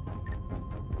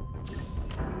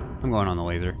 I'm going on the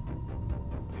laser.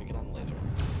 Okay, get on the laser.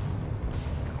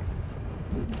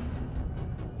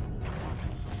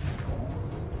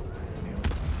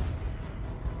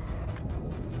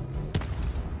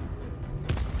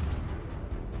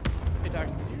 Hey,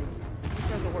 Doctor, did you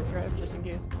grab the warp drive just in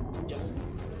case? Yes.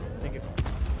 Thank you.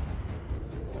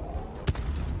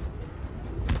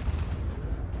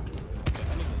 Okay,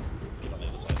 I need to get on the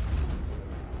other side.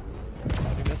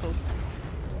 Heavy missiles.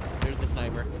 There's the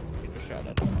sniper. You just shot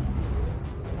at him.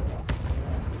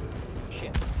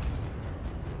 Shit.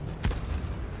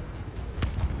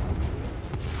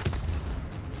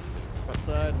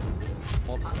 Outside.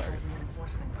 Multiple Hostile targets.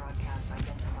 reinforcement broadcast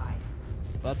identified.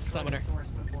 That's the Destroy summoner.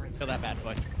 source before it's Kill that bad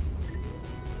boy.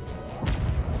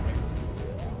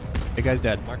 Hey, guy's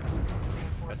dead. Mark.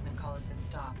 Reinforcement call has been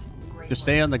stopped. Great Just work.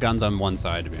 stay on the guns on one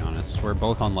side, to be honest. We're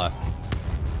both on left.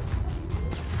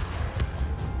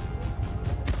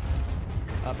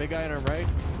 Big guy on our right.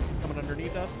 Coming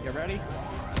underneath us. Get ready.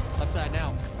 Left side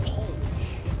now. Holy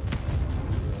shit.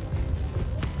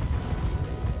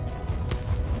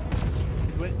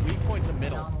 His weak point's the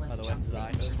middle, by Anomalous the way. jump His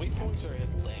eye. signature His weak points are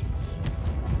his legs.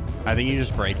 I think you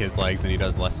just break his legs and he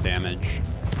does less damage.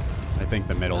 I think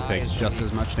the middle takes just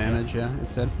as much damage, yeah, it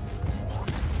said.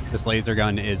 This laser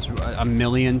gun is a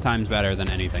million times better than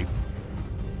anything.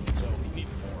 So we need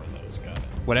more of those. Got it.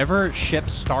 Whatever ship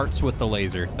starts with the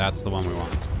laser, that's the one we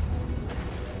want.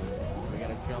 We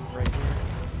gotta jump right here.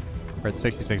 We're at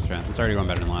 66%. It's already going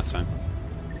better than last time.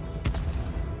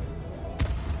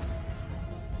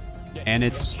 Yeah, And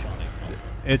he's it's gunshotting.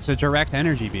 it's a direct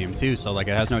energy beam too, so like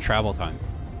it has no travel time.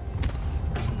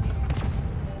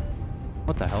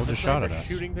 What the hell The just shot at sniper's us?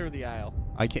 shooting through the aisle.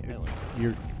 I can't.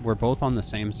 We're both on the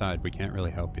same side. We can't really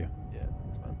help you. Yeah,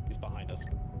 that's fine. He's behind us.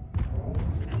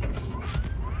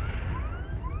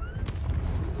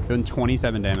 Doing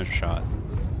 27 damage a shot.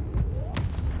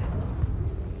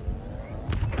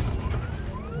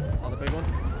 On the big one.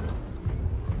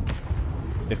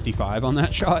 55 on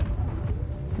that shot.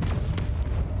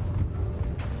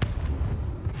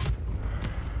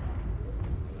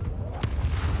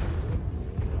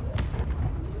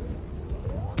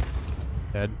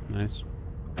 Dead. Nice.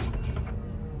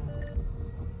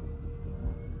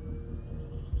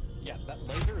 Yeah, that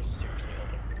laser is seriously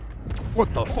helping.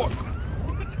 What the fuck?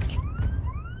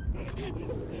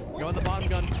 Go on the bottom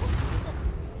gun.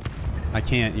 I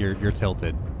can't. You're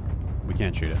tilted. We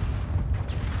can't shoot it.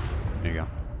 There you go.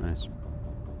 Nice.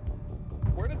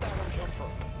 Where did that one come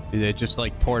from? It just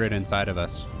like poured it inside of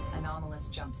us. Anomalous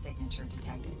jump signature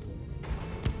detected.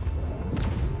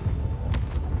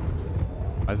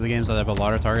 Why is the games that have a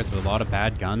lot of targets with a lot of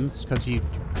bad guns? Because you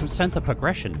sense a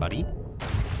progression, buddy.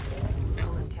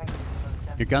 Full integrity below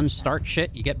 70%. Your guns start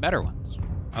shit, you get better ones.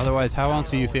 Otherwise, how else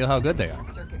do you feel how good they are?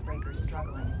 Circuit breakers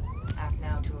struggling. Act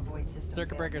now to avoid system Circuit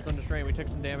failure. breaker's under strain. We took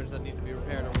some damage that needs to be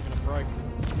repaired or we're gonna break.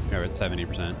 Yeah, we're at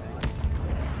 70%.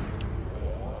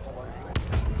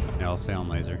 Yeah, I'll stay on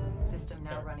laser. System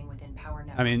now running within power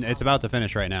network. I mean, it's about to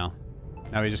tolerance. finish right now.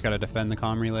 Now we just gotta defend the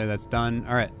comm relay. That's done.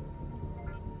 All right,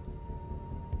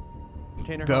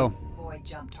 Container go. hub. Void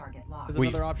jump target locked. There's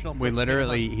another optional. We container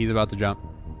literally, hub. he's about to jump.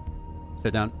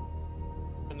 Sit down.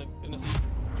 In the seat.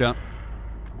 Jump.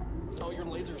 Oh, your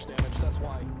laser's damaged. That's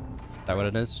why. Is that what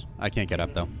it is? I can't get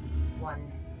up though.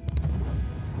 1.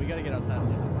 We gotta get outside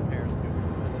and do some repairs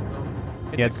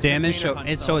too. Yeah, it's a damaged. container So hut,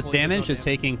 it's hopefully there's damaged. no It's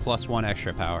damage. taking +1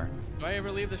 extra power. Do I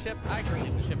ever leave the ship? I can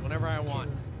leave the ship whenever I want.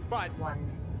 But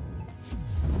 1.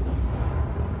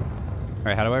 All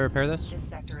right, how do I repair this? This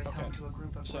sector is Okay. home to a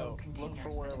group of So, rogue look for containers that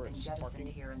have wherever been it's jettisoned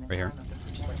sparking. here in the Right here. time of the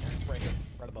progenitors. Right here.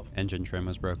 Right above. Engine trim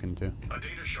was broken too. A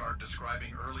data shard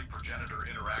describing early progenitor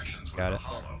interactions with Got the it.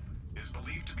 Hollow is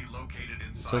believed to be located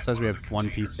inside. It still says we one have of the 1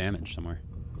 piece containers. damage somewhere.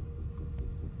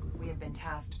 We have been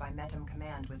tasked by Metum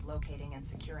Command with locating and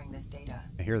securing this data.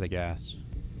 I hear the gas.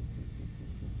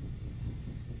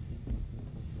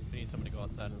 we need somebody to go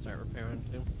outside and start repairing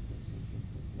too.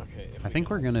 Okay. if I we think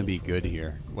can we're gonna hold be still- good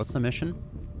here. What's the mission?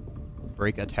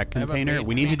 Break a tech I have a container.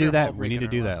 We need to major do that. hull We need to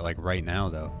break in do our that like right now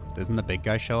though. Doesn't the big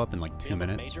guy show up in like We 2 have a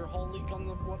minutes? major hull leak on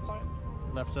the what side?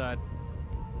 Left side.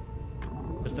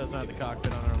 Just outside the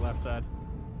cockpit on our left side.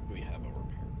 Do we have a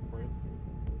repair for it?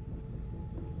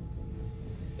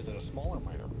 Is it a small or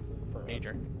minor? Or a-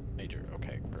 Major. Major.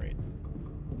 Okay, great.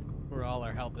 Where all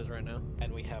our health is right now.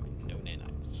 And we have no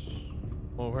nanites.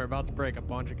 Well, we're about to break a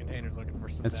bunch of containers looking for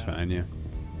some It's data. fine, yeah.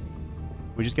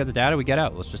 We just get the data, we get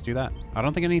out. Let's just do that. I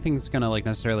don't think anything's gonna like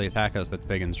necessarily attack us that's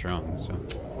big and strong. So,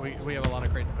 We have a lot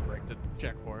of crates to break to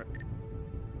check for it.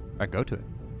 all right, go to it.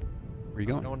 Where you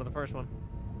going? Going to the first one.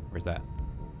 Where's that?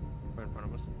 Right in front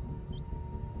of us.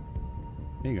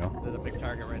 There you go. There's a big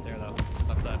target right there, though.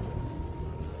 Left side.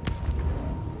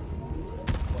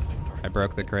 I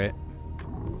broke the crate.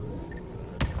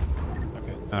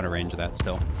 Okay. Out of range of that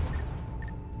still.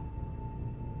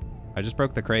 I just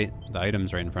broke the crate. The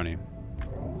item's right in front of you.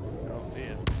 I don't see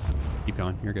it. Keep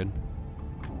going. You're good.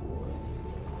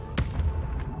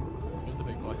 Who's the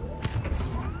big boy?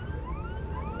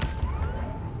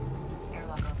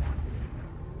 Airlock open.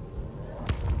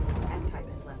 M-type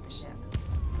has left the ship.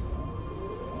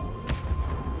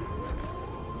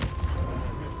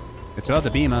 They still have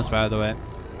to beam us, by the way.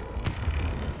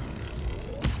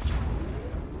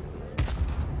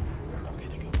 Okay,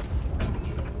 they go.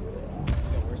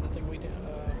 Yo, where's the thing we did?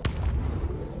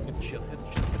 Hit the shield, hit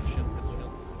the shield, hit the shield, hit the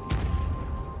shield.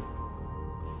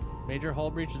 Major hull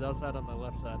breach is outside on the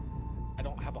left side. I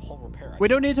don't have a hull repair. We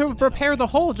don't need to repair the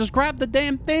hull. Just grab the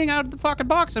damn thing out of the fucking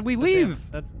box and we leave.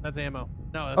 That's ammo.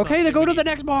 No, that's Okay, not then go to we the need.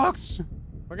 next box.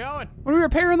 We're going. What are we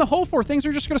repairing the hull for? Things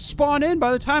are just going to spawn in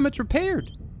by the time it's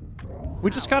repaired.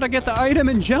 We just got to get the item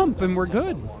and jump and we're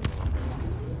good.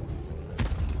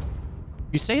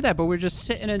 You say that, but we're just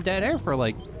sitting in dead air for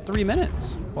like 3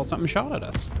 minutes while something shot at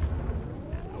us.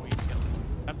 Oh, he's killing.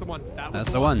 That's the one. That was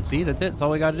That's the one. See, that's it. That's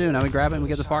all we got to do. Now we grab it and we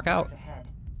get the fuck out. Ahead.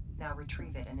 Now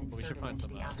retrieve it and We insert should it find into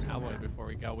some the astral alloy map. before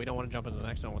we go. We don't want to jump into the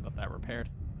next one without that repaired.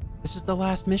 This is the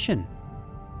last mission.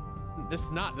 This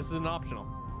is not. This is an optional.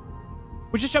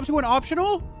 We just jumped to an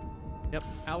optional? Yep.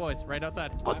 Alloys right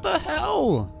outside. What the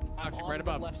hell? Toxic On right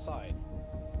above. the left side.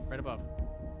 Right above.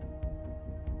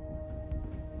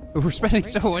 We're spending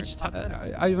so Right much there,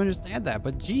 time. I understand that,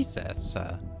 but Jesus.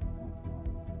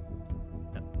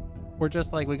 We're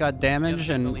just like, we got damage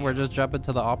Yeah, and definitely. we're just jumping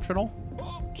to the optional?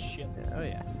 Oh, shit. Oh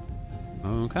yeah.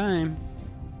 Okay.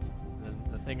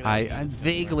 The thing that I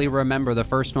vaguely remember the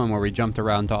first one where we jumped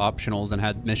around to optionals and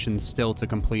had missions still to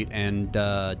complete and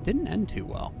didn't end too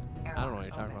well. I don't know what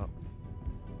you're talking about.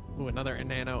 Ooh, another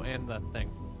nano and the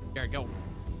thing. Here, go.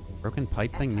 Broken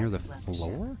pipe thing near the Left the ship.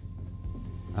 floor?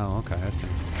 Oh, okay, I see.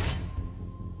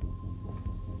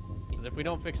 Because if we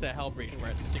don't fix that hell breach, we're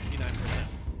at 69%.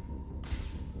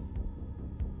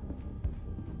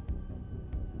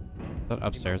 Is that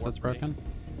upstairs that's work ready. broken?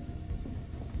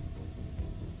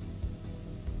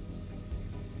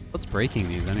 What's breaking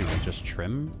these anyway? Just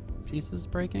trim pieces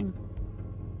breaking?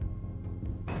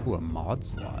 Ooh, a mod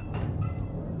slot.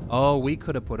 Oh, we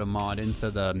could have put a mod into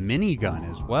the minigun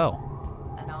as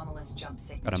well. Anomalous jump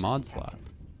signature Got a mod detected. slot.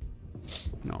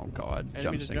 Oh god, Enemies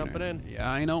jump are signal. jumping in. Yeah,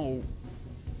 I know.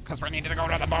 Because we need to go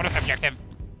to the bonus objective.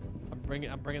 I'm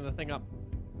bringing the thing up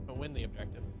to win the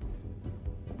objective.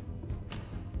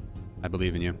 I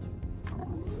believe in you.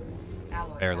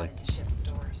 Alloys Barely. added to ship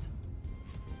stores.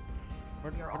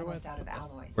 Where You're do I almost put out of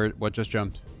this? alloys. What just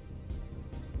jumped?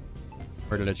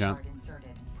 Where did it jump? Shard inserted.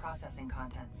 Processing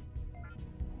contents.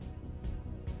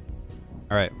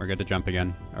 Alright, we're good to jump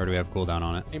again. Or do we have cooldown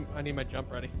on it? I need my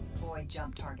jump ready. Void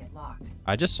jump target locked.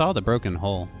 I just saw the broken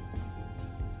hull.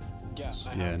 Yeah,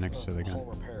 I Yeah, have next to the gun. hull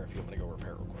repair if you want me to go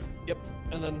repair real quick. Yep.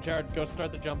 And then Jared, go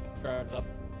start the jump. Jared's up.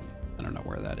 I don't know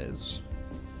where that is.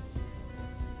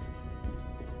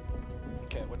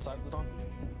 Okay, what side is it on?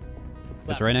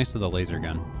 It's right next to the laser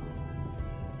gun.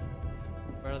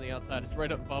 Right on the outside. It's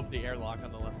right above the airlock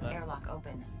on the left side. Airlock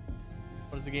open.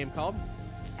 What is the game called?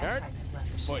 Jared? M-type has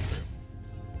left the ship. Void Crew.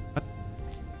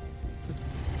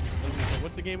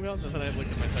 What's the game called? And then I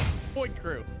looked at myself. Void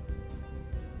Crew.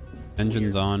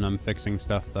 Engine's on. I'm fixing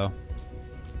stuff though.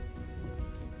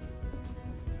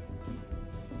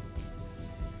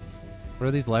 What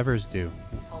do these levers do?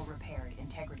 Hull repaired.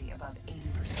 Integrity above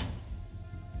 80%.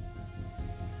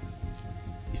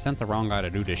 You sent the wrong guy to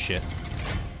do this shit.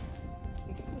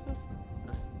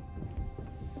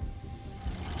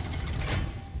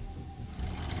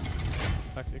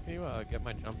 Toxic, can you get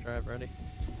my jump drive ready?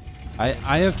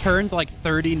 I have turned like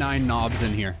 39 knobs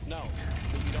in here. No,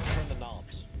 you don't turn the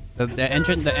knobs.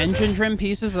 The engine trim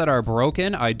pieces that are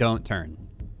broken, I don't turn.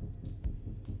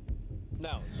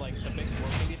 No, like the big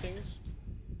rotating things.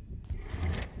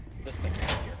 This thing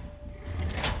right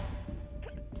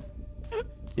here.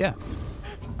 Yeah.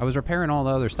 I was repairing all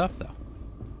the other stuff though.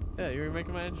 Yeah, you were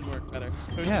making my engine work better.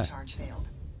 Yeah. Charge failed.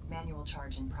 Manual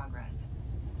charge in progress.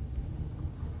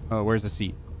 Oh, where's the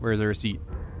seat? Where's the receipt?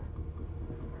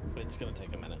 But it's gonna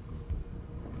take a minute.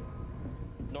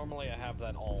 Normally I have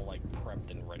that all like prepped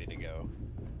and ready to go.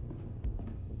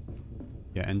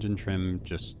 Yeah, engine trim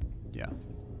just, yeah.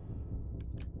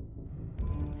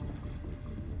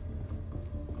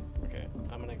 Okay,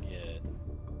 I'm gonna get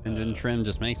Engine trim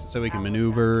just makes it so we can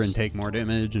maneuver and take more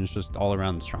damage, and it's just all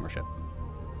around the stronger ship.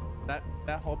 That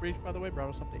hull breach, by the way,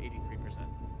 brought us up to 83%.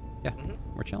 Yeah,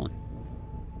 we're chilling.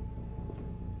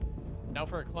 Now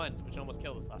for a cleanse, which almost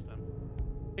killed us last time.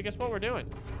 Hey, guess what we're doing?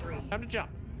 3, Time to jump.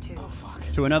 2, Oh fuck.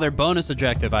 To another bonus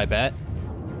objective, I bet.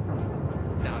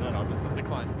 No. This is the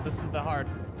cleanse. This is the hard.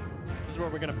 This is where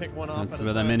we're gonna pick one off. That's at a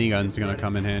where the time. miniguns are gonna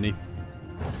come in handy.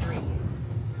 3,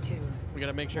 2. We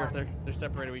gotta make sure if they're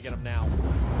separated, we get them now.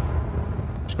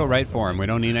 Just go right for them. We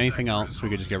don't need anything else. We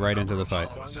could just get right into the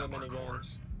fight. Going to the minigun.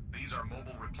 These are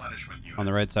mobile replenishment units. On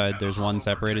the right side, there's one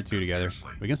separated, 2 together.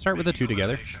 We can start with the 2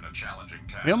 together. A challenging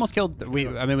task. We almost killed.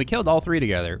 I mean, we killed all 3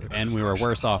 together, and we were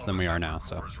worse off than we are now.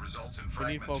 So Results in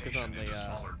We need to focus on fragmentation into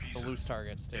smaller the pieces. loose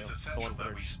targets too, It's the essential ones that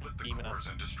that are we split the beaming us. course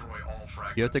and destroy all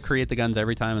you have to fragments. create the guns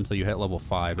every time until you hit level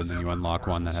 5, and then you unlock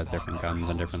one that has different guns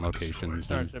and different locations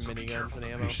Starts and, with miniguns and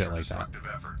ammo. and shit like that.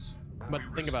 Destructive efforts. But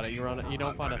think about it, you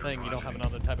don't find a thing, you don't have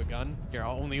another type of gun. You're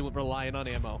only relying on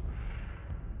ammo.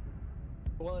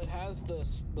 Well, it has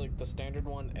this like the standard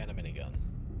one and a minigun.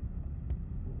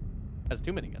 Has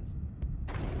 2 miniguns.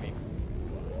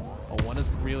 Oh, one is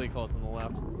really close on the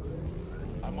left.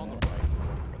 I'm on the right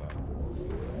for that.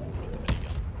 With the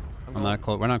minigun. I'm not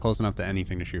close. We're not close enough to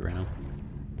anything to shoot right now.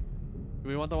 Do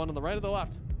we want the one on the right or the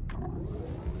left?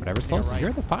 Whatever's You're close. right.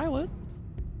 You're the pilot.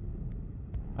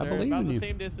 I They're believe about in the you.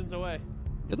 same distance away.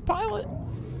 You're the pilot.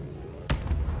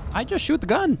 I just shoot the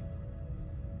gun.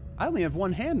 I only have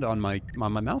one hand on my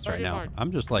mouse right Target now. marked.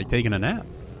 I'm just like taking a nap.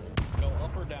 Go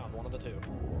up or down, one of the two.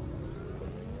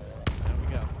 There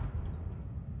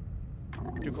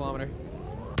we go. 2 kilometer.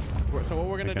 So what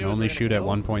we're I gonna can do is only we're shoot gonna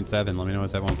at kill 1.7. Let me know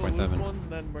what's at all the loose 1.7. ones,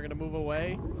 then we're gonna move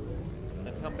away,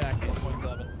 and come back in.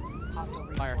 1.7. Hostile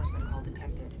Fire. reinforcement call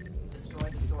detected. Destroy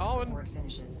the source Colin. before it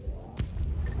finishes.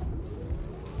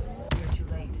 We're too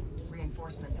late.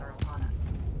 Reinforcements are upon us.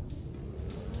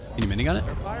 Can you minigun it?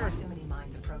 They're firing. Proximity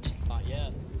mines approaching. Not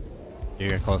yet. You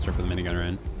get closer for the minigun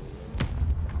right?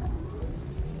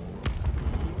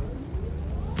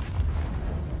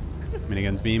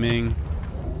 Minigun's beaming.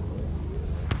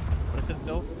 Wanna sit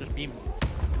still? Just beam.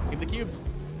 Beam the cubes.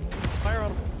 Fire on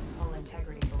them. Hull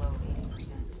integrity below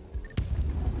 80%.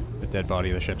 The dead body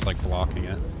of the ship's like blocking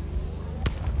it.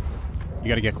 You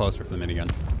gotta get closer for the minigun.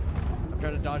 I'm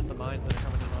trying to dodge the mines that are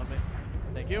coming in on me.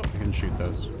 Thank you. You can shoot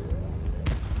those.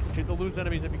 Shoot the loose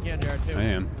enemies if you can, Jared, too. I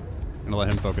am. I'm gonna let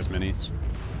him focus minis.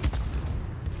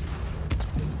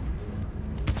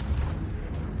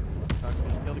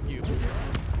 Just kill the cube.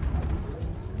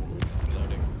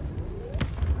 Reloading.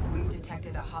 We've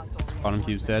detected a hostile Bottom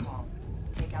cube's dead. reinforcement call.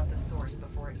 Take out the source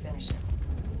before it finishes.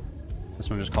 This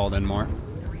one just called in more.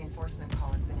 The reinforcement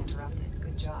call has been interrupted.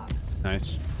 Good job.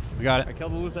 Nice. We got I it.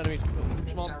 killed the loose enemies.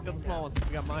 Missed Kill our the window. small ones.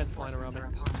 We got mines flying around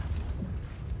Reinforcements me. are upon us.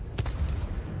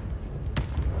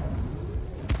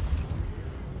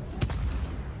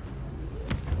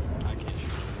 I can't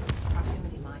shoot.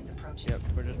 Proximity mines approaching. Yep,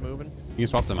 we're just moving. You can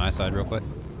swap to my side real quick.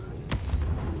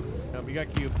 No, we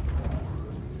got cube.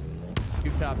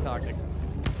 Cube top toxic.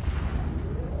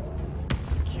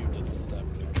 Cube did step.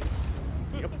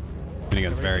 Yep.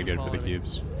 Minigun's Right, very the good for small the enemy.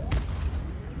 cubes.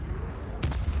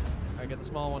 I get the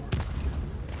small ones.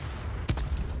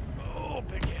 Oh,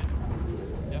 big hit.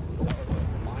 Yep. That was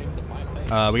a mine to my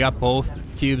face. We got both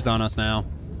cubes on us now.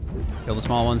 Kill the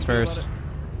small ones first.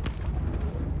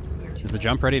 We're too Is the late.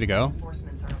 jump ready to go?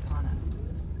 Reinforcements are upon us.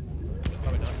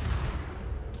 Probably not.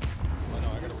 Oh no,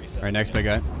 I gotta reset. All right, next big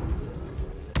guy. I'm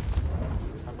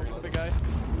Where's the reloading. big guy?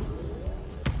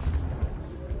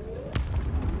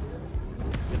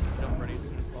 Get the jump ready as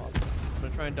soon as possible. I'm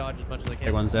gonna try and dodge as much as I can.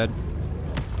 Big one's dead.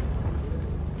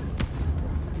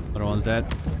 Little one's dead.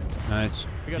 Nice.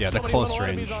 We got Yeah, so the many close little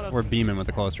range. enemies on us. We're beaming with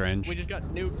the close range. We just got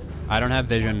nuked. I don't have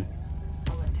vision.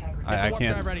 Hull integrity. I Warp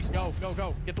can't. drive ready. Go, go,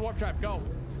 go. Get the warp drive. Go.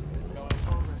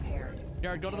 Hull repaired.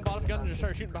 Jared, go to the bottom gun and just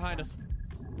start shooting behind us.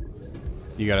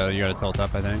 You gotta tilt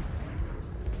up, I think.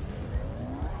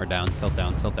 Or down. Tilt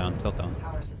down. Tilt down. Tilt down.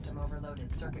 Power system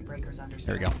overloaded. Circuit breakers under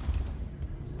There we go.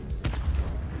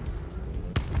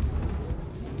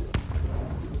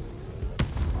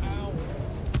 Ow.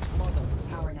 Mother.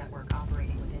 Power network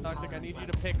operating within Toxic, I tolerance need you to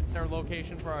levels. pick their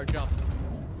location for our jump.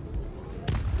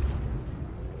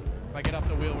 If I get off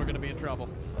the wheel, we're gonna be in trouble.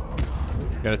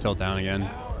 Gotta tilt down again.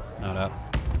 Not up.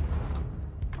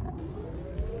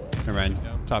 Never mind.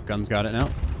 Top Gun's got it now.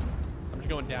 I'm just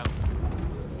going down.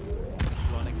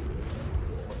 Just running.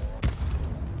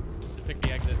 Just pick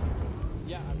the exit.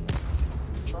 Yeah,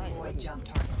 I'm trying. Void jump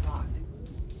target locked.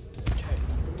 Okay.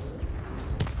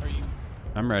 Are you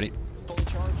I'm ready. fully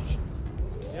charged?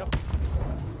 Yep.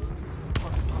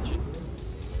 Fucking punch it.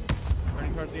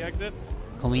 Running towards the exit.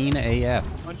 Clean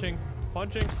AF. Punching.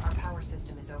 Punching. Our power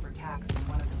system is overtaxed and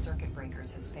one of the circuit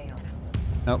breakers has failed.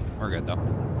 Oh, we're good though.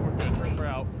 We're good. We're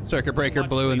out. Circuit breaker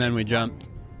blew and then we jumped.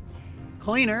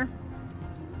 Cleaner.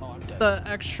 Oh, I'm dead. The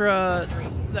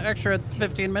extra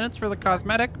 15 minutes for the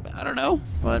cosmetic. I don't know,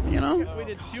 but you know. We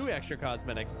did 2 extra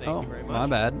cosmetics. Thank Oh, you very much. my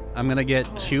bad. I'm gonna get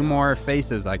 2 more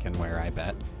faces I can wear, I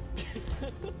bet.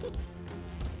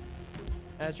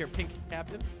 As your pink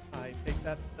captain, I take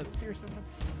that as seriously.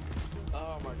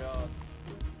 Oh my god.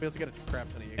 We also get a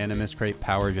crap ton of Animus crate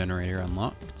power generator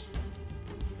unlocked.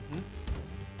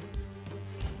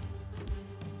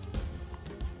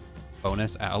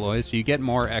 Bonus alloys. So you get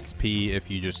more XP if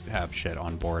you just have shit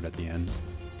on board at the end.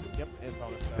 Yep, and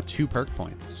bonus stuff. With 2 perk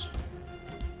points.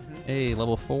 Hey,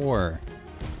 level 4.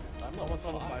 I'm Almost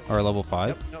level 5. Or level 5.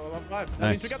 Yep, no, level 5. That Nice.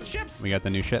 means we got the ships. We got the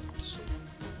new ships.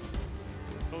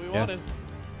 What we Yeah. wanted.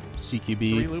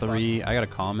 CQB loot 3. I got a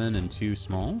common and 2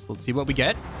 smalls. Let's see what we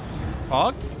get.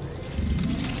 Hog.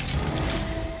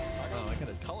 Oh, I got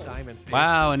a diamond face.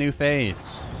 Wow, a new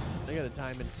face. I got a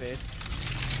diamond face.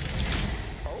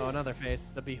 Oh, another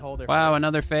face. The beholder. Wow, face.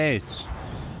 another face.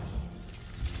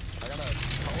 I got a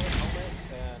color helmet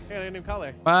and I got a new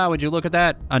color. Wow, would you look at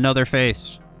that? Another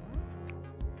face.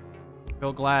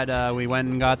 Feel glad we went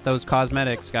and got those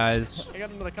cosmetics, guys. I got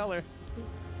another color.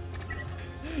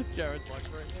 Jared's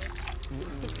watching right now.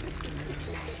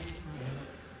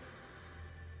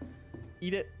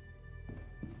 Eat it.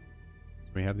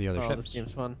 We have the other Oh, ships. this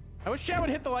game's fun. I wish Chad would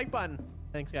hit the like button.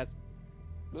 Thanks, guys.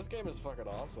 this game is fucking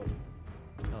awesome.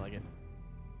 I like it.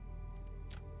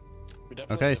 We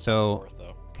definitely Okay, need to so- play 4th,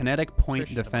 though. Kinetic point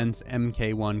Christian defense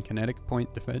MK1, kinetic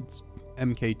point defense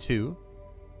MK2.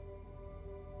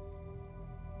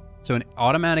 So an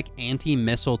automatic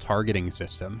anti-missile targeting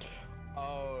system.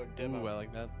 Oh, demo. Ooh, I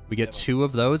like that. We get Demo. 2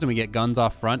 of those and we get guns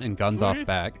off front and guns off Sweet.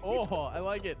 back. Oh, I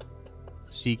like it.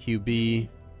 CQB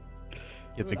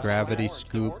gets a Ooh, I gravity like the orange. The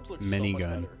scoop orange looks so much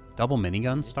minigun. better. Double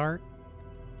minigun start?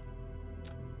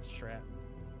 Strap.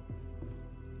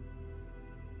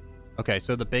 Okay,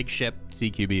 so the big ship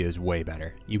CQB is way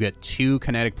better. You get 2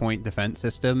 kinetic point defense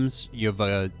systems. You have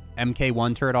a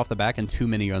MK1 turret off the back and 2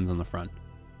 miniguns on the front.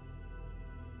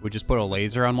 We just put a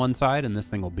laser on one side and this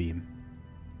thing will beam.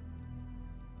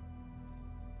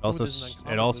 Also, there's an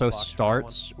uncommon it also loot box for that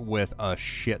one. starts with a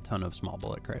shit ton of small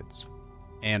bullet crates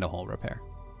and a hull repair.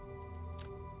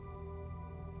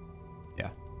 Yeah,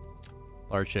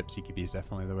 large ship CQB is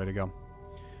definitely the way to go.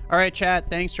 All right, chat.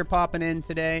 Thanks for popping in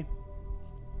today.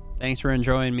 Thanks for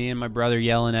enjoying me and my brother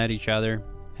yelling at each other,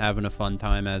 having a fun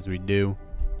time as we do.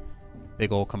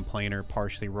 Big old complainer,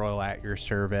 PartiallyRoyal at your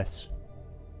service.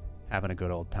 Having a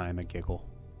good old time, a giggle,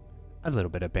 a little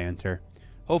bit of banter.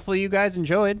 Hopefully you guys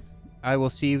enjoyed. I will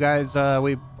see you guys. I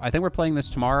think we're playing this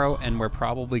tomorrow, and we're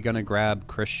probably gonna grab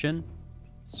Christian.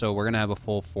 So we're gonna have a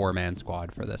full 4-man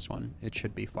squad for this one. It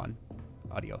should be fun.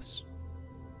 Adios.